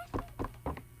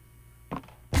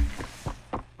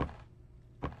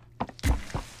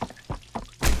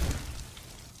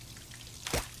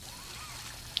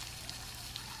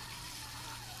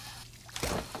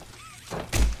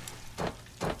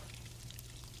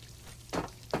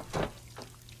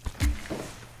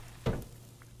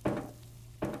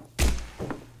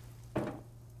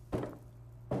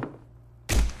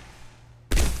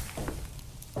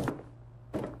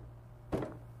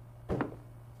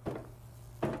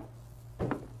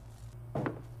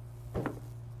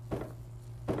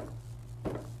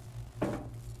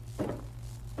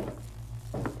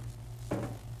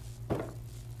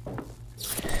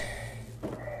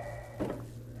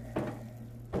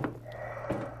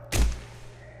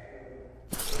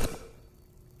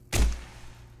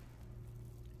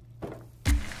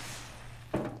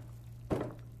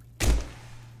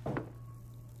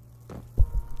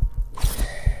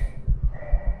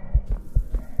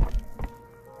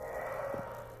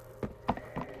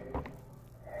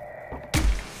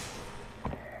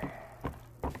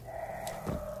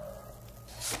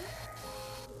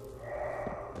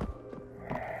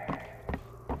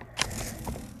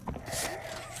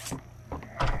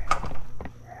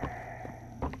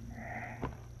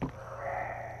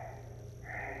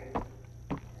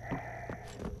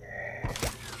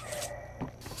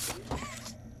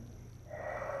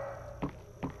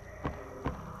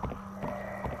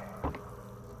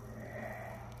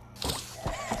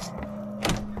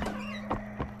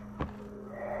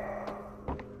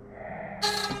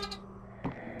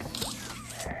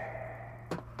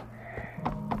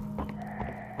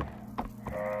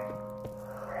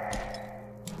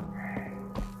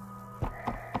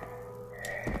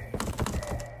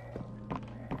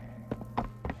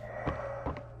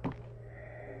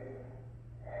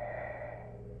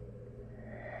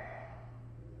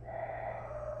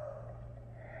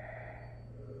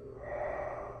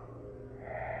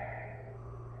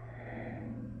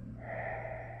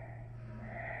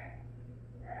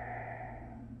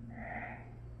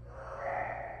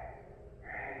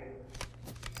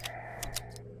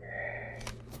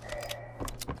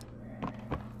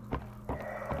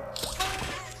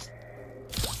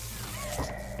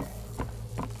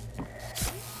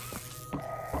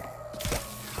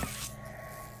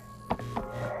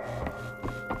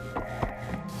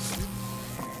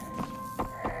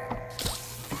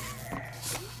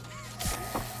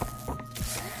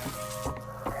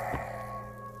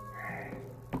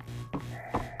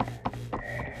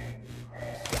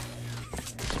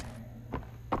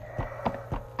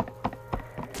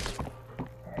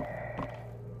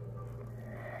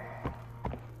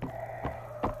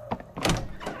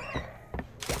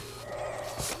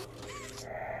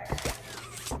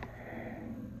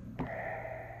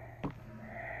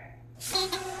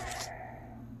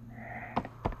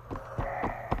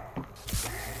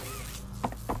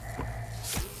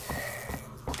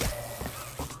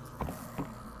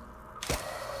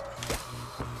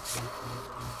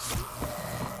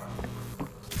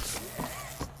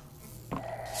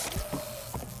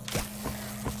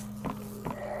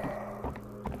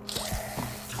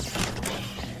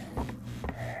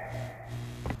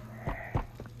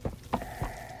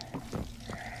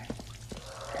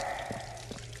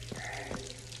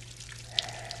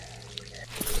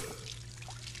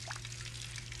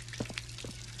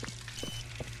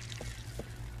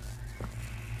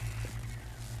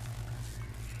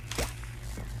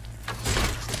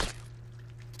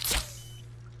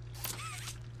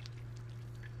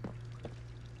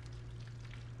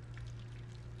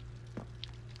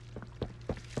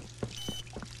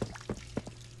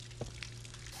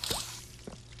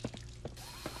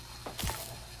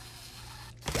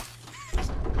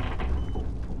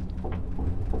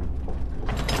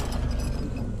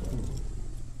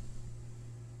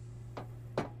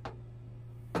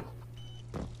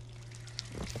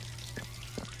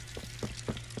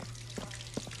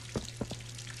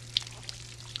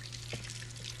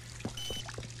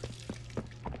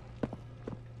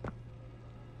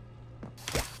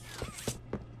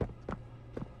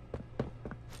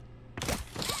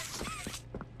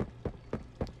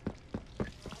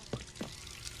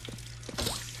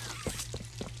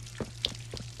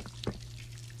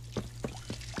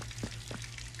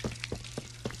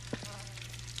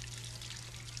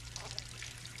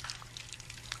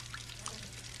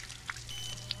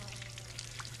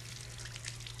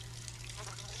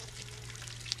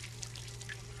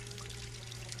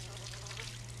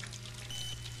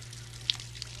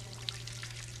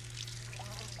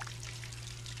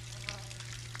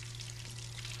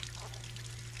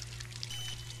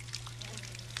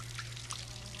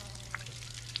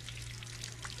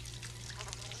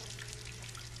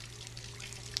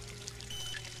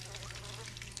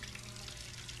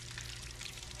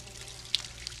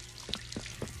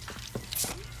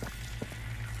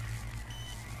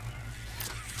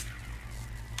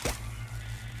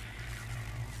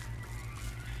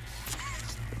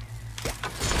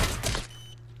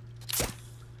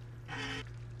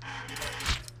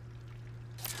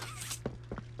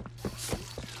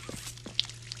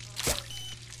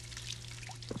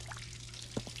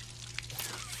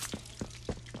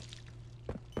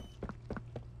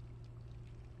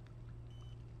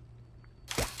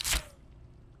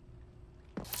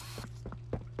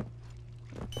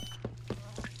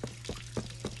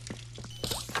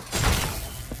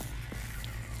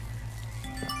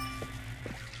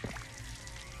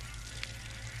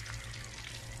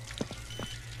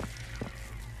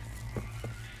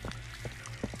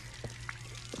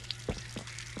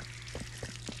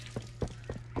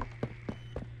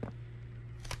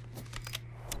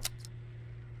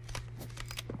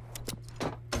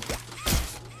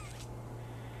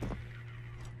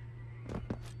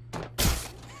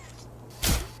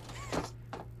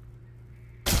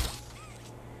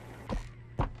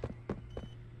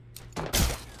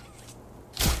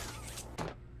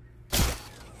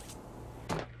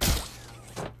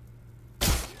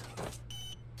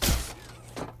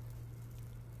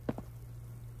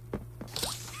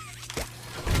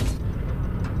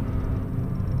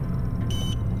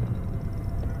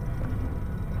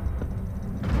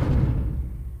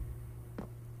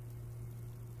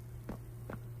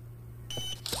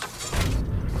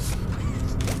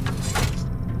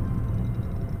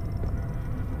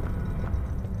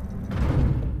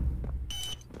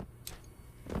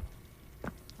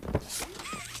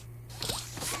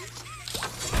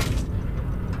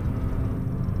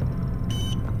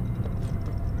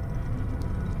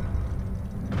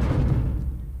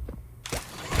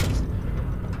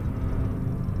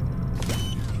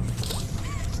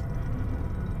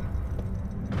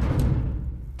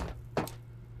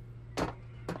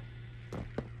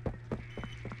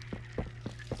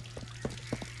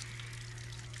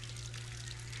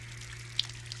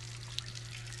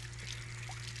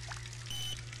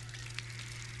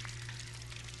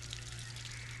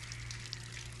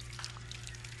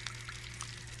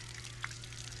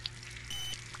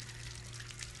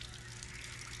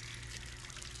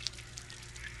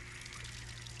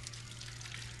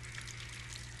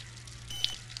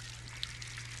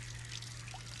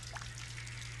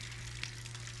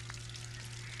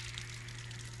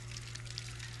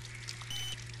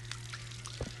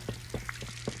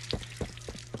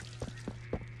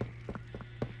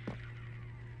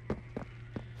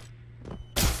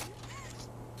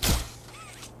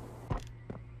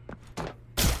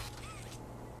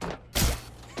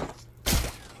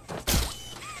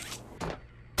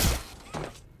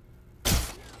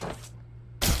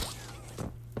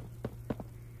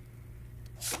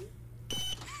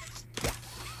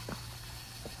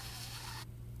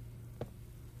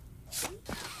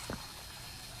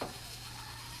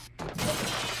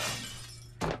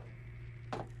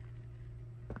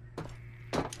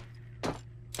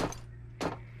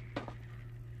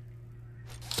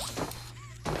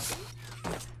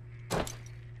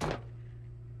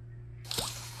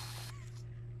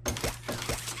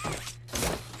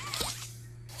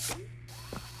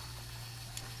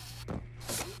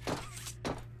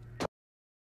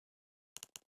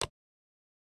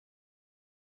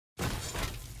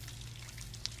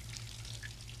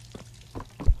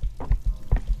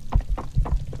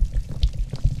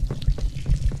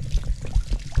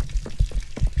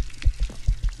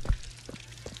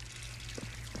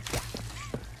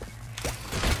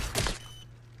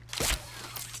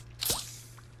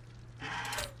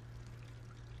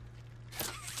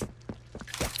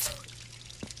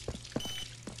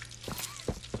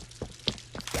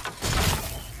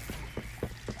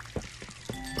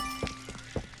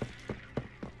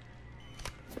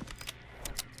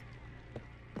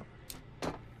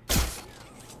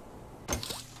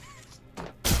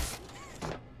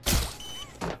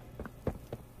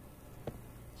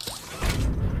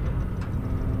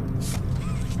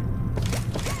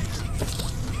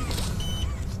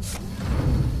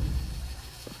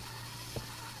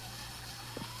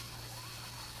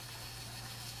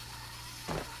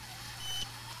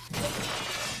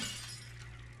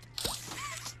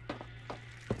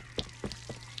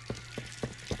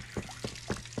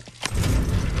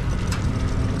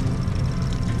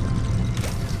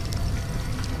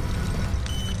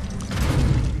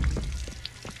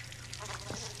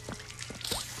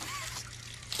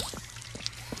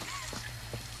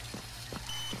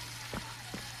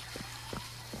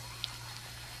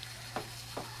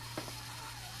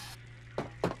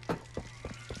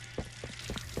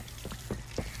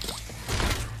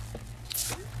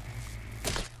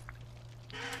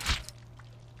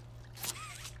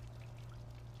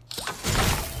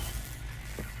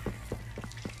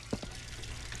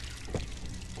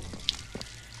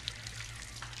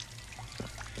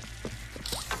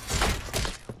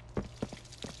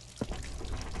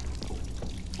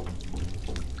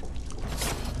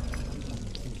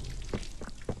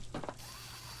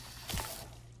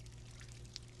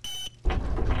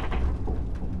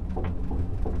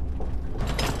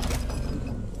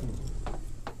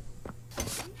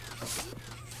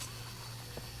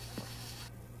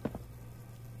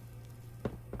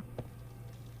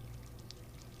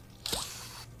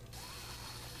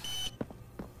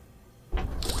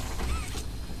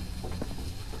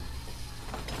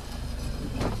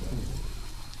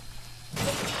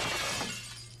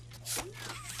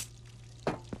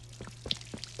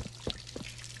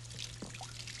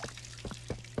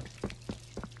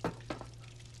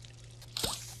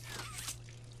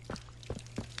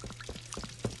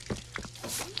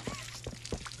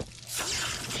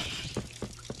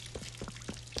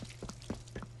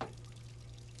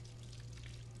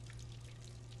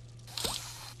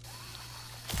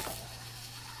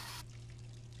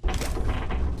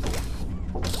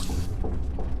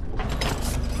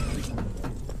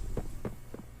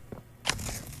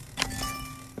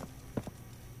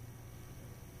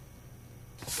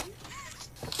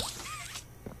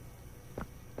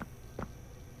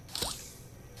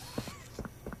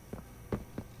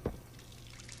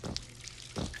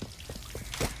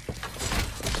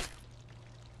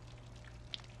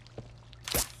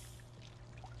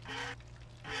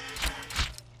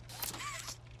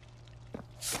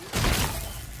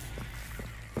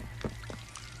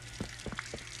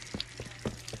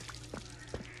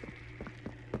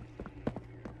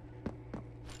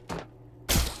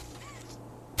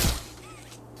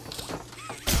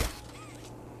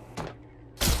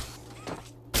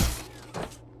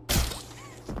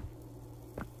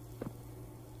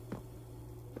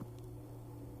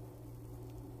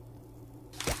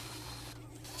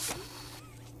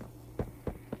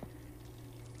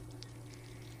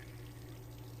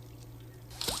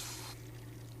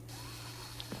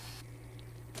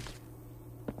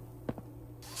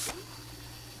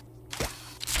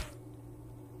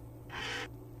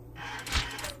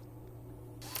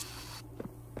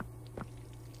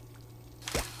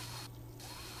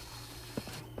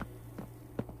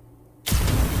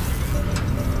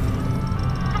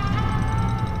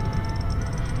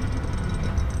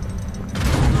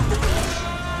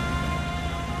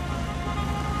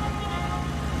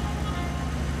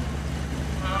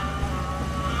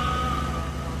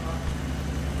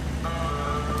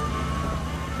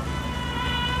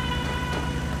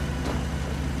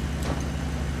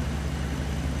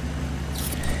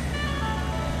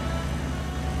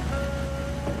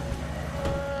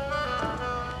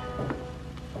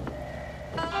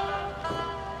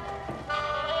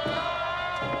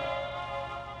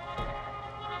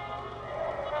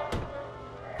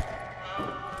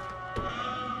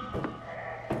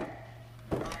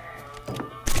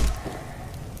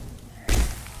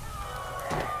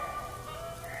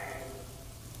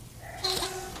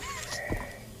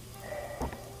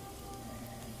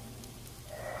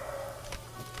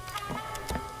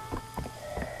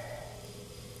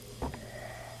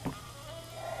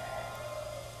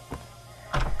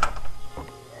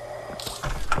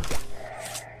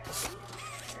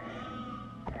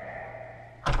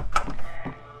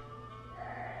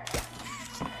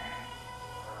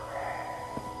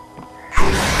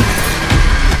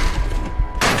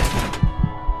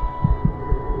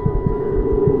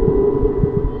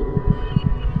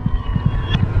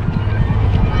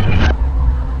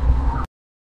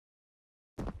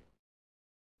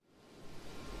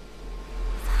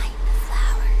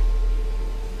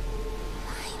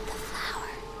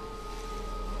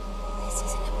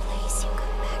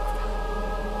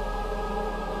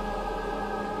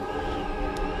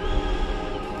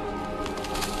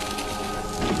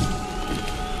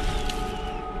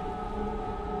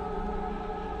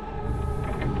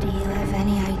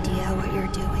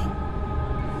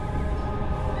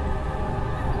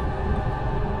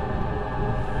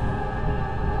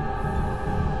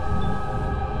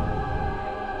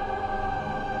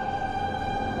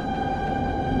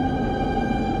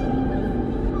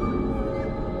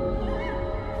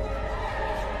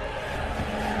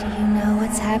 Do you know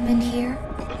what's happened here?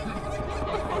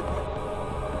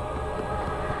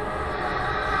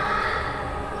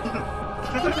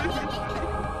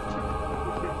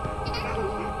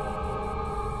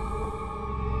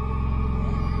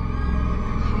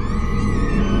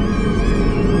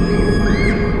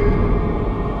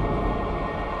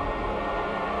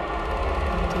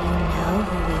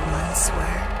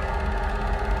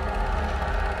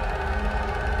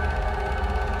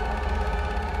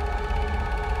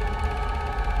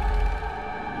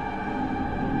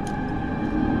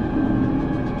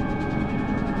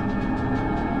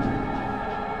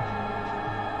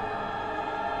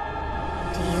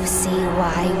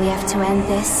 To end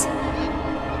this?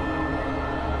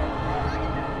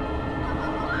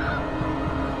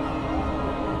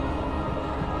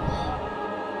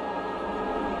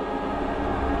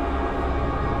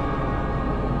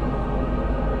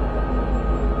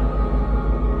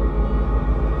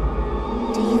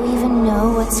 Do you even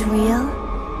know what's real?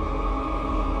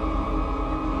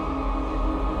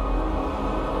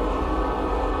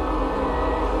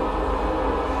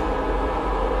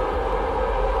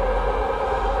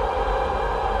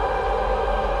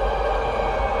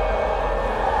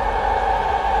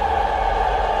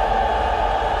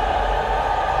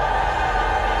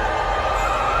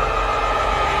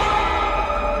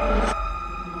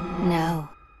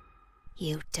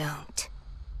 You don't.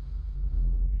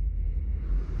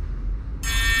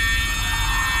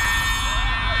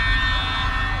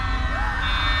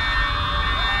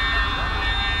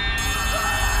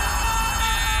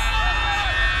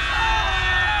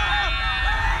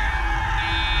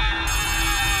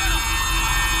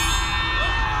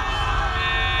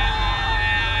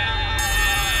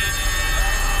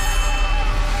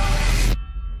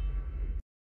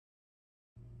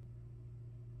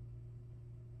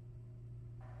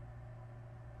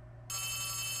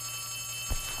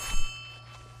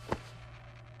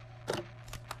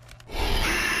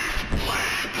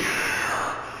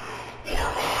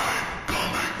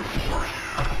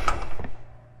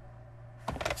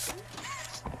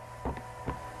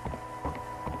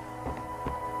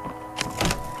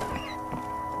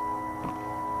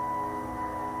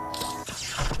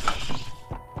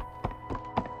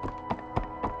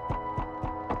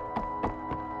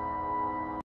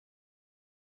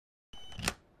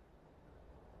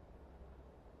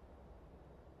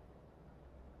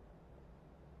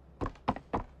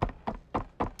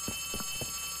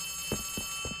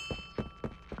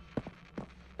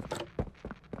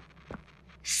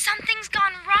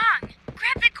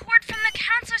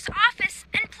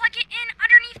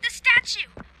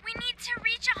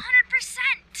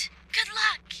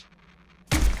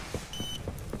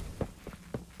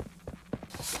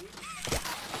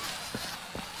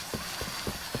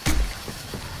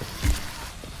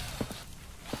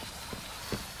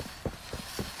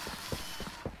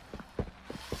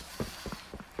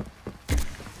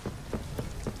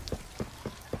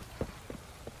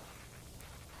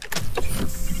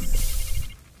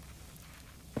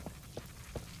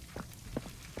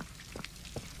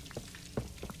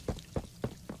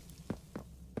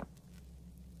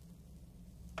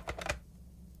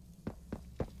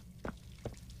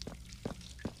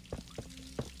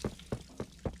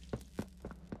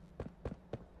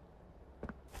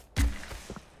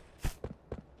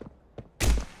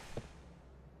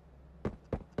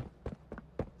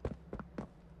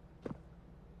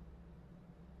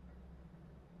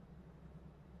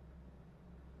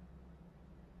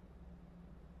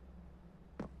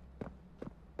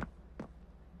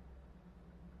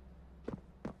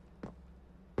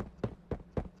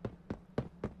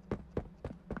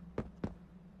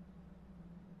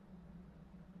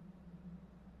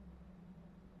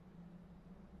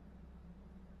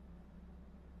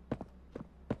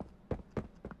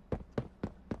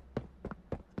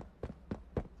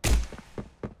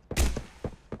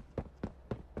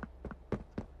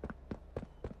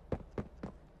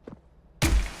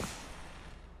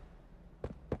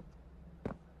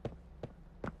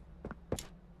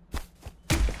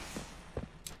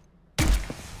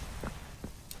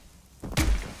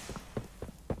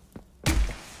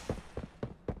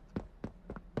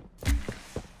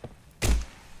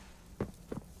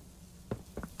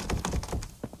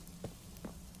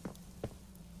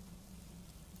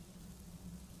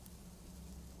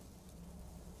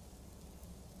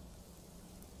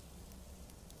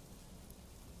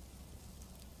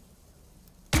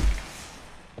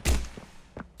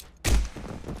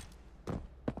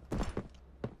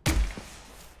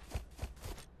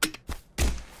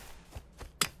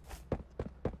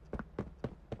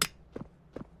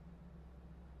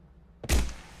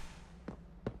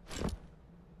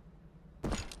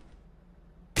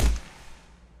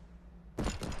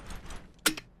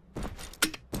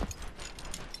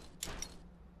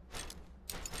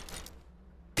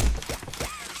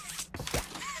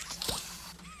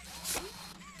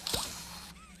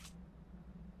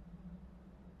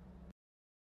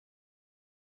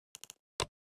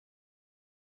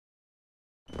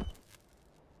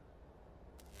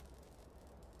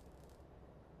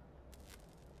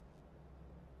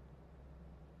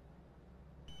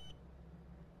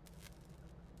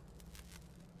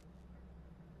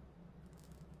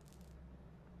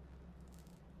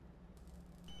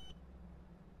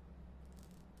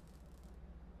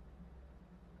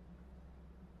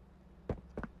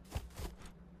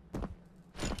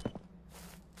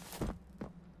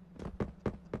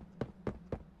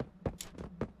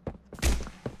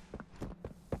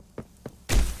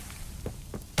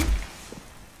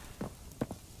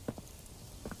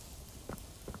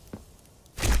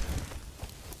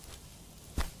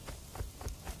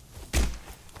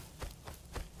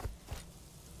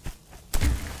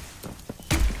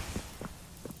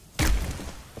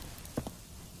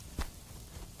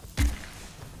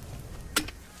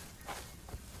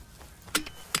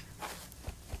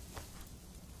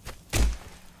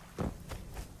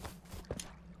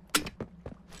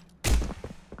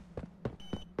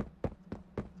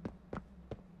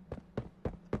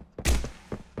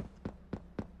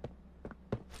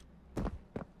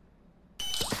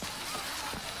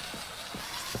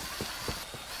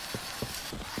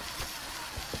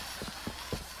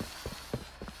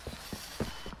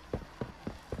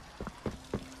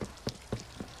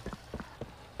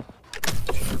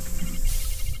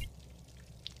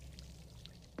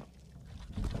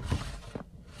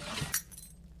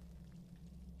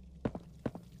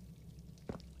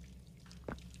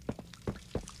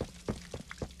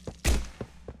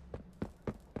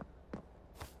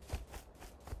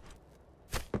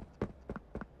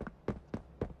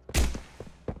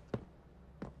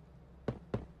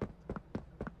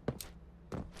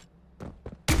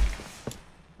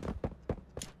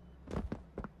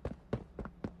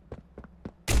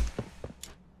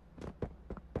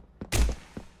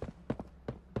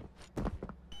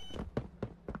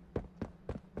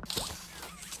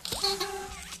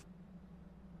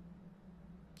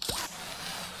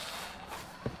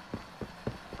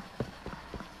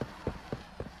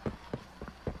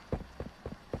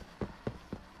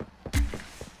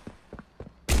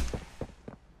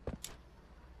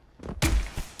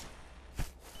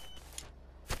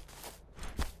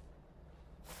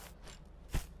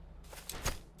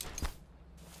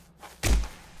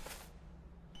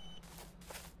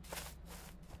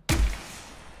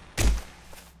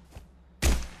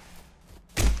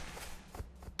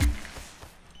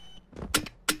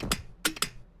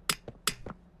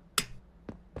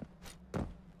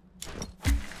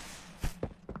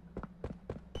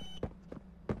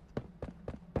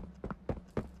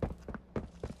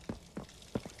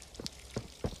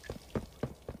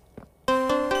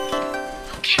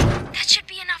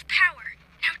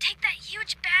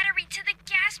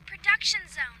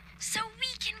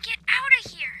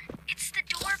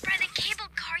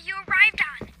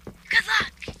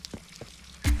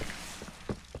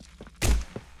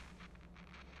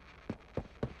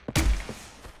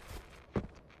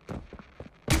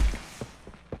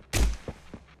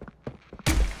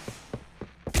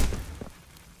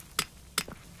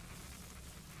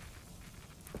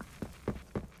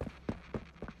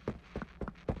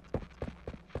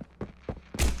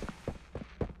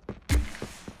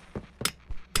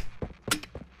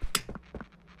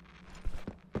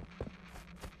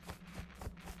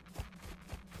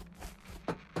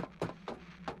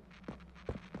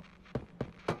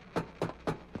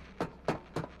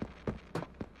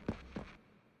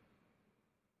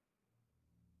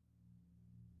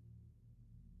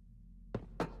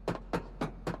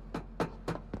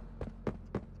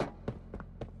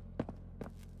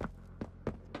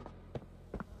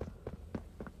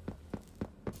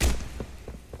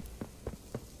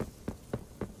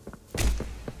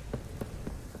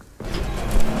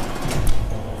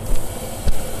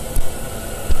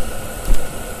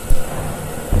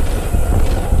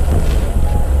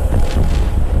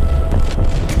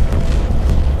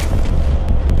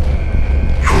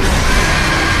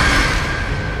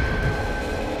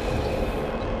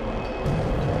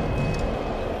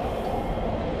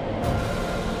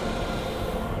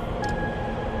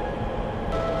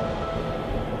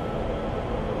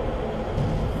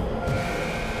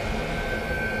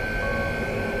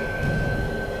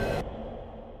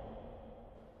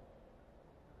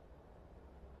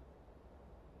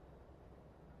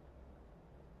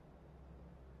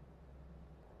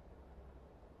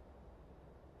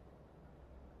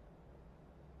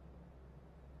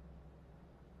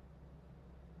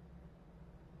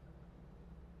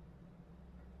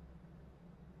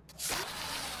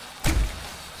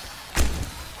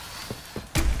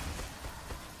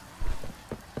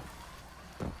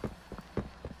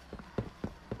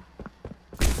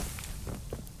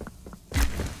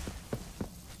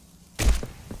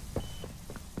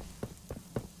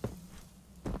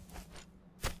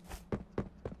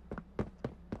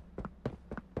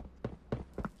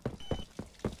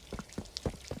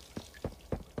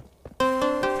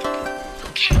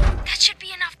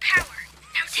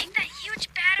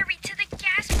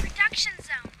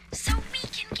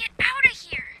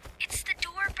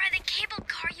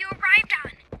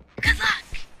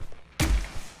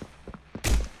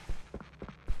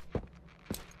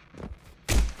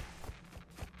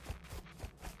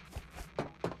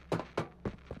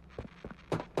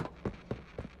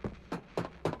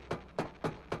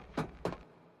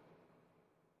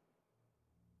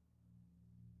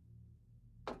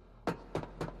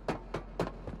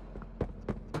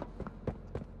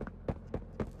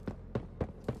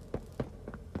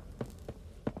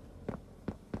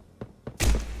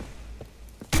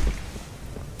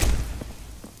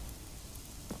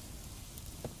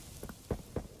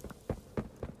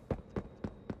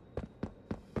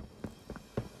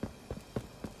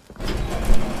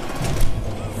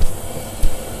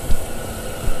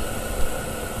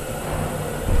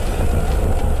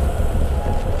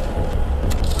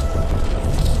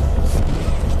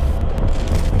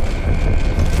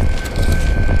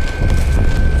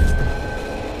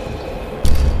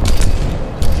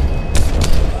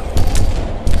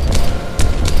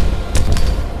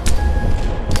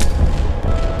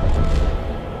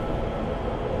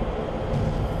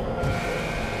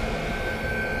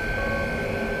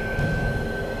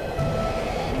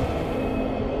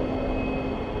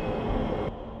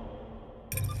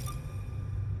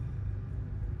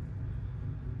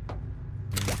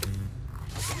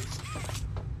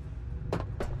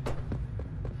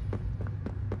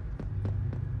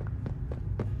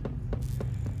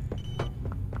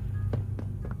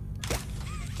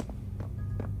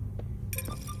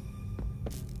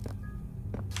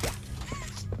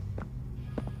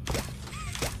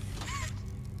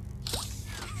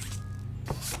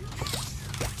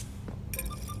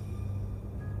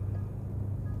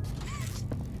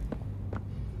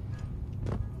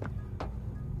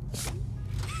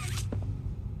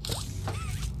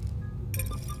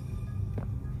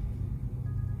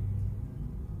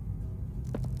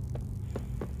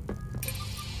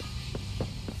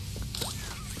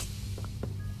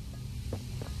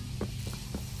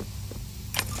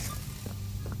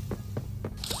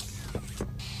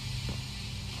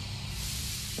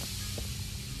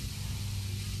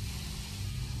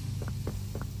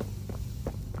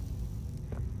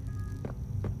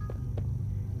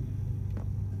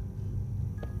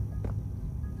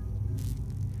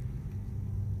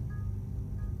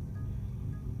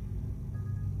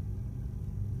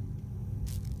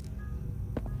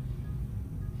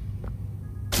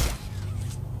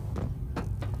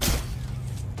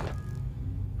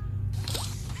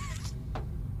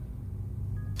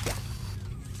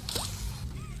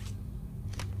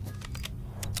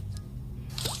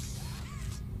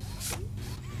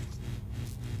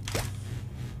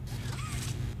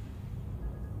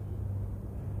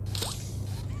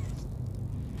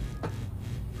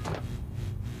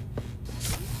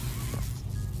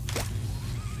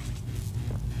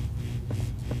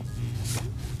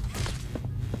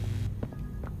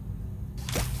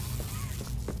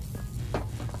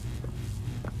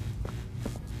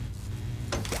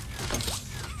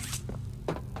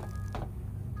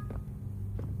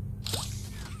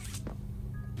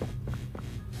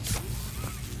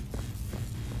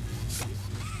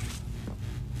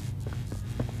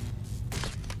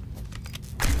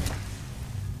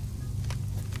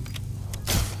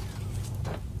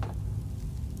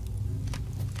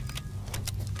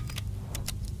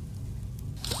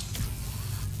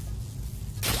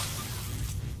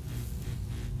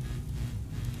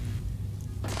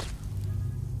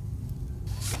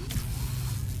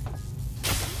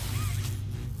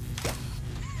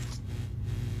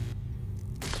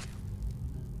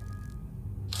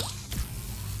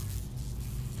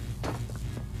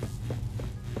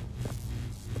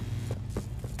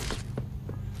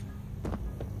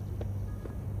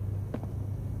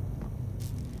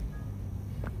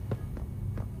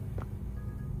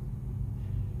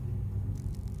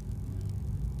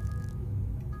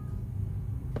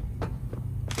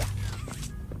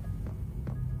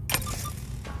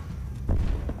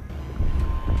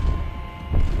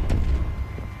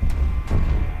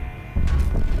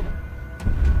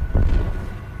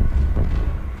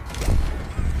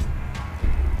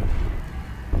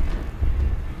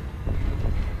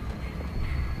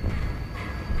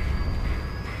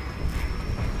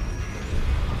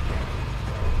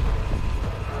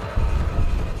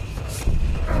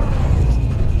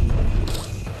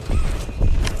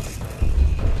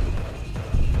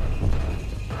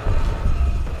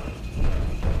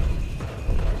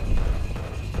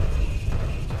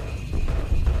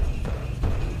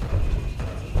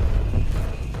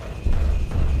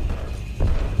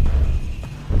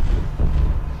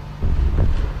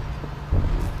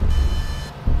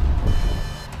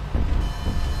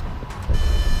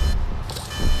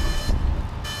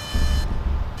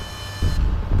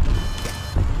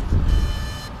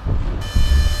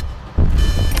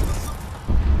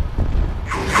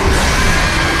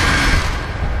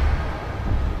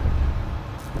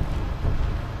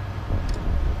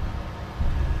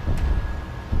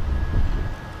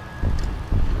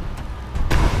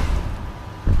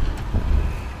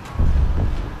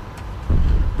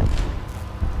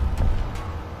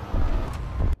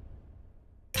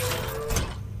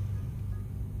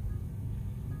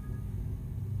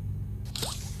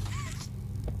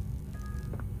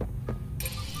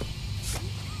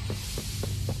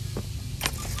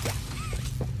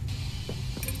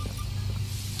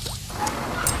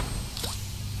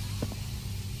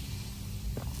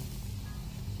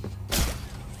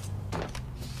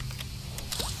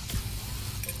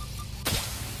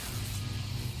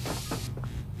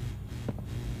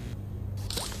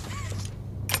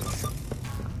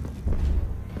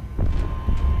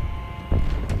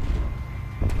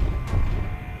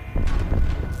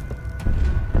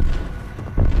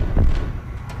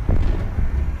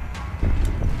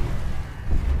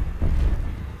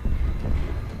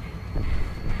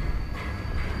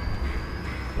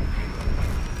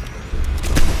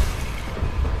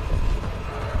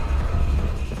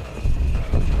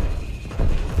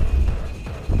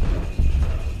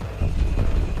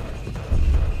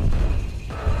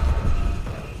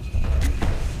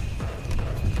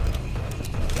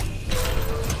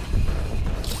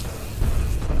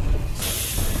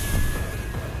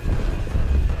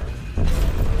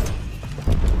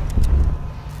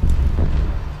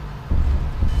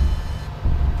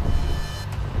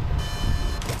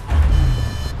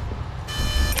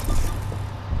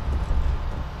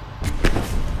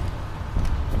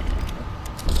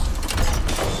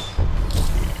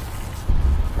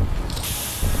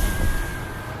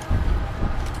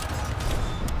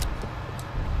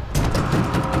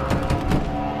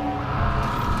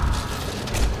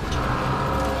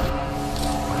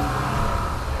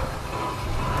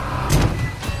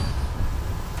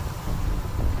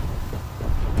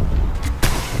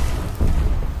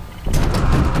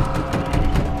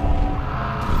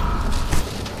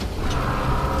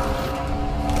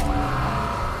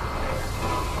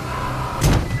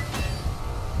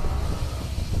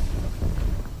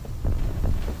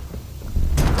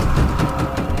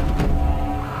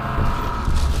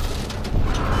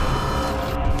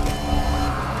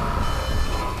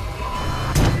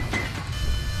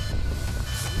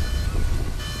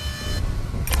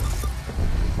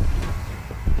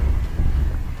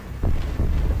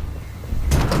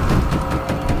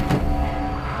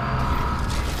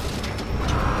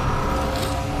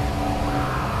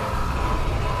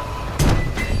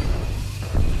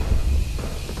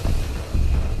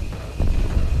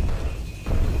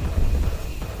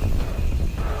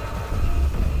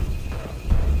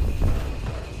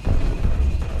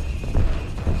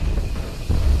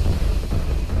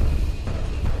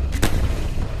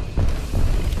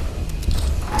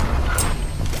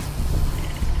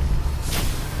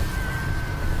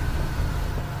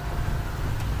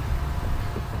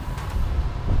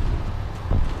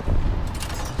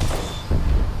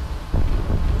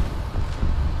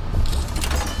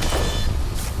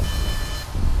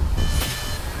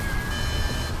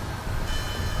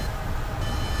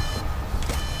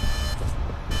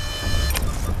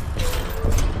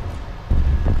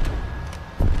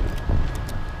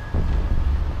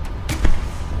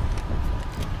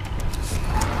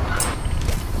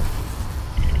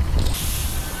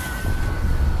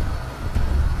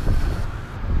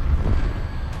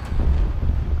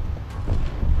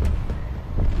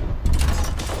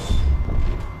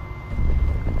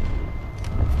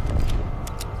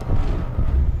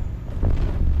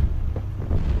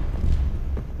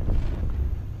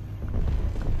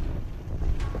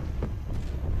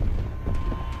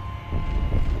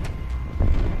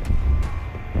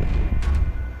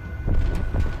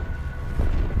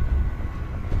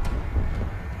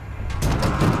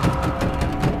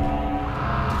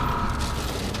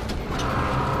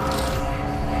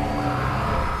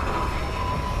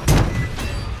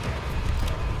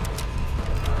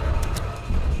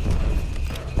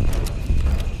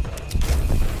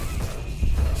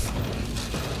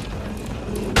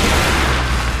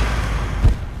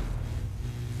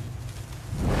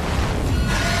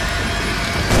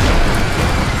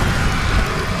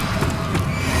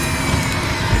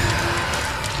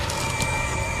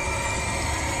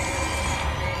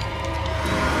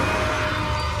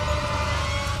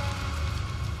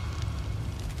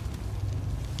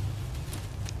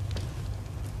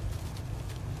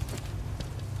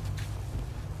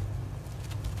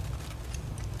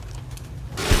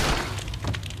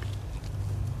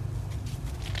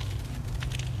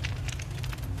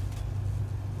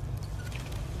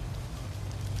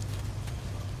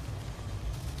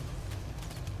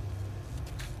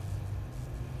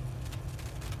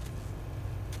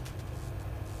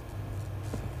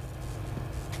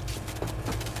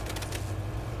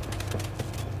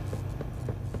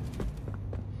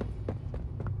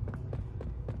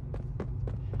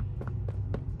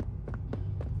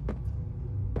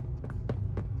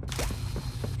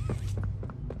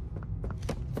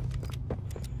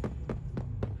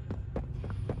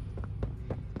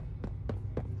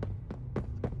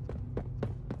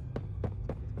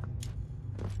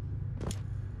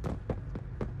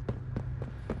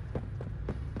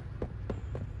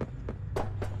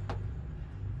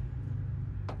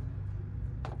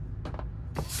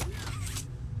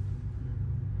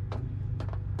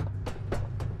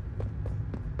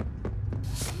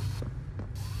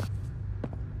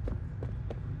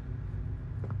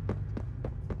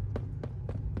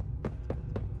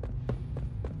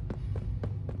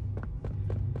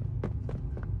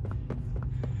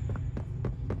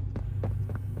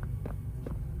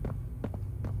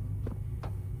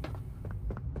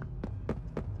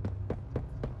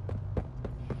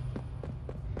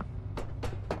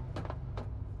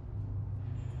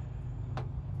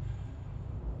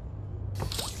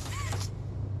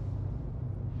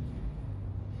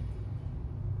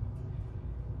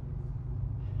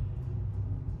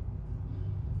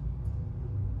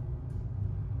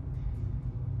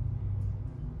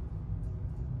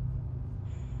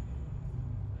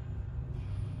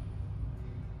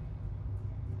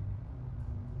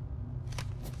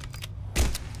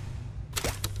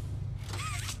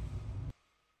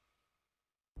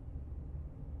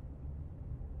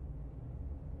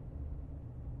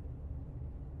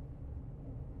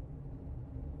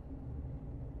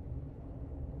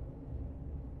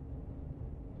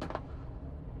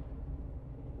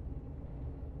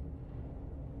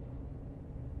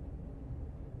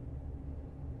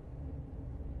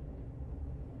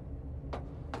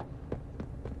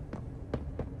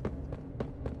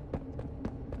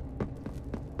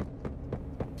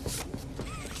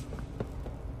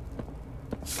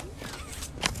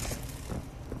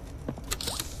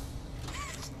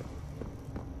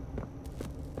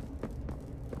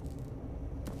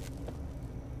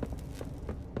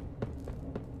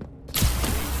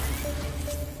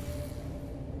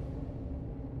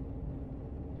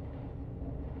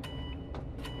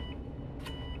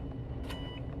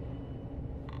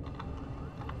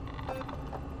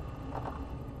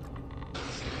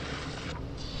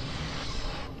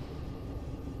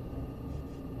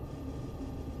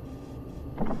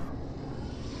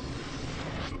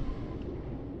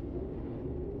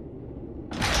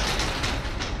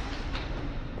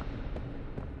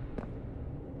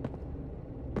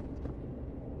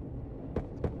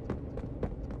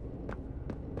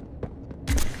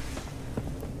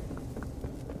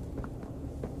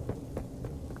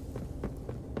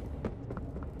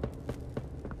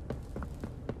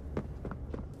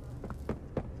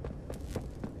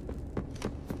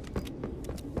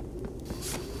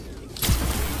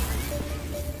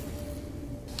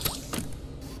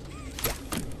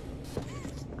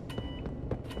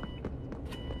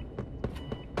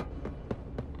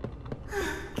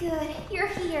 Good, you're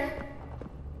here.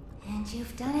 And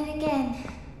you've done it again.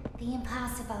 The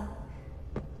impossible.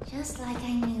 Just like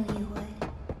I knew you would.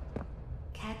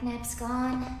 Catnap's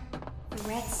gone. The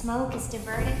red smoke is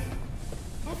diverted.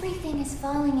 Everything is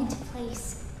falling into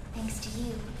place, thanks to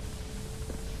you.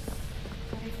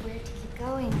 But if we're to keep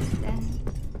going,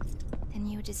 then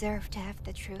you deserve to have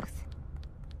the truth.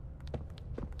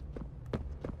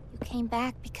 You came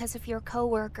back because of your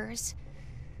co-workers.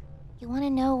 You want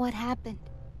to know what happened,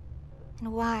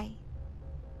 and why.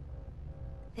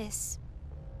 This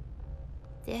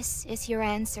is your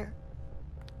answer.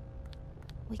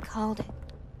 We called it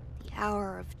the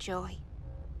Hour of Joy.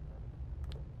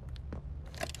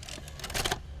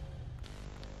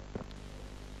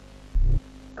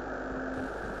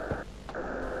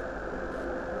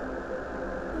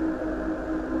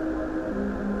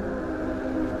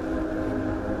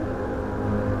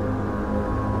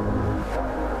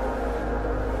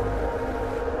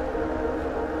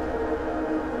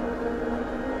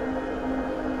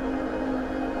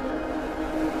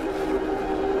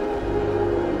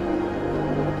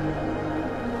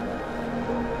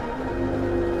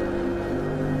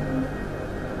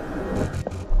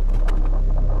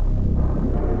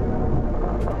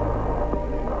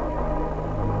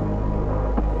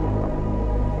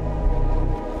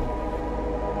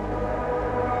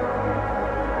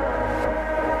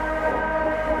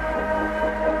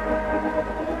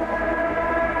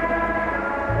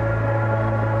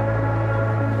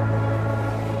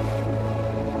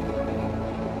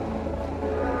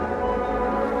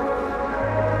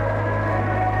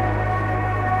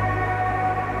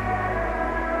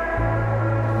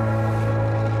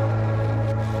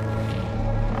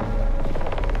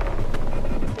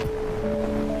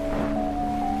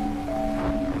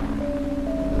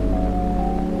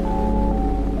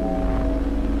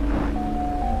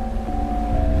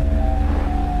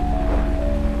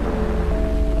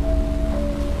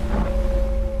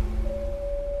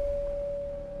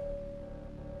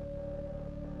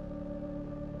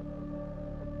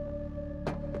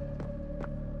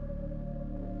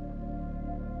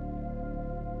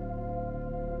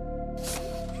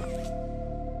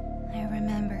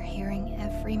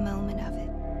 Every moment of it.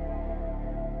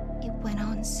 It went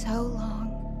on so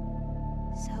long,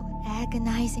 so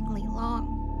agonizingly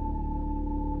long.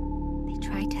 They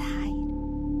tried to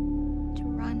hide, to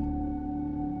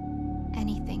run,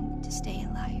 anything to stay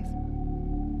alive.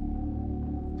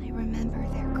 I remember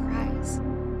their cries.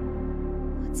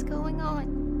 What's going on?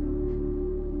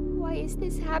 Why is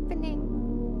this happening?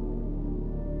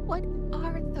 What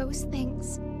are those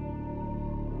things?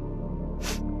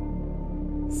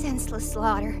 Senseless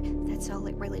slaughter, that's all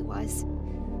it really was.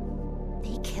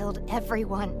 They killed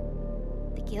everyone.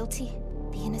 The guilty,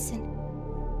 the innocent,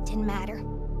 didn't matter.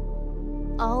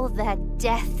 All of that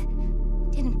death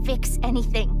didn't fix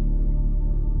anything.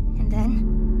 And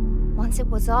then, once it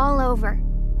was all over,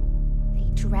 they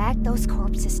dragged those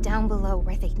corpses down below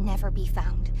where they'd never be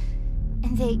found.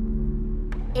 And they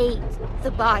ate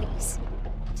the bodies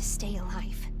to stay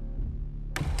alive.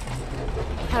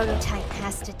 Prototype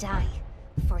has to die.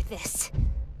 For this.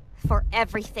 For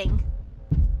everything.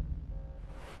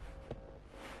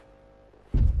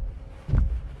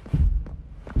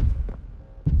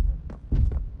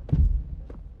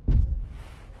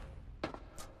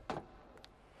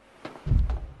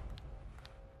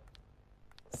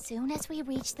 Soon as we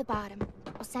reach the bottom,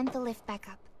 we'll send the lift back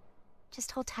up.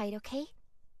 Just hold tight, okay?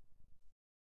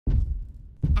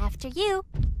 After you!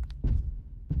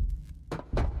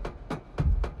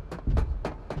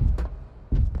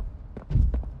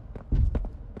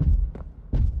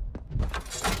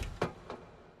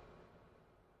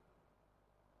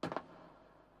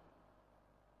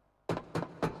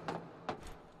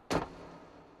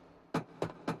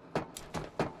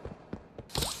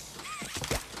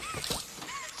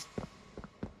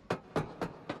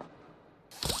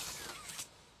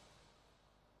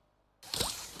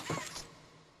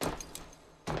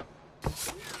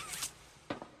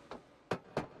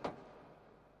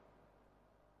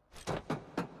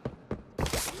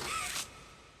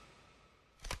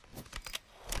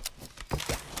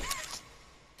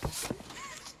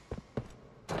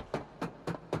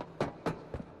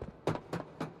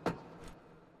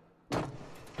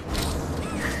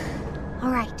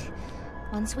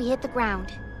 Once we hit the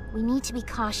ground, we need to be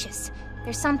cautious.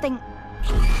 There's something...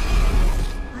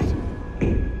 What?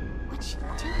 What's she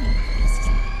doing?